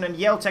position, and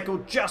Yeltek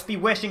will just be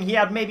wishing he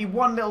had maybe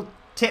one little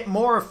tip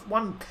more of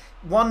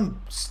one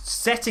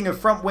setting of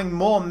front wing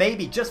more,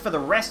 maybe just for the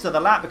rest of the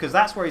lap, because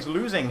that's where he's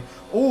losing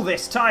all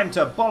this time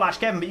to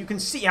Bolashkevin, but you can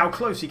see how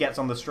close he gets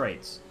on the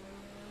straights.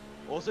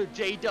 Also,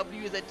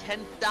 JW is a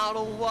 10th down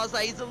on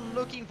Waza. He's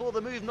looking for the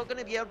move, not going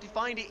to be able to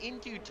find it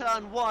into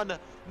turn 1,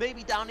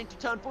 maybe down into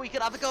turn 4. He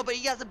could have a go, but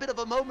he has a bit of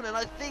a moment, and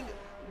I think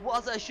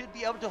Waza should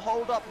be able to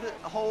hold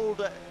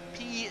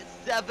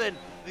P7.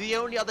 The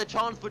only other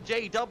chance for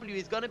JW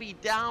is going to be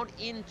down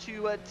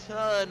into a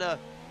turn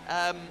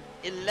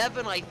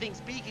 11, I think.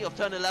 Speaking of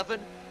turn 11,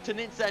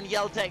 Tunitsa and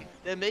Yeltek,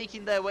 they're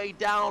making their way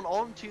down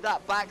onto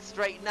that back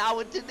straight now,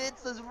 and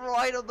Tunitsa's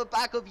right on the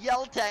back of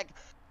Yeltek.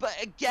 But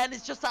again,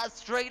 it's just that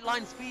straight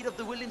line speed of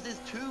the Williams is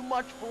too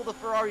much for the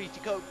Ferrari to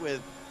cope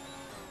with.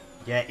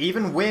 Yeah,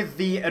 even with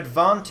the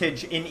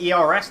advantage in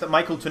ERS that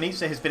Michael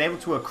Tunitsa has been able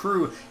to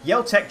accrue,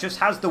 Yeltek just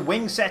has the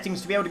wing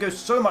settings to be able to go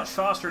so much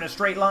faster in a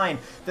straight line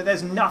that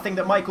there's nothing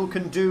that Michael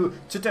can do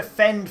to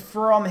defend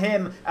from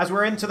him as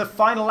we're into the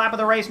final lap of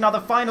the race. Now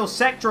the final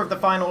sector of the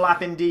final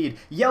lap indeed.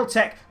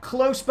 Yeltek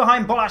close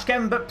behind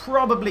Bolashkevin, but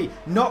probably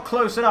not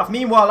close enough.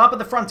 Meanwhile, up at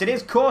the front, it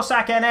is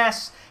Korsak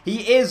NS.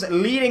 He is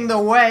leading the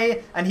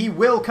way, and he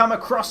will come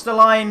across the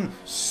line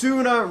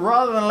sooner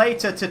rather than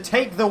later to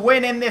take the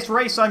win in this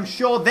race, I'm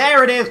sure.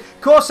 There it is.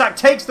 Korsak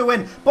takes the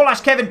win.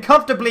 Bolashkevin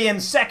comfortably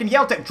in second.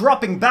 Yeltek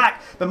dropping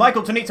back, but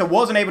Michael Tunitsa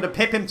wasn't able to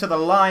pip him to the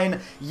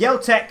line.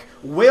 Yeltek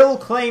will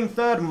claim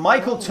third.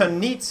 Michael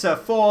Tunitsa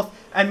fourth.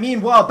 And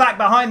meanwhile, back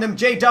behind them,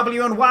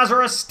 JW and Waza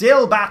are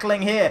still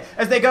battling here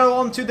as they go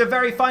on to the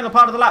very final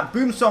part of the lap.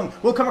 Boomsong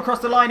will come across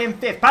the line in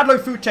fifth. Padlo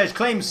Futej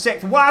claims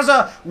sixth.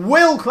 Waza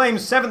will claim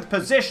seventh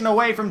position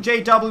away from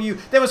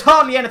JW. There was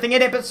hardly anything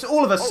in it, but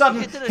all of a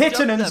sudden,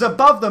 Hittonen's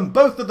above them.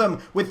 Both of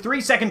them with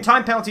 3-second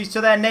time penalties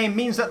to their name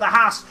means that the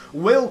Haas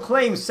will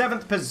claim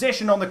seventh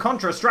position on the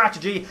Contra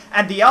strategy.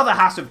 And the other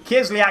Haas of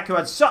Kislyak, who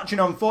had such an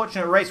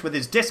unfortunate race with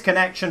his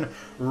disconnection,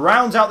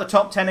 rounds out the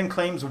top 10 and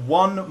claims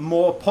one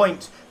more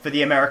point for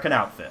the American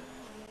outfit.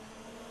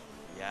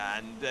 Yeah,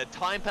 and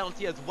time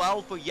penalty as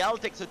well for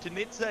Yeltek. So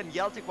Tunitsa and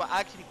Yeltek were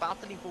actually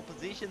battling for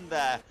position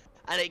there,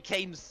 and it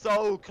came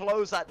so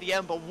close at the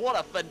end. But what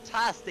a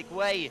fantastic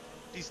way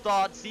to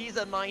start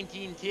Season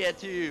 19 Tier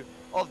 2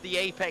 of the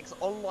Apex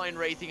Online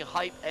Racing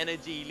Hype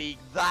Energy League.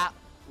 That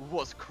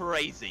was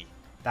crazy.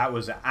 That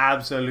was an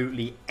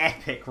absolutely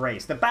epic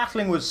race. The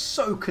battling was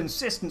so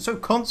consistent, so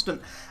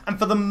constant, and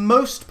for the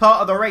most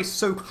part of the race,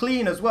 so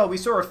clean as well. We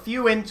saw a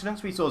few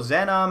incidents. We saw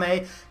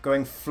Zename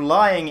going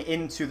flying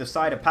into the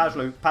side of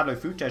Padlo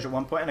Futej at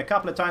one point, and a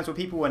couple of times where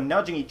people were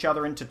nudging each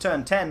other into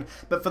turn 10.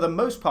 But for the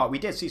most part, we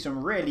did see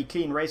some really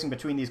clean racing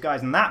between these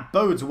guys, and that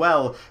bodes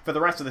well for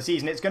the rest of the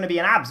season. It's going to be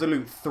an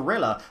absolute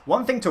thriller.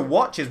 One thing to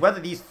watch is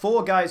whether these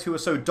four guys who are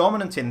so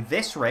dominant in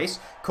this race,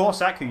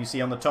 Korsak, who you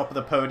see on the top of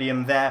the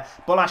podium there,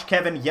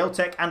 Bolashkevin,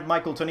 Yeltek and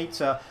Michael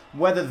Tunitsa,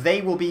 whether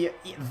they will be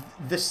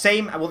the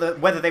same,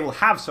 whether they will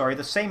have,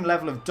 the same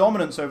level of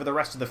dominance over the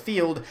rest of the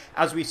field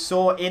as we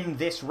saw in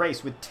this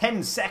race, with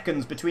 10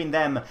 seconds between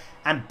them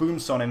and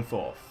Boomson in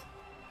fourth.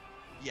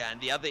 Yeah,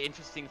 and the other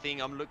interesting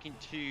thing I'm looking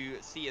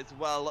to see as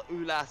well,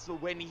 Ulas,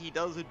 when he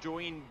does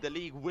join the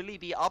league, will he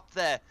be up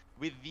there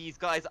with these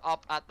guys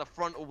up at the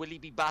front, or will he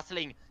be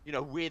battling, you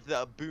know, with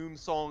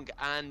Boomsong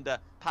and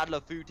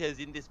Padlo Futez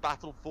in this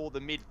battle for the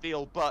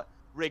midfield? But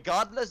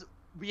regardless,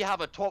 we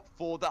have a top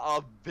four that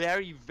are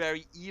very,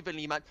 very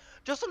evenly matched.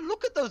 Just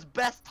look at those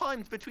best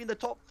times between the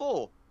top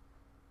four.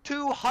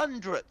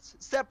 200s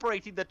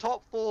separating the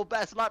top four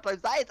best lap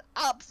times. That is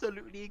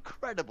absolutely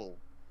incredible.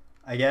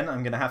 Again,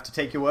 I'm going to have to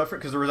take your word for it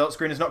because the results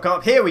screen has not come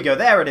up. Here we go.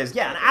 There it is.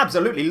 Yeah, and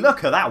absolutely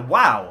look at that.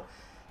 Wow.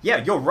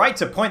 Yeah, you're right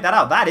to point that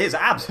out. That is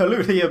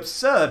absolutely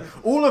absurd.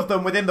 All of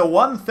them within the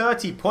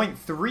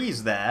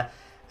 130.3s there.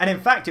 And in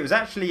fact, it was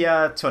actually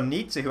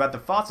Tunitsa who had the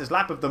fastest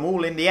lap of them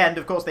all in the end.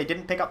 Of course, they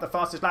didn't pick up the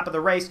fastest lap of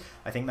the race.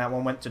 I think that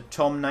one went to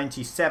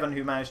Tom97,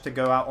 who managed to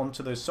go out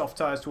onto those soft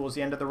tyres towards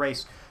the end of the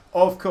race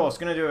of course.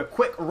 Going to do a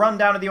quick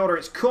rundown of the order.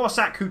 It's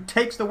Korsak who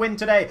takes the win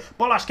today.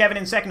 Bolash Kevin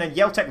in second and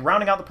Yeltek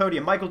rounding out the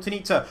podium. Michael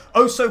Tanita,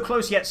 oh so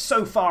close yet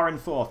so far in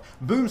fourth.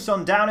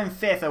 Boomson down in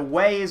fifth, a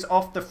ways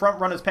off the front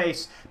runner's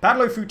pace.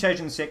 Padlo Futej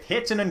in sixth.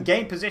 Hittonen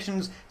gained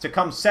positions to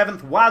come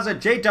seventh. Waza,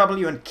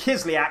 JW and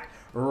Kislyak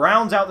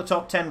rounds out the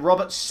top 10.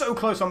 Robert so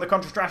close on the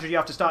contra strategy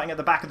after starting at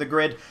the back of the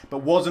grid, but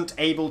wasn't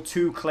able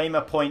to claim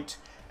a point,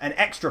 an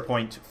extra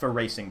point for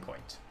Racing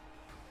Point.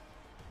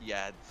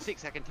 Yeah,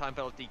 6-second time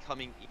penalty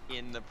coming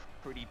in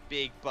pretty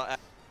big, but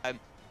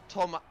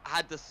Tom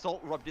had the salt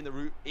rubbed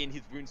in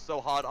his wound so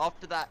hard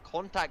after that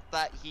contact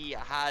that he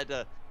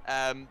had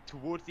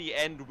towards the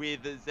end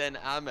with Zen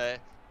Amer.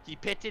 He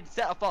pitted,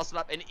 set a fast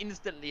lap, and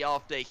instantly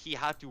after he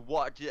had to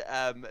watch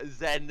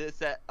Zen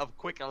set a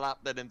quicker lap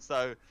than him,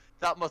 so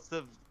that must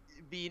have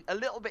been a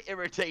little bit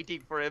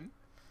irritating for him.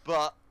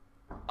 But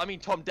I mean,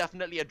 Tom,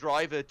 definitely a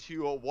driver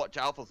to watch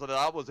out for, so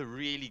that was a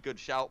really good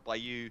shout by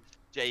you,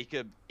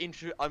 Jacob.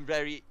 I'm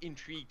very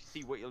intrigued to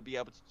see what you'll be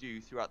able to do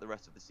throughout the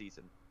rest of the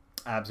season.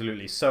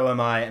 Absolutely, so am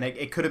I, and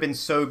it could have been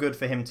so good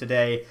for him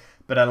today,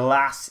 but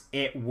alas,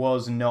 it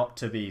was not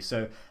to be.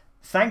 So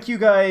thank you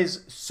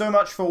guys so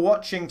much for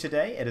watching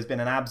today. It has been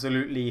an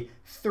absolutely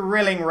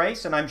thrilling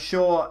race, and I'm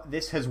sure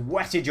this has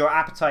whetted your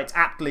appetites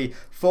aptly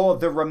for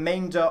the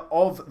remainder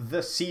of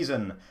the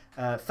season.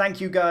 Thank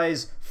you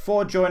guys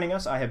for joining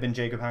us. I have been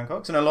Jacob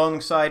Hancock, and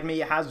alongside me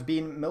has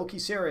been Milky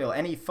Cereal.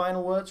 Any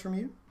final words from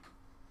you?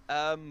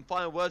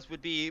 Final words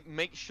would be,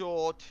 make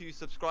sure to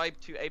subscribe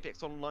to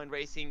Apex Online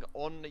Racing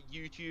on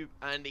YouTube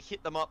and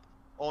hit them up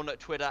on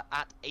Twitter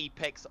at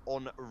Apex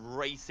on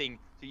Racing,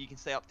 so you can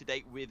stay up to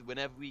date with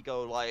whenever we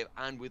go live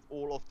and with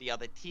all of the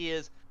other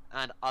tiers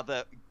and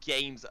other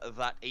games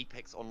that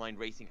Apex Online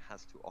Racing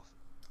has to offer.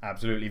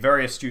 Absolutely,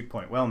 very astute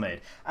point, well made.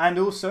 And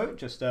also,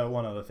 just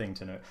one other thing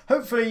to note.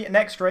 Hopefully,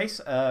 next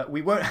race,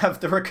 we won't have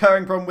the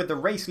recurring problem with the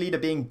race leader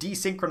being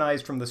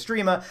desynchronized from the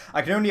streamer.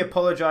 I can only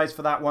apologize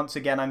for that once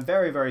again. I'm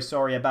very, very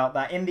sorry about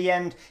that. In the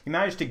end, he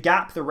managed to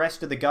gap the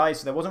rest of the guys,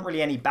 so there wasn't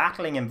really any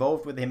battling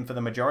involved with him for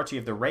the majority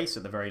of the race,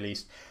 at the very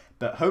least.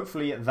 But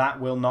hopefully, that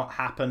will not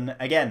happen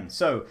again.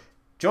 So,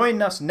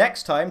 join us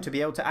next time to be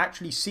able to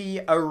actually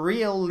see a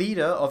real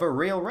leader of a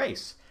real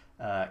race.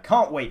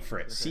 Can't wait for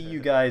it. See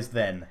you guys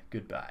then.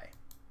 Goodbye.